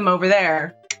exploit them over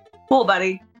there. Cool,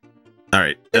 buddy. All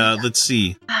right, let's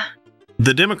see.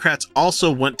 The Democrats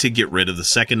also want to get rid of the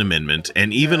Second Amendment,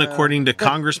 and even according to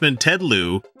Congressman Ted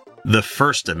Lieu, the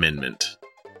First Amendment.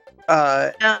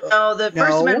 No, the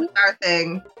First Amendment is our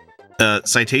thing.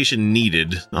 Citation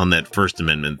needed on that First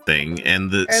Amendment thing,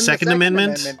 and the Second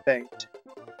Amendment thing.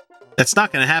 That's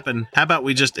not going to happen. How about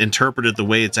we just interpret it the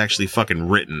way it's actually fucking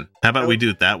written? How about we do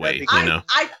it that way?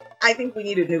 I think we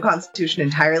need a new constitution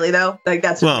entirely, though. Like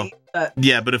that's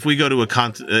yeah, but if we go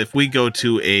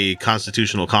to a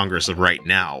constitutional Congress of right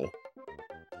now,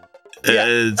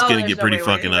 it's going to get pretty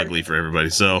fucking ugly for everybody.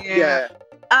 So yeah.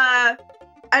 I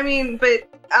mean, but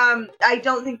I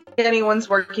don't think anyone's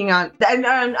working on. And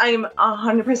I'm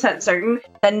 100% certain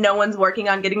that no one's working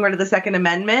on getting rid of the Second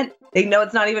Amendment. They know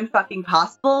it's not even fucking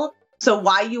possible. So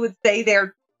why you would say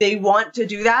they want to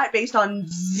do that based on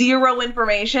zero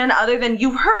information other than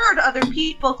you heard other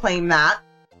people claim that.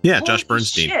 Yeah, Josh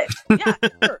Bernstein. Yeah,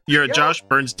 sure. You're a Josh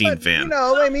Bernstein fan. You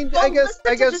know, I mean, I guess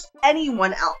just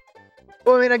anyone else.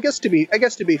 Well, I mean, I guess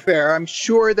to be fair, I'm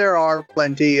sure there are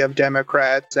plenty of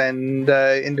Democrats and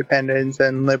independents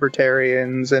and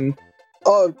libertarians and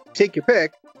take your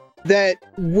pick that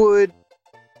would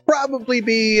probably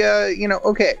be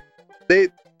okay.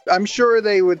 I'm sure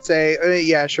they would say,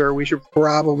 yeah, sure, we should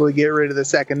probably get rid of the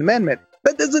Second Amendment.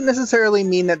 That doesn't necessarily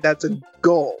mean that that's a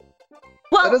goal.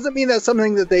 Well, that doesn't mean that's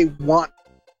something that they want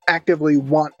actively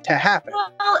want to happen.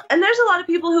 Well, and there's a lot of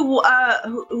people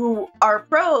who are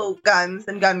pro guns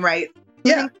and gun rights. I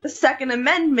think the Second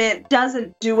Amendment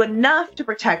doesn't do enough to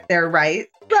protect their rights.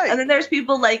 Right. And then there's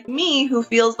people like me who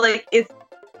feels like it's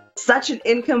such an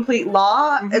incomplete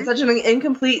law, it's such an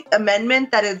incomplete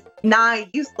amendment that it's nigh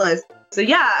useless. So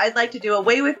yeah, I'd like to do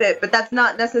away with it, but that's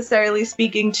not necessarily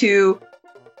speaking to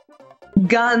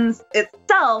guns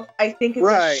itself. I think it's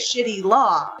a shitty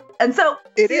law. And so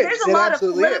there's a lot of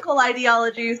political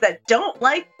ideologies that don't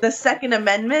like the Second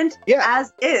Amendment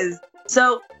as is.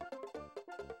 So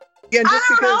yeah, just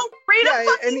I don't know, read a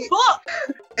fucking book.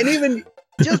 And even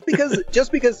just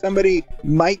because somebody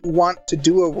might want to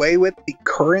do away with the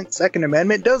current Second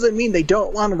Amendment doesn't mean they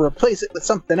don't want to replace it with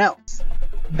something else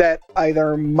that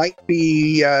either might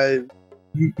be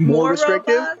more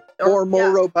restrictive or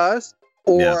more robust,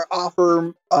 or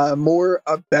offer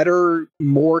a better,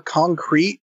 more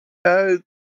concrete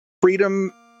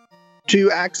freedom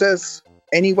to access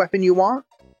any weapon you want.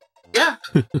 Yeah.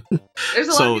 There's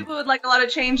a lot of people who would like a lot of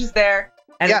changes there,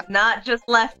 and it's not just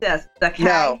leftists, okay?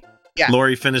 No. Yeah.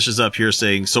 Lori finishes up here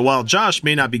saying, so while Josh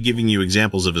may not be giving you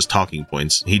examples of his talking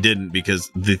points, he didn't, because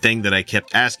the thing that I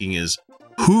kept asking is,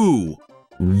 who?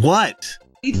 What?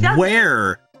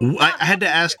 Where? I had to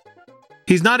ask.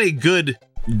 He's not a good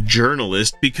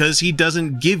journalist because he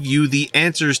doesn't give you the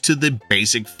answers to the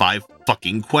basic 5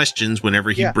 fucking questions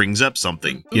whenever he brings up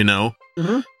something, you know?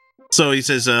 So he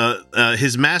says,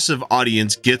 his massive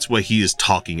audience gets what he is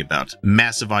talking about.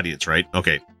 Massive audience, right?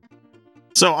 Okay.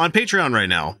 So on Patreon right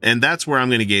now, and that's where I'm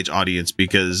going to gauge audience,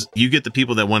 because you get the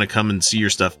people that want to come and see your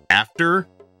stuff after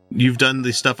you've done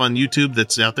the stuff on YouTube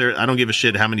that's out there. I don't give a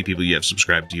shit how many people you have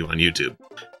subscribed to you on YouTube.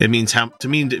 It means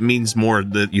it means more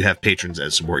that you have patrons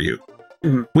that support you.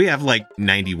 We have like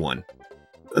 91.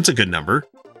 That's a good number.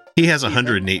 He has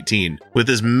 118. With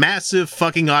his massive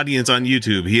fucking audience on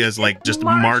YouTube, he has like just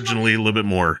marginally a little bit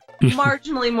more.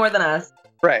 Marginally more than us.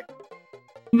 Right.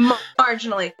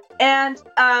 Marginally. And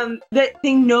that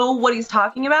they know what he's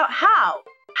talking about.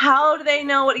 How do they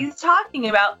know what he's talking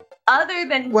about? Other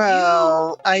than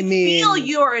feel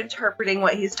you're interpreting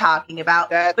what he's talking about,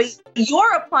 but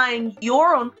you're applying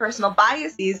your own personal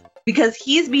biases because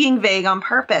he's being vague on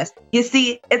purpose. You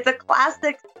see, it's a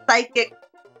classic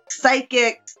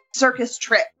psychic circus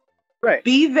trick. Right.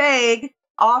 Be vague,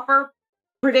 offer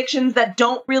predictions that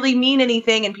don't really mean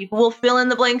anything, and people will fill in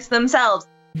the blanks themselves.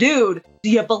 Dude, do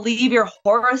you believe your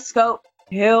horoscope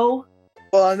too?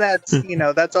 Well, and that's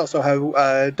that's also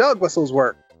how dog whistles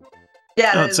work.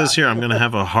 Yeah, it says here I'm going to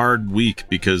have a hard week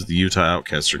because the Utah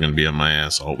Outcasts are going to be on my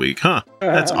ass all week. Huh?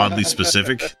 That's oddly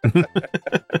specific.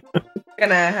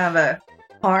 Gonna have a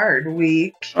hard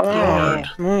week.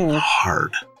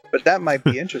 Hard. But that might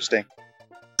be interesting.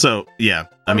 So, yeah.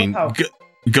 I mean,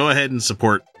 go ahead and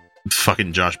support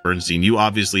fucking Josh Bernstein. You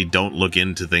obviously don't look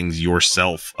into things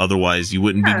yourself. Otherwise, you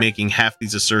wouldn't be making half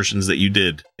these assertions that you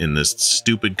did in this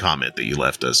stupid comment that you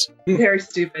left us. Very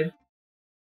stupid.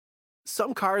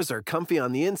 Some cars are comfy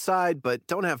on the inside, but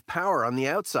don't have power on the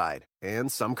outside.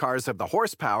 And some cars have the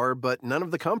horsepower, but none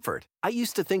of the comfort. I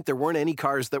used to think there weren't any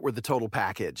cars that were the total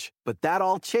package. But that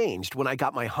all changed when I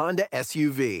got my Honda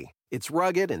SUV. It's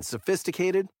rugged and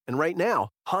sophisticated. And right now,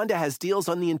 Honda has deals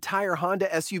on the entire Honda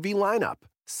SUV lineup.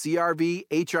 CR-V,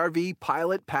 HR-V,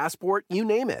 Pilot, Passport, you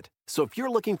name it. So if you're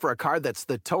looking for a car that's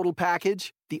the total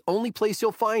package, the only place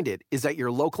you'll find it is at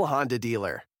your local Honda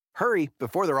dealer. Hurry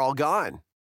before they're all gone.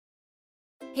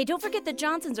 Hey, don't forget the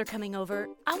Johnsons are coming over.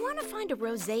 I want to find a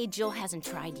rosé Jill hasn't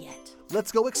tried yet.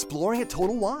 Let's go exploring at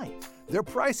Total Wine. Their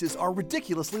prices are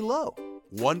ridiculously low.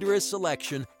 Wondrous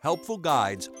selection, helpful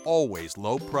guides, always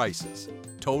low prices.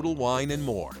 Total Wine and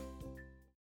more.